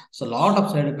things. So a lot of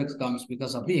side effects comes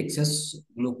because of the excess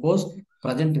glucose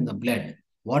present in the blood.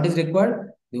 What is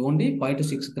required? The only 5 to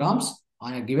 6 grams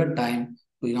on a given time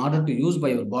in order to use by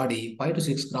your body. 5 to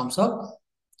 6 grams of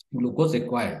glucose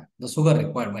required, the sugar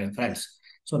required, my friends.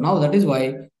 So now that is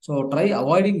why, so try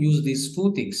avoiding use these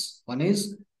two things. One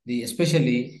is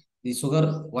especially the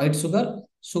white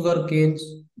sugar cane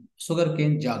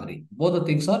jaggery. Both the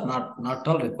things are not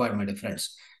all required, my dear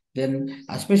friends. Then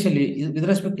especially with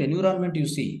respect to environment, you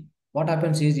see what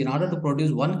happens is in order to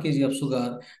produce 1 kg of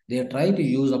sugar, they try to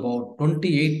use about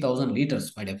 28,000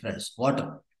 liters, my dear friends,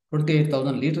 water.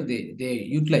 28,000 liters they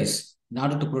utilize in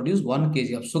order to produce 1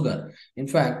 kg of sugar. In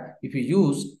fact, if you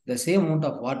use the same amount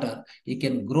of water, it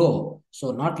can grow.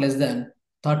 So not less than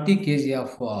 30 kg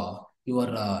of your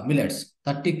millets.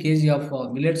 30 kg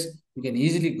of millets you can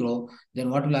easily grow. Then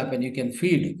what will happen? You can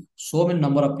feed so many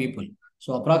number of people.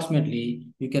 So approximately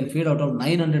you can feed out of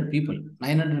 900 people.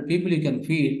 900 people you can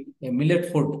feed a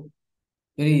millet food.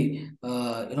 Very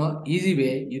easy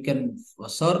way you can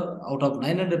serve out of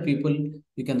 900 people.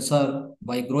 You can serve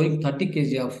by growing 30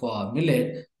 kg of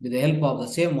millet with the help of the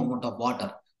same amount of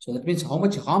water. So that means how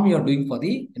much harm you are doing for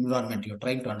the environment. You are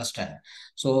trying to understand.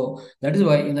 So that is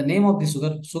why in the name of the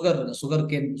sugar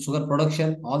cane, sugar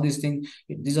production, all these things,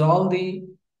 these are all the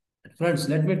friends.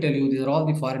 Let me tell you, these are all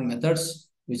the foreign methods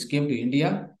which came to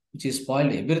India, which is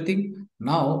spoiled everything.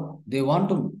 Now they want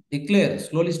to declare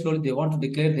slowly, they want to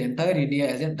declare the entire India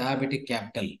as a diabetic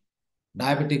capital,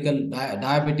 diabetic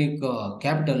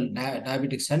capital,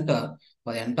 diabetic center.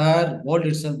 For the entire world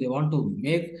itself, they want to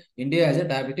make India as a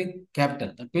diabetic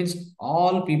capital. That means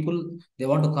all people, they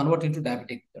want to convert into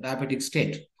diabetic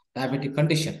state, diabetic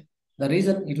condition. The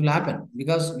reason it will happen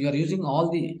because you are using all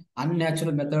the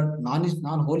unnatural method,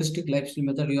 non-holistic lifestyle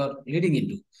method you are leading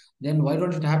into. Then why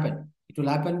don't it happen? It will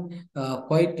happen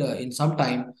quite in some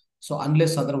time. So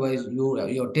unless otherwise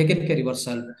you are taken care of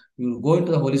yourself, you will go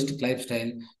into the holistic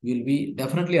lifestyle. You will be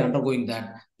definitely undergoing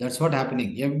that. That's what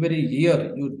happening. Every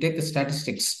year you take the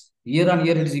statistics. Year on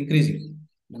year it is increasing.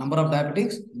 The number of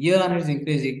diabetics year on year is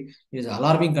increasing. It is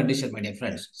alarming condition, my dear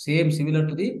friends. Same similar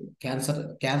to the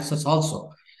cancers also.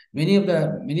 Many of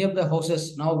the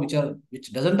houses now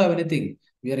which doesn't have anything.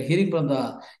 We are hearing from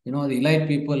the the elite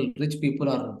people, rich people,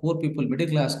 or poor people, middle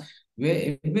class.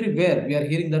 Where everywhere we are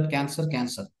hearing that cancer.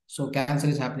 So cancer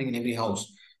is happening in every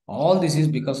house. All this is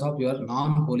because of your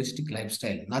non-holistic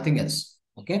lifestyle, nothing else.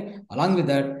 Okay. Along with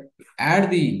that,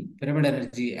 add the pyramid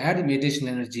energy, add the meditation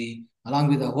energy, along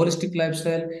with the holistic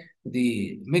lifestyle,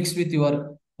 the mix with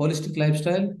your holistic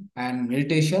lifestyle and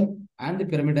meditation and the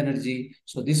pyramid energy.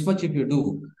 So this much if you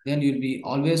do, then you'll be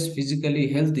always physically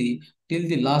healthy till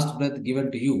the last breath given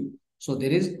to you. So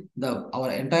there is our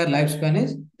entire lifespan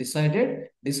is decided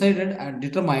and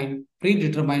determined,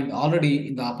 predetermined already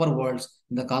in the upper worlds,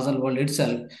 in the causal world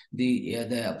itself.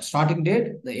 The starting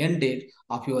date, the end date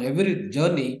of your every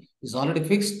journey is already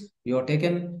fixed. You have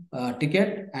taken a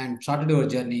ticket and started your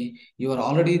journey.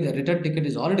 The return ticket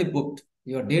is already booked.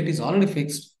 Your date is already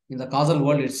fixed in the causal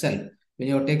world itself. When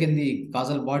you have taken the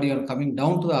causal body, you are coming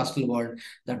down to the astral world.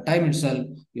 That time itself,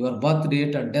 your birth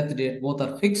date and death date both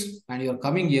are fixed, and you are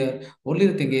coming here. Only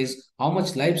the thing is, how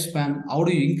much lifespan? How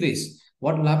do you increase?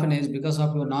 What will happen is because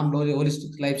of your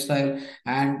non-holistic lifestyle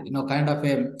and kind of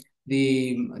a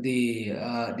the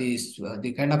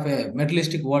kind of a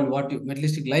materialistic world,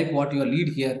 materialistic life, what you lead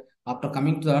here after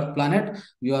coming to the Earth planet,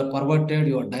 you are perverted,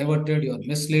 you are diverted, you are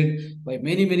misled by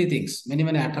many things, many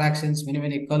attractions,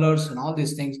 many colors, and all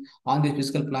these things on this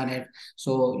physical planet.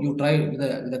 So you try with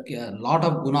a lot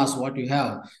of gunas what you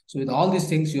have. So with all these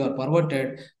things, you are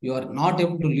perverted. You are not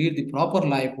able to lead the proper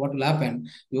life. What will happen?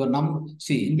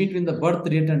 See, in between the birth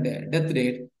rate and death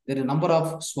rate, there are a number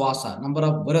of swasa, number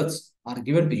of births are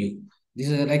given to you. This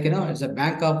is like it's a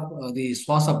bank of the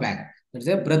swasa bank. It's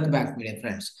a breath bank, my dear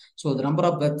friends. So the number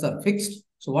of breaths are fixed.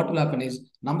 So what will happen is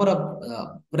number of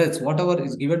breaths, whatever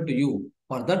is given to you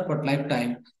for that but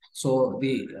lifetime. So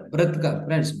the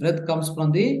breath comes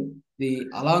from the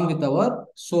along with our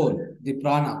soul, the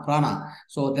prana.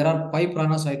 So there are 5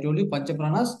 pranas I told you, pancha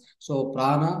pranas. So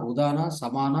prana, udana,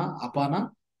 samana,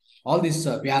 apana, all this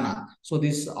vyana. So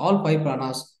these all 5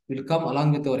 pranas will come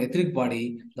along with our etheric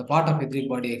body. The part of etheric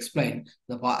body explained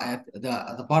the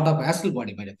part of astral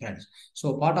body, my dear friends.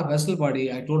 So part of astral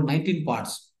body, I told 19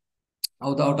 parts.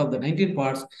 Out of the 19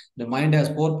 parts, the mind has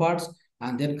 4 parts,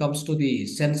 and then comes to the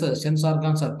sense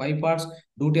organs are 5 parts,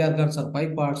 duty organs are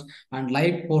 5 parts, and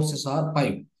life forces are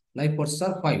 5. Life forces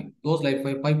are 5. Those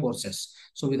five forces.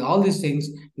 So with all these things,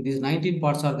 with these 19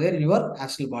 parts are there in your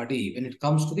astral body. When it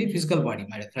comes to the physical body,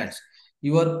 my dear friends,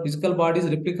 your physical body is a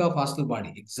replica of astral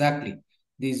body. Exactly.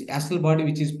 This astral body,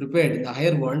 which is prepared in the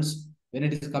higher worlds, when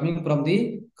it is coming from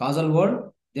the causal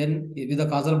world, then with the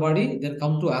causal body, then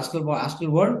come to astral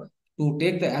world to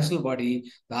take the astral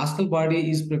body. The astral body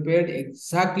is prepared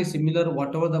exactly similar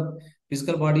whatever the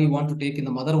physical body you want to take in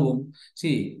the mother womb.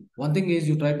 See, one thing is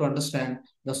you try to understand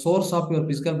the source of your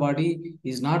physical body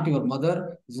is not your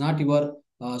mother, is not your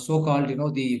so-called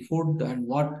the food and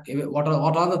what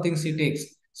are the things she takes.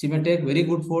 She may take very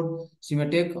good food. She may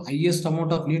take highest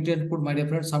amount of nutrient food, my dear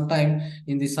friend. Sometime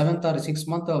in the 7th or 6th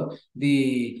month of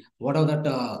the whatever that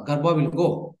garba will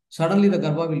go. Suddenly the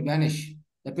garba will vanish.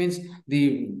 That means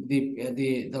the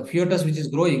fetus which is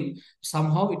growing,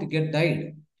 somehow it get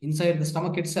died inside the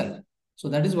stomach itself. So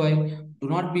that is why do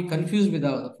not be confused with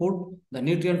the food, the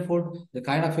nutrient food, the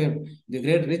kind of the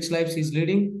great rich life he is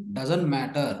leading doesn't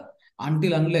matter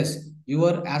unless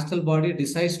your astral body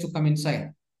decides to come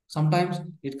inside. Sometimes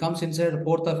it comes inside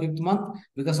 4th or 5th month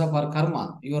because of our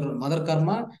karma, your mother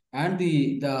karma, and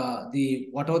the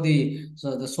whatever the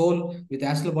soul with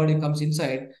astral body comes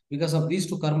inside. Because of these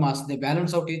two karmas, they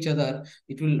balance out each other.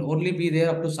 It will only be there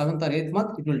up to 7th or 8th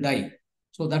month. It will die.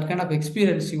 So that kind of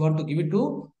experience you want to give it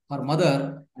to her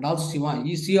mother, and also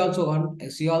she also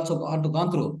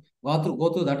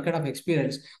go through that kind of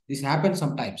experience. This happens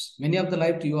sometimes. Many of the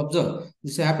life you observe,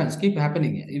 this happens, keep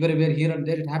happening everywhere, here and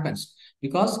there it happens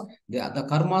because the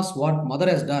karmas what mother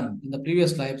has done in the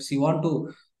previous life, she want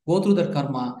to go through that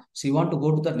karma, she want to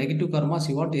go to that negative karma,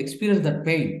 she want to experience that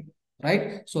pain.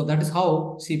 right? So that is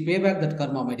how she pay back that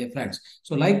karma, my dear friends.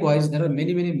 So likewise, there are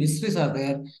many, many mysteries are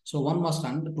there. So one must,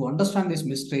 to understand these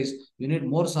mysteries, you need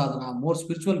more sadhana, more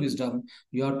spiritual wisdom.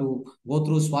 You have to go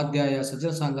through Swadhyaya,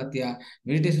 Sajjana Sangatya,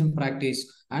 meditation practice,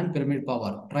 and pyramid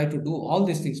power. Try to do all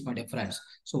these things, my dear friends.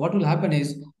 So what will happen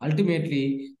is,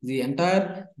 ultimately, the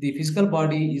physical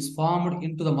body is formed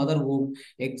into the mother womb,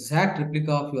 exact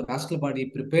replica of your astral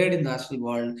body prepared in the astral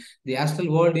world. The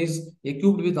astral world is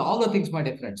equipped with all the things, my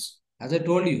dear friends. As I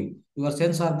told you, your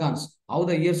sense organs, how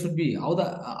the ears should be, how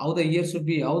the ears should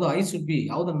be, how the eyes should be,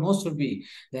 how the nose should be.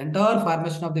 The entire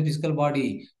formation of the physical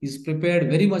body is prepared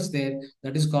very much there.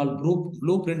 That is called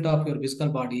blueprint of your physical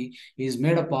body is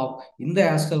made up of in the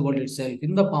astral world itself,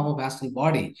 in the form of astral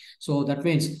body. So that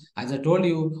means, as I told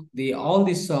you, the all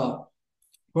these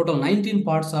total 19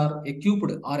 parts are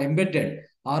equipped or embedded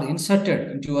or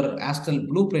inserted into your astral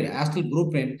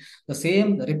blueprint. The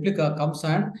same replica comes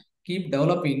and keep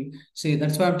developing. See,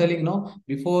 that's why I'm telling you,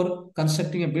 before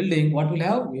constructing a building, what we'll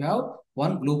have? We have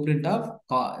one blueprint of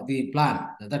the plan.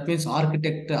 That means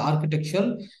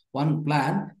architectural one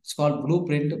plan. It's called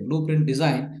blueprint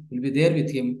design will be there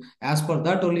with him. As per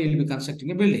that only, he'll be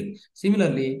constructing a building.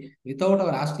 Similarly, without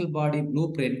our astral body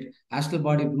blueprint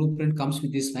comes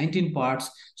with these 19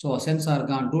 parts. So sense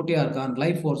organ, duty organ,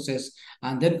 life forces,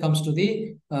 and then comes to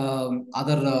the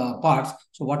other parts.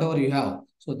 So whatever you have.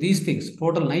 So these things,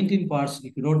 total 19 parts,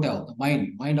 if you don't have the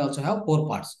mind also have 4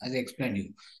 parts, as I explained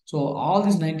you. So all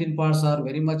these 19 parts are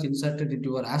very much inserted into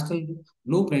your astral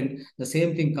blueprint. The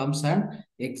same thing comes and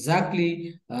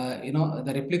exactly,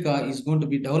 the replica is going to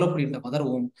be developed in the mother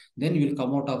womb. Then you will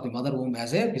come out of the mother womb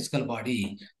as a physical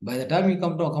body. By the time you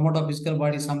come out of physical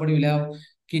body, somebody will have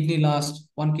kidney lost,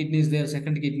 one kidney is there,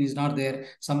 second kidney is not there.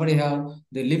 Somebody have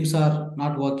the limbs are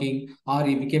not working, or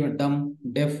he became a dumb,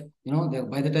 deaf.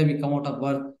 By the time you come out of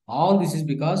birth, all this is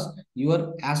because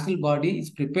your astral body is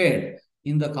prepared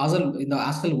in the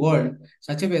astral world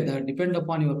such a way that depend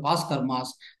upon your past karmas,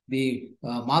 the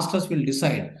masters will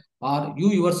decide, or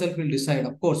you yourself will decide,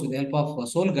 of course, with the help of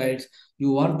soul guides.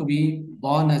 You want to be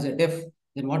born as a deaf,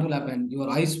 then what will happen? Your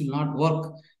eyes will not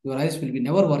work. Your eyes will be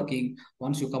never working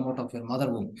once you come out of your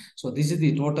mother womb. So this is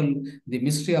the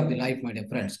mystery of the life, my dear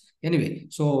friends. Anyway,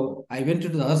 so I went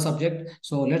into the other subject.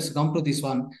 So let's come to this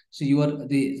one. So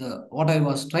what I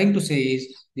was trying to say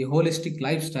is, the holistic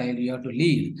lifestyle you have to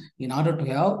lead in order to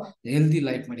have a healthy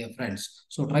life, my dear friends.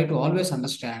 So try to always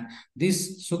understand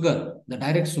this sugar, the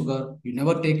direct sugar, you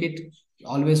never take it,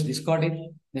 always discard it,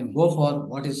 then go for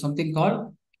what is something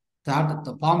called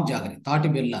the palm jaggery, Tati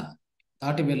bella,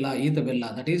 Eeta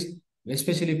bella, that is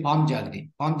especially palm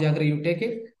jaggery. Palm jaggery, you take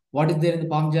it. What is there in the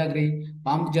palm jaggery?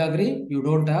 Palm jaggery, you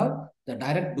don't have the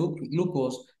direct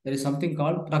glucose. There is something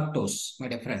called fructose, my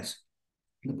dear friends.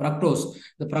 The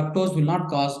fructose will not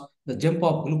cause the jump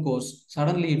of glucose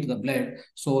suddenly into the blood.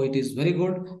 So it is very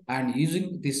good. And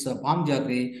using this palm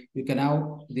jaggery, you can have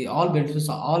the all benefits,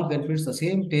 the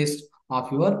same taste of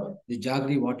the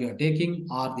jaggery what you are taking,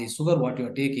 or the sugar what you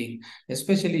are taking.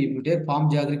 Especially if you take palm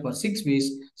jaggery for 6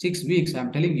 weeks, I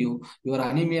am telling you, your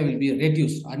anemia will be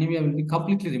reduced. Anemia will be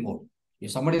completely removed.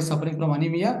 If somebody is suffering from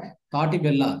anemia, Tati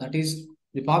Bella, that is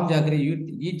the palm jaggery,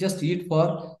 you just eat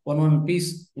for one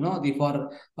piece,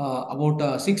 for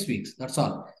about 6 weeks. That's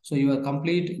all. So your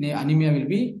complete anemia will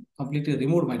be completely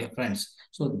removed, my dear friends.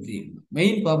 So the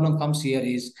main problem comes here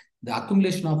is the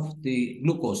accumulation of the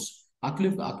glucose.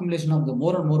 Accumulation of the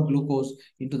more and more glucose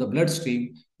into the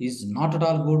bloodstream is not at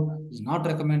all good, is not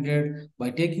recommended.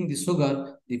 By taking the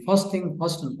sugar, the first and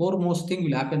foremost thing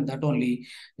will happen that only.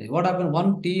 What happens?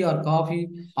 One tea or coffee,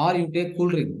 or you take cool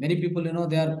drink. Many people,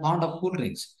 they are fond of cool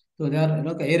drinks. So they are,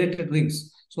 aerated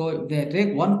drinks. So if they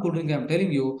take one cool drink, I'm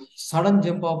telling you, sudden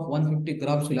jump of 150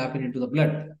 grams will happen into the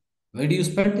blood. Where do you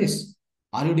spend this?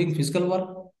 Are you doing physical work?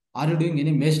 Are you doing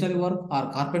any masonry work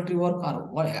or carpentry work,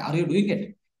 or what are you doing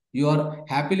it? You are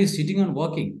happily sitting and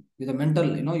working with a mental,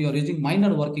 you are using mind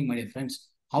and working, my dear friends.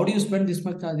 How do you spend this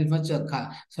much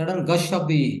sudden rush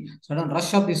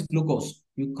of this glucose?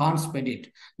 You can't spend it.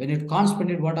 When you can't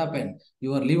spend it, what happened?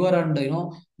 Your liver and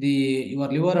your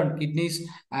liver and kidneys,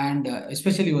 and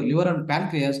especially your liver and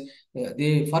pancreas,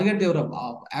 they forget their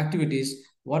activities.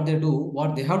 What they do,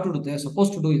 what they have to do, they're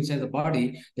supposed to do inside the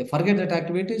body. They forget that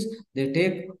activities. They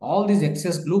take all this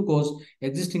excess glucose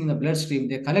existing in the bloodstream.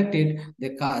 They collect it.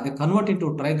 They convert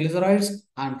into triglycerides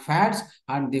and fats,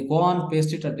 and they go on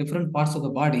paste it at different parts of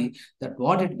the body. That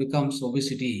what it becomes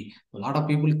obesity. A lot of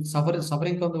people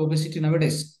suffering from the obesity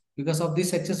nowadays because of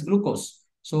this excess glucose.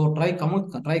 So try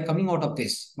coming out of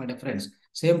this, my dear friends.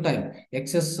 Same time,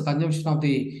 excess consumption of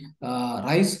the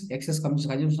rice, excess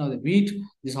consumption of the wheat,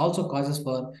 this also causes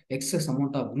for excess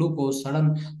amount of glucose,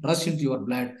 sudden rush into your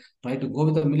blood. Try to go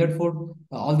with the millet food,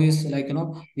 all these like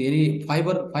any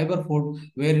fiber food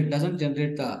where it doesn't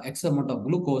generate the excess amount of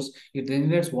glucose. It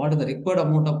generates what is the required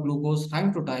amount of glucose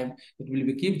time to time. It will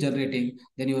be keep generating.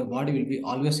 Then your body will be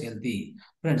always healthy.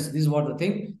 Friends, this is what the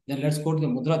thing. Then let's go to the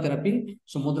mudra therapy.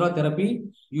 So mudra therapy,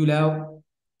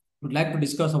 would like to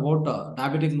discuss about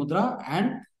diabetic mudra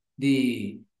and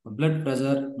the blood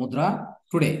pressure mudra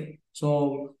today.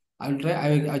 So I will try.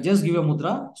 I just give a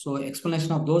mudra. So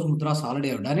explanation of those mudras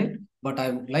already I've done it, but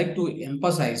I would like to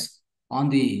emphasize on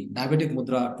the diabetic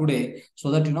mudra today,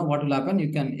 so that what will happen.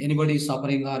 You can anybody is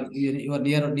suffering or your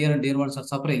near and dear ones are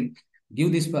suffering.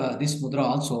 Give this mudra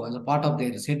also as a part of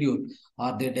their schedule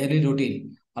or their daily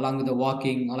routine, along with the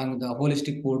walking, along with the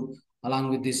holistic food,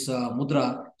 along with this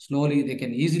mudra. Slowly they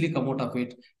can easily come out of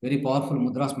it. Very powerful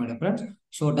mudras, my dear friends.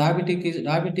 So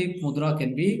diabetic mudra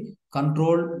can be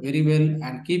controlled very well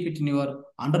and keep it in your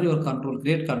under your control,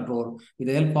 great control, with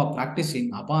the help of practicing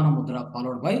apana mudra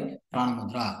followed by prana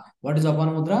mudra. What is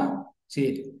apana mudra? See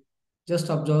it. Just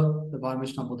observe the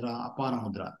formation of mudra, apana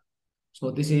mudra. So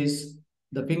this is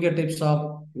the fingertips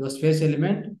of your space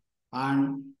element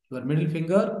and your middle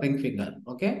finger, ring finger.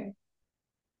 Okay.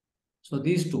 So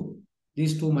these two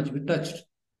must be touched.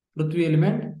 Prithvi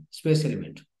element, space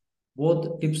element.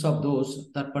 Both tips of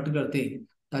that particular thing,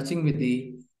 touching with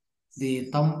the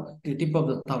thumb, the tip of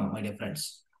the thumb, my dear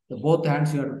friends. The both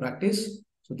hands you have to practice.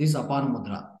 So this is Apana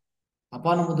Mudra.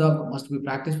 Apana Mudra must be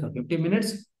practiced for 15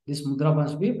 minutes. This mudra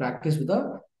must be practiced with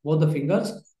both the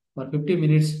fingers for 15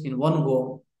 minutes in one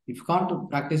go. If you can't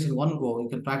practice in one go, you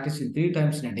can practice in 3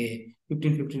 times in a day,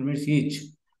 15 minutes each.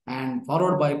 And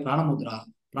followed by Prana Mudra.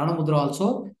 Prana Mudra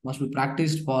also must be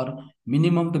practiced for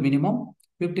minimum to minimum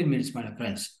 15 minutes, my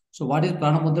friends. So what is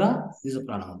Prana Mudra? This is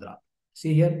Prana Mudra.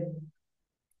 See here.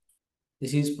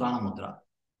 This is Prana Mudra.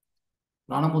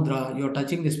 Prana Mudra, you are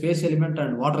touching the space element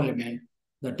and water element,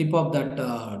 the tip of that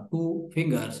 2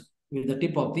 fingers with the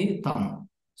tip of the thumb.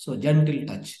 So gentle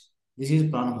touch. This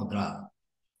is Prana Mudra.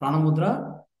 Prana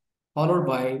Mudra followed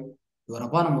by your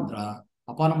Apana Mudra.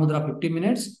 Apana Mudra 15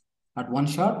 minutes at one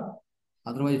shot.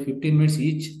 Otherwise 15 minutes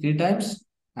each, 3 times.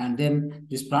 And then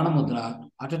this Prana Mudra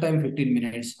at a time 15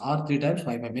 minutes or 3 times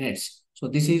 5 minutes. So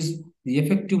this is the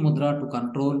effective mudra to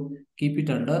control, keep it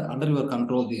under your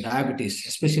control, the diabetes,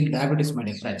 especially diabetes, my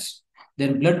dear friends.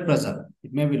 Then blood pressure.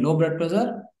 It may be low blood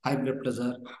pressure, high blood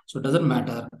pressure. So it doesn't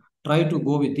matter. Try to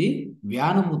go with the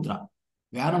Vyana Mudra.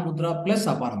 Vyana Mudra plus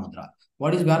Apana Mudra.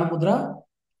 What is Vyana Mudra?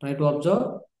 Try to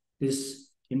observe this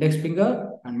index finger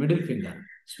and middle finger.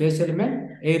 Space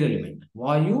element, air element.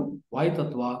 Vayu, Vayu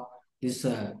Tattva. This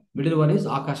middle one is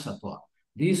Akash Tattva.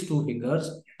 These 2 fingers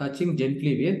touching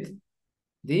gently with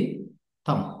the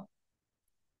thumb.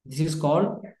 This is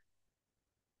called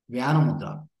Vyana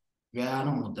Mudra.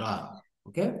 Vyana Mudra.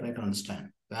 Okay, try to understand.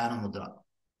 Vyana Mudra.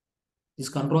 This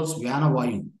controls Vyana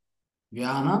Vayu.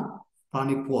 Vyana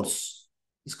pranic force.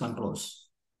 This controls.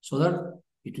 So that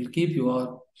it will keep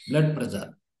your blood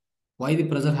pressure. Why the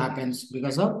pressure happens?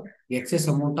 Because of excess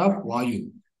amount of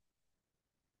Vayu.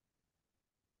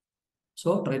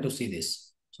 So try to see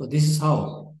this. So this is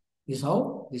how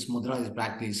this mudra is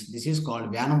practiced. This is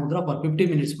called Vyana Mudra for 50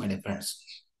 minutes, my dear friends.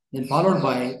 Then followed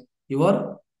by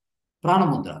your Prana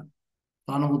Mudra.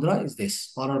 Prana Mudra is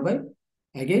this. Followed by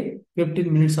again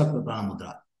 15 minutes of the Prana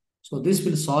Mudra. So this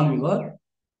will solve your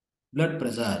blood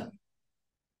pressure.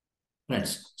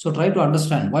 Friends. So try to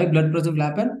understand why blood pressure will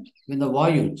happen when the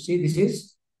Vayu. See, this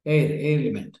is air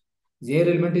element. The air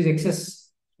element is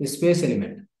excess, the space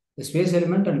element. The space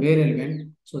element and air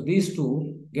element. So these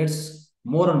 2 gets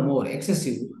more and more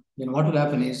excessive. Then what will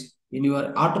happen is in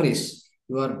your arteries,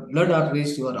 your blood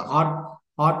arteries, your heart,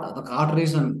 the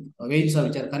arteries and veins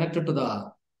which are connected to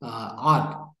the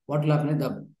heart. What will happen is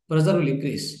the pressure will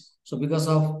increase. So because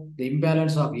of the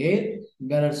imbalance of air,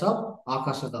 imbalance of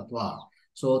Akasha Tattva.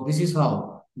 So this is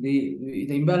how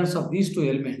the imbalance of these 2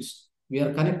 elements, we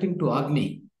are connecting to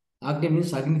Agni. Agni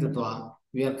means Agni Tattva.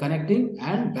 We are connecting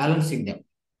and balancing them.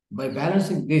 By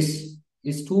balancing these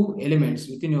 2 elements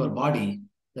within your body,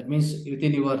 that means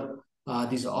within your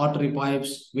these artery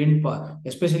pipes,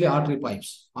 especially artery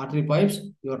pipes. Artery pipes,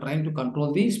 you are trying to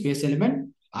control the space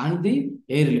element and the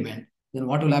air element. Then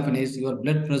what will happen is your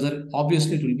blood pressure,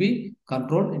 obviously it will be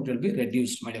controlled, it will be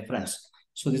reduced, my dear friends.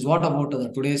 So this is what about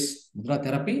today's mudra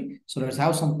therapy. So let's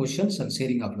have some questions and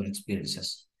sharing of your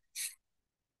experiences.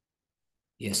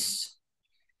 Yes.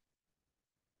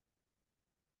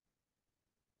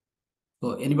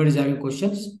 So anybody is having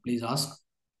questions, please ask.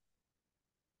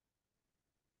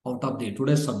 Out of the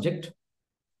today's subject.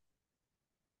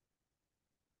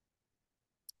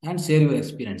 and share your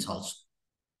experience also.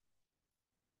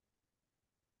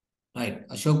 Right,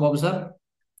 Ashok Babu sir.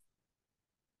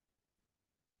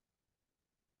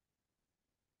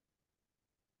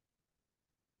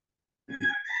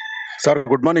 Sir,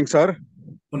 good morning, sir.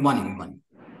 Good morning. Good morning.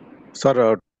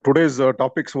 Sir, today's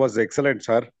topics was excellent,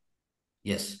 sir.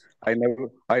 Yes.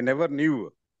 I never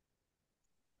knew,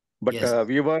 but Yes.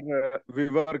 we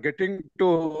were getting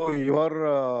to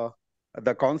your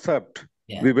the concept.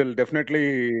 Yeah. We will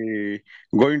definitely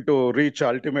going to reach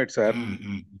ultimate, sir.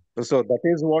 So that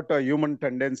is what a human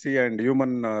tendency and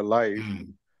human life.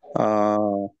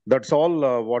 That's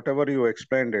all. Whatever you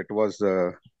explained, it was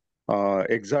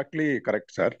exactly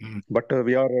correct, sir. But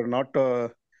we are not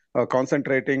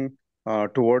concentrating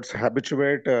towards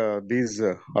habituate these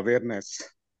awareness.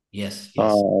 Yes.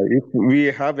 Yes. If we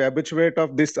have habituate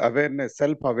of this awareness,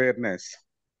 self-awareness,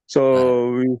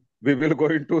 so we will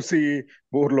going to see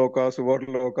Purloka,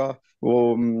 Suvarloka.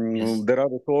 Yes. There are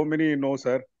so many, no,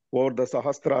 sir. Over the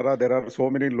Sahasrara, there are so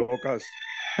many lokas.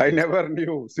 I never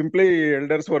knew. Simply,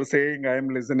 elders were saying, I am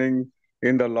listening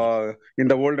in the law in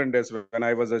the olden days when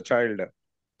I was a child.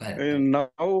 And now,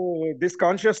 this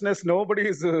consciousness, nobody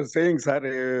is saying, sir,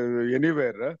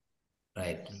 anywhere.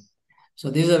 Right. So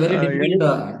this is a very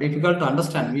difficult to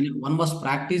understand. One must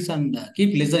practice and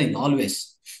keep listening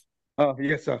always.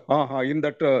 Yes, sir. In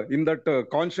that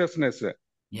consciousness.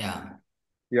 Yeah.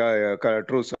 Yeah,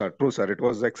 true, sir. True, sir. It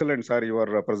was excellent, sir.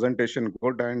 Your presentation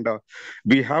good, and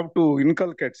we have to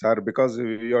inculcate, sir, because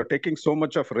you are taking so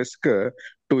much of risk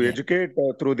to educate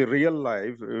through the real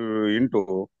life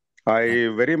into. I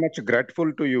very much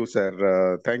grateful to you,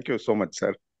 sir. Thank you so much,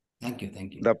 sir. Thank you.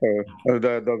 Thank you. The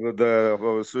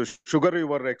sugar you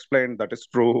were explained, that is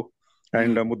true,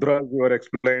 and mudras you were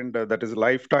explained, that is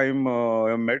lifetime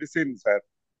medicine, sir.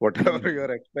 Whatever you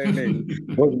are explaining,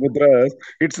 those mudras,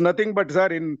 it's nothing but, sir,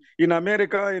 in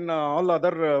America, in all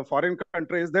other foreign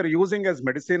countries, they're using as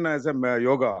medicine as a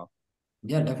yoga.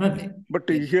 Yeah, definitely. But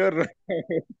here,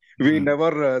 we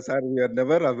never, sir, we are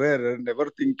never aware, never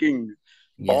thinking.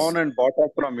 On and bought up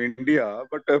from India,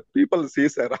 but people see,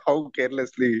 sir, how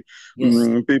carelessly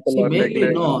people See, are mainly,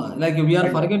 neglecting. like we are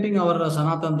forgetting our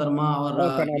Sanatan Dharma,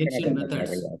 our ancient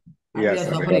methods, and we Yes, are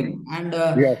sir. suffering. And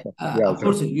Yes, sir. Yes, of sir.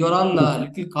 course, you are all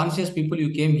little conscious people. You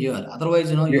came here.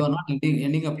 Otherwise, you are not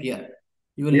ending up here.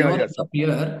 You will never end sir. up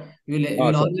here. You will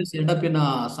Sir. always end up in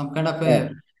some kind of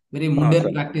a very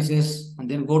mundane practices, and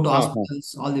then go to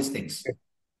hospitals. All these things.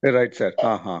 Right, sir.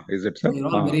 Is it, sir? You're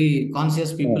all very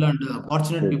conscious people and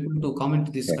fortunate Yes. people to come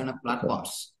into this Yes, kind of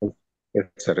platforms. yes,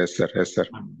 sir. Yes, sir. Yes, sir.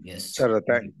 Yes. Sir,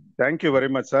 thank you very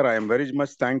much, sir. I am very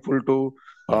much thankful to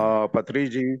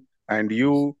Patriji and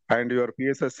you and your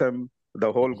PSSM,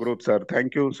 the whole group, sir.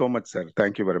 Thank you so much, sir.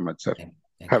 Thank you very much, sir.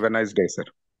 Have a nice day, sir.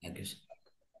 Thank you, sir.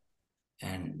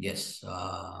 And yes.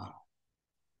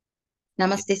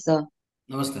 Namaste, sir.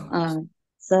 Namaste.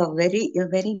 So very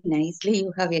nicely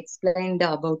you have explained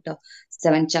about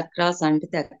 7 chakras and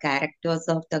the characters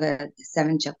of the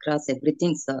 7 chakras,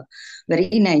 everything, sir.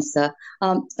 Very nice, sir.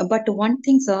 But one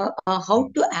thing, sir, how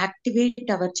to activate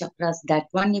our chakras? That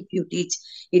one, if you teach,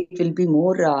 it will be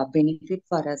more benefit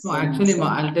for us. No, actually,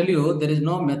 I'll tell you, there is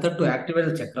no method to activate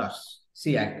the chakras.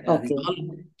 See, these all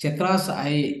chakras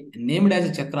I named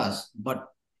as chakras, but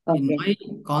in my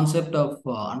concept of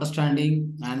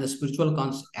understanding and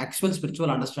the actual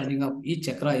spiritual understanding of each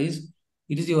chakra is,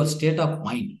 it is your state of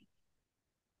mind.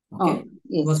 Okay?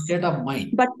 Your state of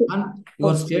mind. And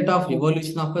your state of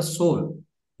evolution of a soul.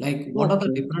 Like, what are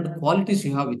the different qualities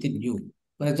you have within you?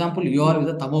 For example, you are with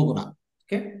the Tamoguna.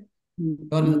 Okay? You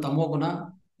are with the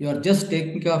Tamoguna. You are just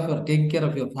taking care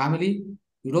of your family.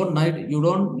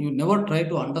 You never try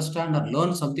to understand or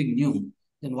learn something new.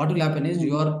 Then what will happen is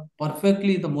you are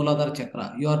perfectly in the Muladhara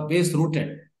chakra. You are base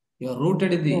rooted. You are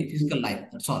rooted in the physical life.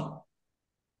 That's all.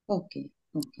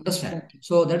 Understand?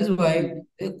 So that is why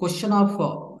the question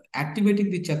of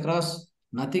activating the chakras,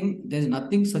 there is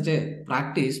nothing such a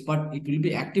practice, but it will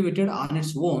be activated on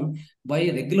its own by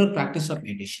regular practice of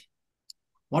meditation.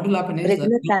 What will happen is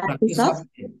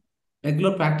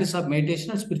regular practice of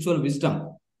meditation and spiritual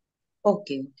wisdom.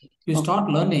 You start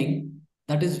learning,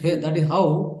 that is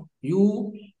how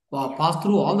you pass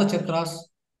through all the chakras.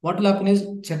 What will happen is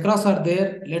chakras are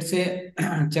there. Let's say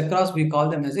chakras, we call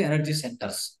them as the energy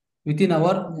centers within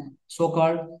our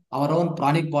so-called our own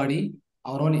pranic body,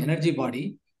 our own energy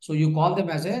body. So you call them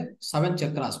as a 7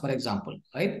 chakras, for example,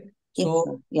 right?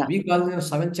 So we call them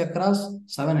 7 chakras,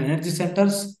 7 energy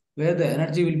centers, where the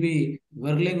energy will be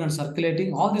whirling and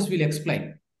circulating. All this will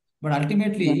explain. But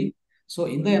ultimately, so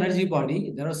in the energy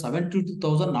body, there are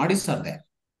 72,000 nadis are there.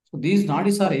 So these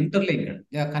nadis are interlinked.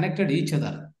 They are connected each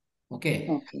other. Okay.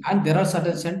 And there are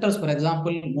certain centers, for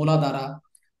example, Mooladhara,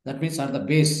 that means at the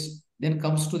base. Then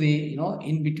comes to the,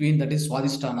 in between, that is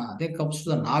Swadhisthana. Then comes to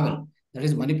the navel, that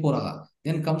is Manipura.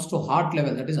 Then comes to heart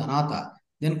level, that is Anahata.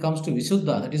 Then comes to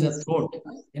Visuddha, that is the throat.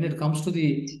 Then it comes to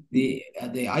the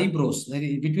eyebrows, that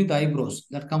is between the eyebrows.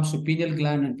 That comes to pineal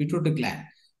gland and pituitary gland.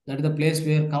 That is the place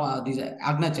where these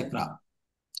Agna Chakra.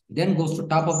 Then goes to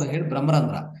top of the head,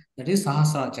 Brahmarandra. That is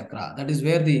Sahasrara Chakra. That is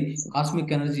where the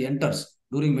cosmic energy enters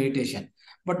during meditation.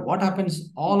 But what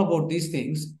happens all about these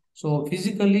things? So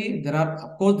physically, there are,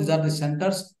 of course, these are the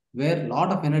centers where a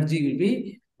lot of energy will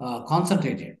be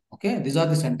concentrated. Okay, these are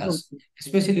the centers.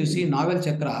 Especially you see navel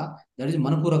chakra, that is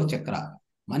Manipuraka chakra.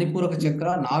 Manipuraka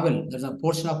chakra, navel, there's a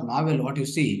portion of navel, what you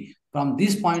see. From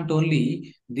this point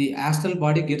only, the astral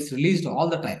body gets released all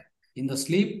the time. In the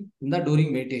sleep,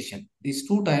 during meditation. These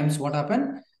 2 times, what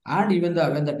happened? And even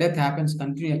when the death happens,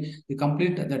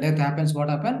 the death happens, what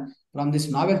happened? From this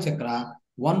navel chakra,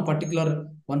 one particular,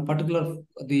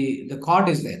 the cord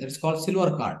is there. That's called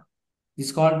silver cord.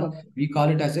 This called, we call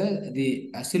it as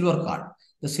the silver cord.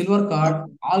 The silver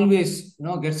cord always,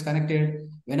 gets connected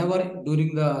whenever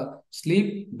during the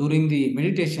sleep, during the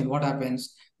meditation, what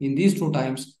happens? In these 2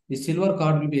 times, the silver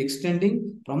cord will be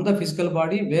extending from the physical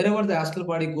body wherever the astral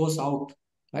body goes out,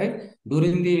 right?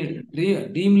 During the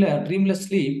dreamless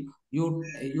sleep, your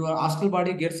astral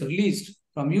body gets released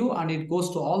from you and it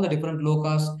goes to all the different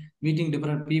lokas, meeting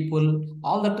different people.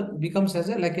 All that becomes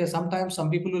as sometimes some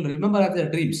people will remember as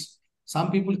their dreams. Some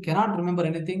people cannot remember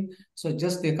anything, so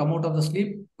just they come out of the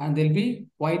sleep and they'll be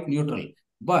quite neutral.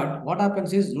 But what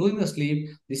happens is during the sleep,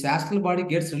 this astral body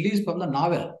gets released from the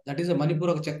navel. That is a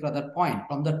Manipuraka chakra,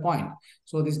 from that point.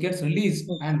 So this gets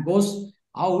released and goes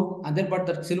out, and then but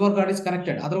the silver cord is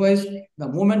connected. Otherwise, the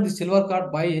moment the silver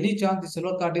cord, by any chance, the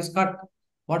silver cord is cut,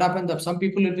 what happens? That some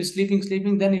people will be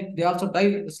sleeping, then they also die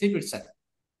in the sleep itself.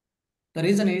 The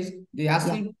reason is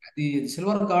the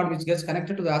silver cord which gets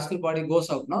connected to the astral body goes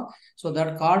out, no? So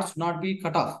that cord should not be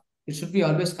cut off. It should be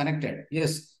always connected.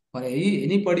 Yes, for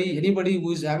anybody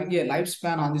who is having a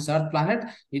lifespan on this earth planet,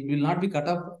 it will not be cut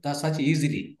off such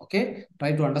easily. Okay,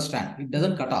 try to understand. It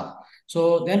doesn't cut off.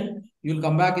 So then you'll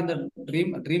come back in the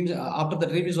dreams after the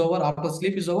dream is over, after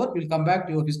sleep is over, you'll come back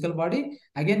to your physical body.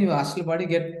 Again, your astral body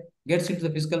gets into the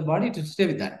physical body to stay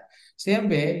with that. Same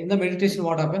way, in the meditation,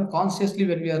 what happens? Consciously,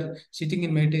 when we are sitting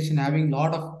in meditation, having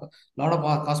lot of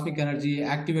our cosmic energy,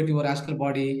 activate your astral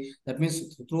body. That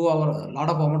means through our lot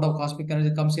of amount of cosmic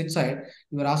energy comes inside,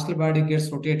 your astral body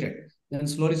gets rotated. Then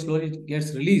slowly it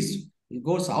gets released. It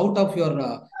goes out of your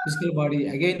physical body.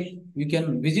 Again, you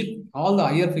can visit all the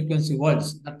higher frequency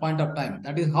worlds at that point of time.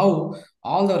 That is how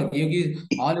all the yogis,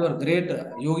 all your great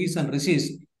yogis and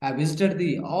rishis have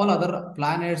visited all other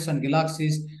planets and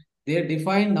galaxies. They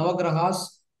defined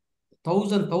Navagrahas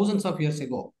thousands of years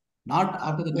ago, not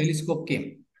after the telescope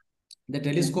came. The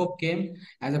telescope came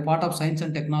as a part of science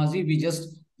and technology. We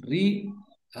just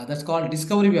that's called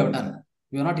discovery we have done.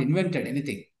 We have not invented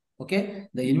anything. Okay,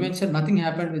 the invention, nothing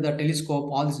happened with the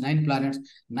telescope. All these 9 planets,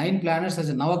 9 planets as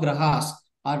a Navagrahas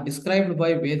are described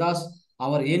by Vedas,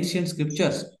 our ancient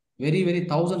scriptures, very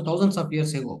thousands of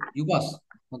years ago, yugas.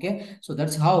 Okay, so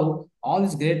that's how all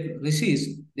these great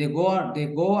rishis, they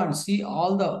go and see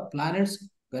all the planets,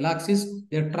 galaxies.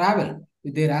 They travel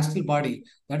with their astral body.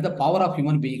 That's the power of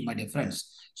human being, my dear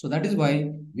friends. So that is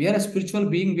why we are a spiritual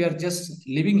being. We are just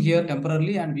living here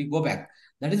temporarily and we go back.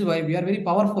 That is why we are very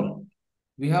powerful.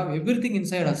 We have everything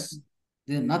inside us.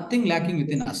 There is nothing lacking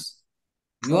within us.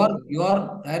 You are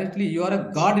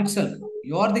a God itself.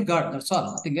 You are the God. That's all.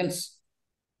 Nothing else.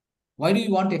 Why do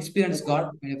you want to experience God,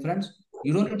 my friends?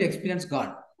 You don't need to experience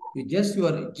God. You just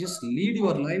lead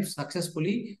your life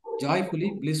successfully,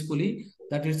 joyfully, blissfully.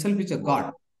 That itself is a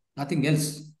God. Nothing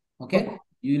else. Okay?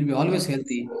 You will be always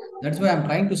healthy. That's why I'm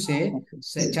trying to say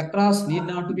chakras need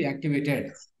not to be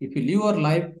activated. If you live your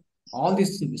life, all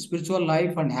this spiritual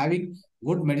life and having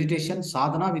good meditation,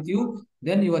 sadhana with you,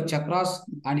 then your chakras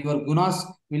and your gunas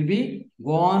will be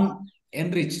go on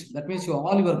enriched. That means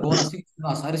all your gunas,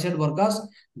 Arishad Vargas,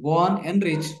 go on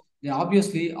enriched. Then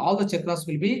obviously all the chakras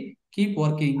will be keep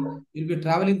working. You'll be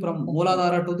traveling from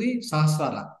Mooladhara to the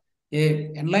Sahasrara.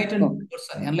 A enlightened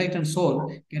person, enlightened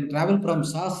soul can travel from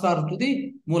Sahasrara to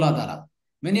the Mooladhara.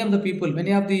 Many of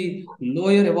the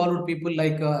lower evolved people,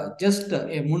 like just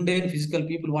a mundane physical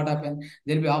people, what happen?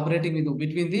 They'll be operating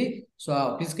between the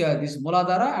physical, this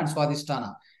Mooladhara and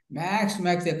Swadhisthana. Max,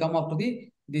 they come up to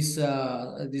this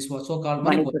so-called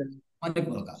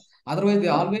Manipuraka. Otherwise, they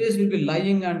always will be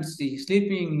lying and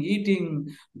sleeping,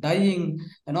 eating, dying,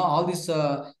 all this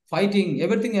fighting,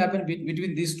 everything happen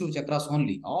between these 2 chakras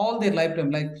only. All their lifetime,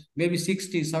 like maybe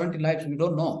 60, 70 lives, we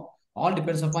don't know. All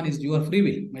depends upon is your free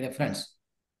will, my dear friends.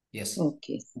 Yes.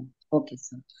 Okay, sir. Okay,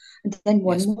 sir. Then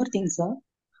one Yes. more thing, sir.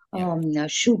 Yeah.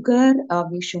 Sugar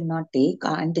we should not take,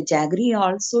 and jaggery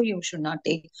also you should not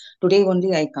take. Today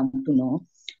only I come to know.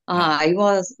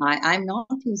 Yeah. I'm not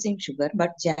using sugar, but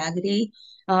jaggery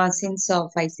since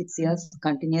 5 6 years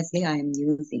continuously I am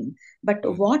using. But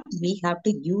what we have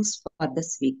to use for the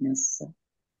sweetness, sir?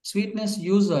 Sweetness,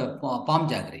 use palm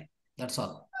jaggery. That's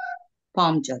all.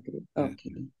 Palm jaggery.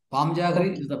 Okay. Palm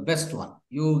jaggery Okay. is the best one.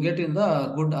 You get in the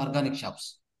good organic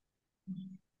shops.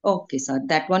 Okay, sir.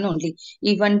 That one only.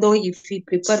 Even though if we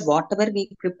prepare whatever we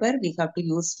prepare, we have to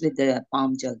use with the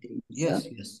palm jaggery, sir. Yes,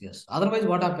 yes, yes. Otherwise,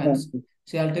 what happens? Okay.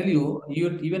 See, I'll tell you.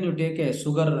 You take a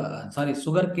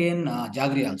sugar cane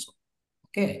jaggery also.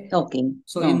 Okay. Okay.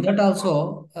 So in that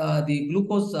also, the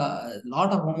glucose,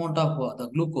 lot of amount of the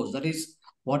glucose, that is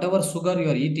whatever sugar you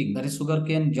are eating, that is sugar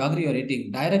cane jaggery you are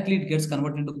eating, directly it gets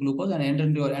converted into glucose and enter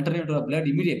into your blood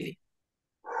immediately.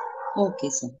 Okay,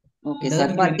 sir. It Okay, sir.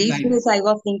 doesn't give For any these time. days, I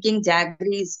was thinking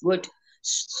jaggery is good.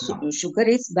 Sugar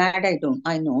is bad.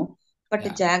 I know, but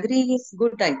Yeah. jaggery is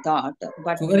good. I thought,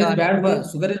 but today,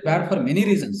 Sugar is bad for many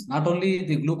reasons. Not only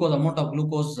the glucose amount of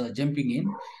glucose jumping in,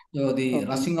 so the okay,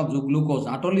 rushing of the glucose.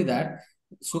 Not only that,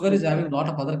 sugar is having okay. a lot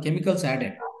of other chemicals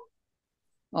added.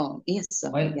 Oh, yes, sir.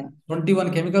 While Yeah.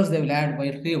 21 chemicals they will add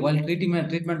while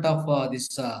treatment of this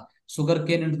sugar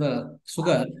cane into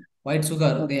the white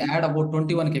sugar, they Okay. add about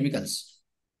 21 chemicals.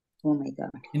 Oh my God.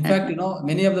 In fact,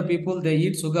 many of the people they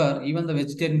eat sugar, even the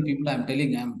vegetarian people.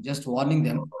 I'm just warning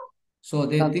them. So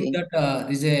they think Okay. that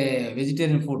this is a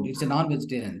vegetarian food. It's a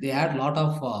non-vegetarian. They add lot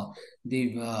of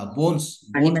the bones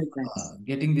Animal fats.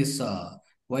 getting this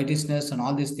whitishness and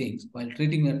all these things. While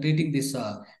treating this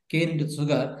cane with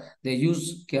sugar, they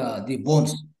use the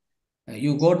bones.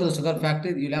 You go to the sugar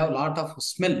factory, you'll have a lot of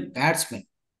smell, bad smell.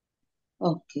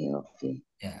 Okay. Okay.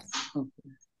 Yeah. Okay.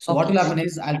 So what Okay. will happen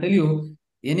is, I'll tell you,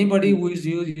 anybody Mm. who is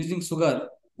using sugar,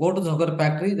 go to the sugar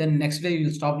factory, then next day you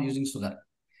will stop using sugar.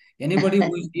 Anybody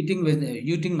who is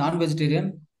eating non-vegetarian,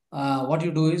 what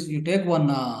you do is you take one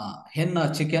hen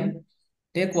chicken,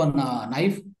 take one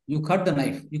knife, you cut the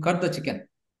knife, you cut the chicken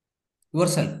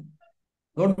yourself.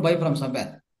 Don't buy from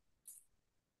somewhere.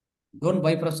 Don't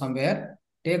buy from somewhere.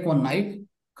 Take one knife,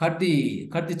 cut the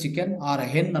chicken or a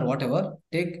hen or whatever.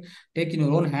 Take in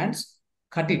your own hands,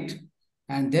 cut it,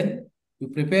 and then you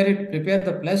prepare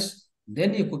the flesh,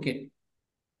 then you cook it.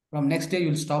 From next day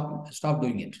you'll stop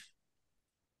doing it.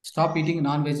 Stop eating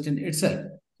non-vegetarian itself,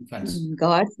 friends.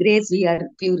 God's grace, we are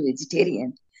pure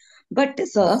vegetarian. But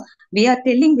sir, Yes. we are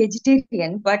telling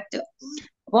vegetarian, but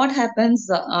what happens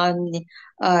yeah,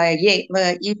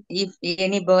 if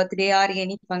any birthday or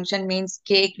any function means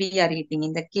cake we are eating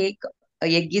in the cake,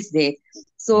 egg is there, Yeah.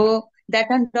 so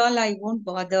that and all I won't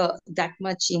bother that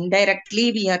much.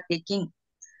 Indirectly we are taking,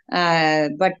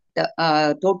 but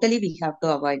totally we have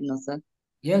to avoid, no sir.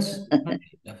 Yes,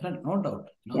 definitely, no doubt.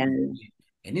 Yeah,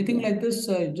 Anything yeah, like this,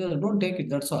 just don't take it.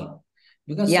 That's all.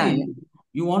 Because yeah, see, yeah.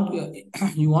 you want to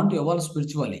you want to evolve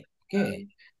spiritually. Okay,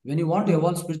 when you want to Mm.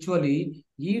 evolve spiritually,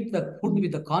 eat the food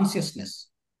with the consciousness,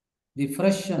 the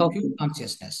fresh and pure Okay,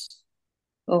 consciousness.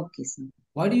 okay sir.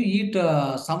 Why do you eat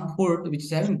some food which is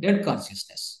having dead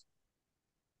consciousness?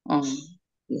 um,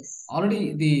 yes.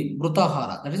 Already the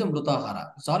mrutahara, that is a mrutahara.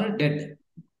 It's already dead.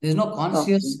 There is no Okay,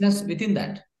 consciousness within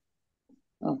that.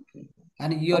 okay,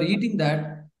 And you are okay. eating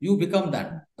that, you become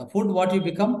that. The food what you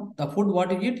become, the food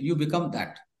what you eat, you become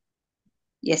that.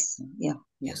 Yes sir. Yeah,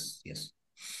 yeah. Yes, yes.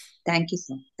 Thank you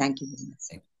sir. Thank you very much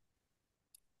sir.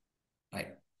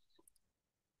 Right.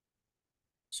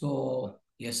 So,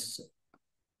 yes.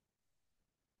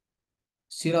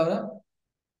 Siravara,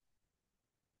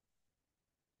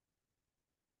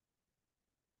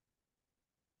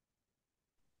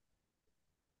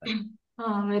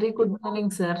 Very good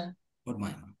morning, sir. good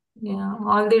morning. Yeah,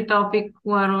 all the topic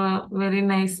were very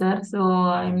nice, sir. So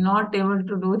I'm not able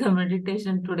to do the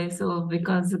meditation today. So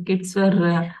because the kids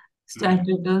were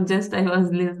started to just I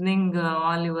was listening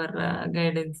all your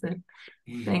guidance, sir.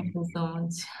 Thank you so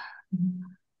much.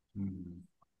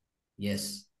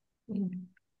 Yes. Yeah.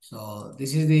 So,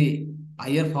 this is the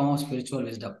higher form of spiritual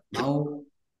wisdom. Now,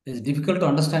 it's difficult to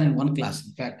understand in one class.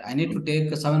 In fact, I need to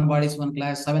take 7 bodies one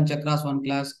class, 7 chakras one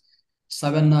class,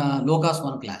 7 lokas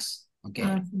one class. Okay.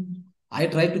 I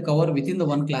try to cover within the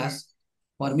one class.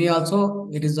 For me also,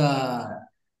 it is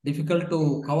difficult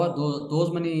to cover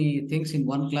those many things in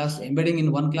one class. Embedding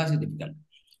in one class is difficult,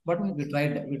 but we try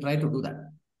to do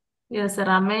that. Yes, sir.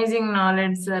 Amazing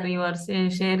knowledge, sir. You are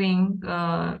sharing.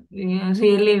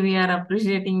 Really, we are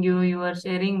appreciating you. You are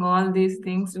sharing all these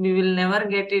things. We will never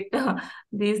get it.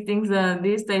 These things,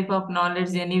 this type of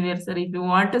knowledge anywhere, sir. If you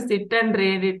want to sit and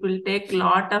read, it will take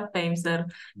lot of time, sir.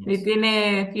 Yes. Within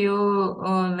a few,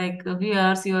 like a few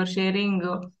hours, you are sharing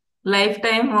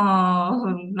lifetime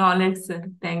knowledge, sir.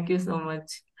 Thank you so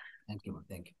much. Thank you.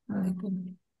 Thank you. Thank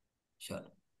you. Sure.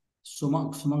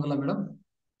 Sumangala, madam.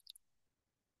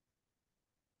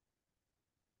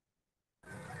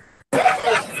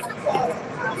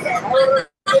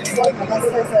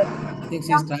 I think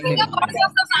she's traveling.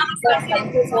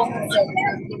 Thank you so much, sir.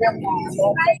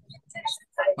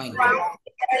 Fine.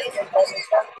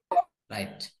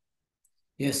 Right.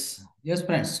 Yes. Yes,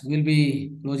 friends. We'll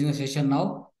be closing the session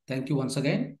now. Thank you once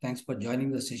again. Thanks for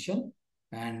joining the session.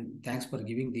 And thanks for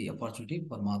giving the opportunity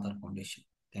for Mahavatar Foundation.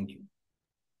 Thank you.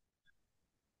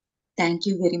 Thank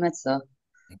you very much, sir.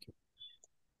 Thank you.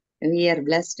 We are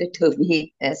blessed to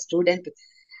be a student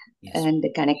Yes. and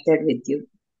connected with you.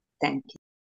 Thank you.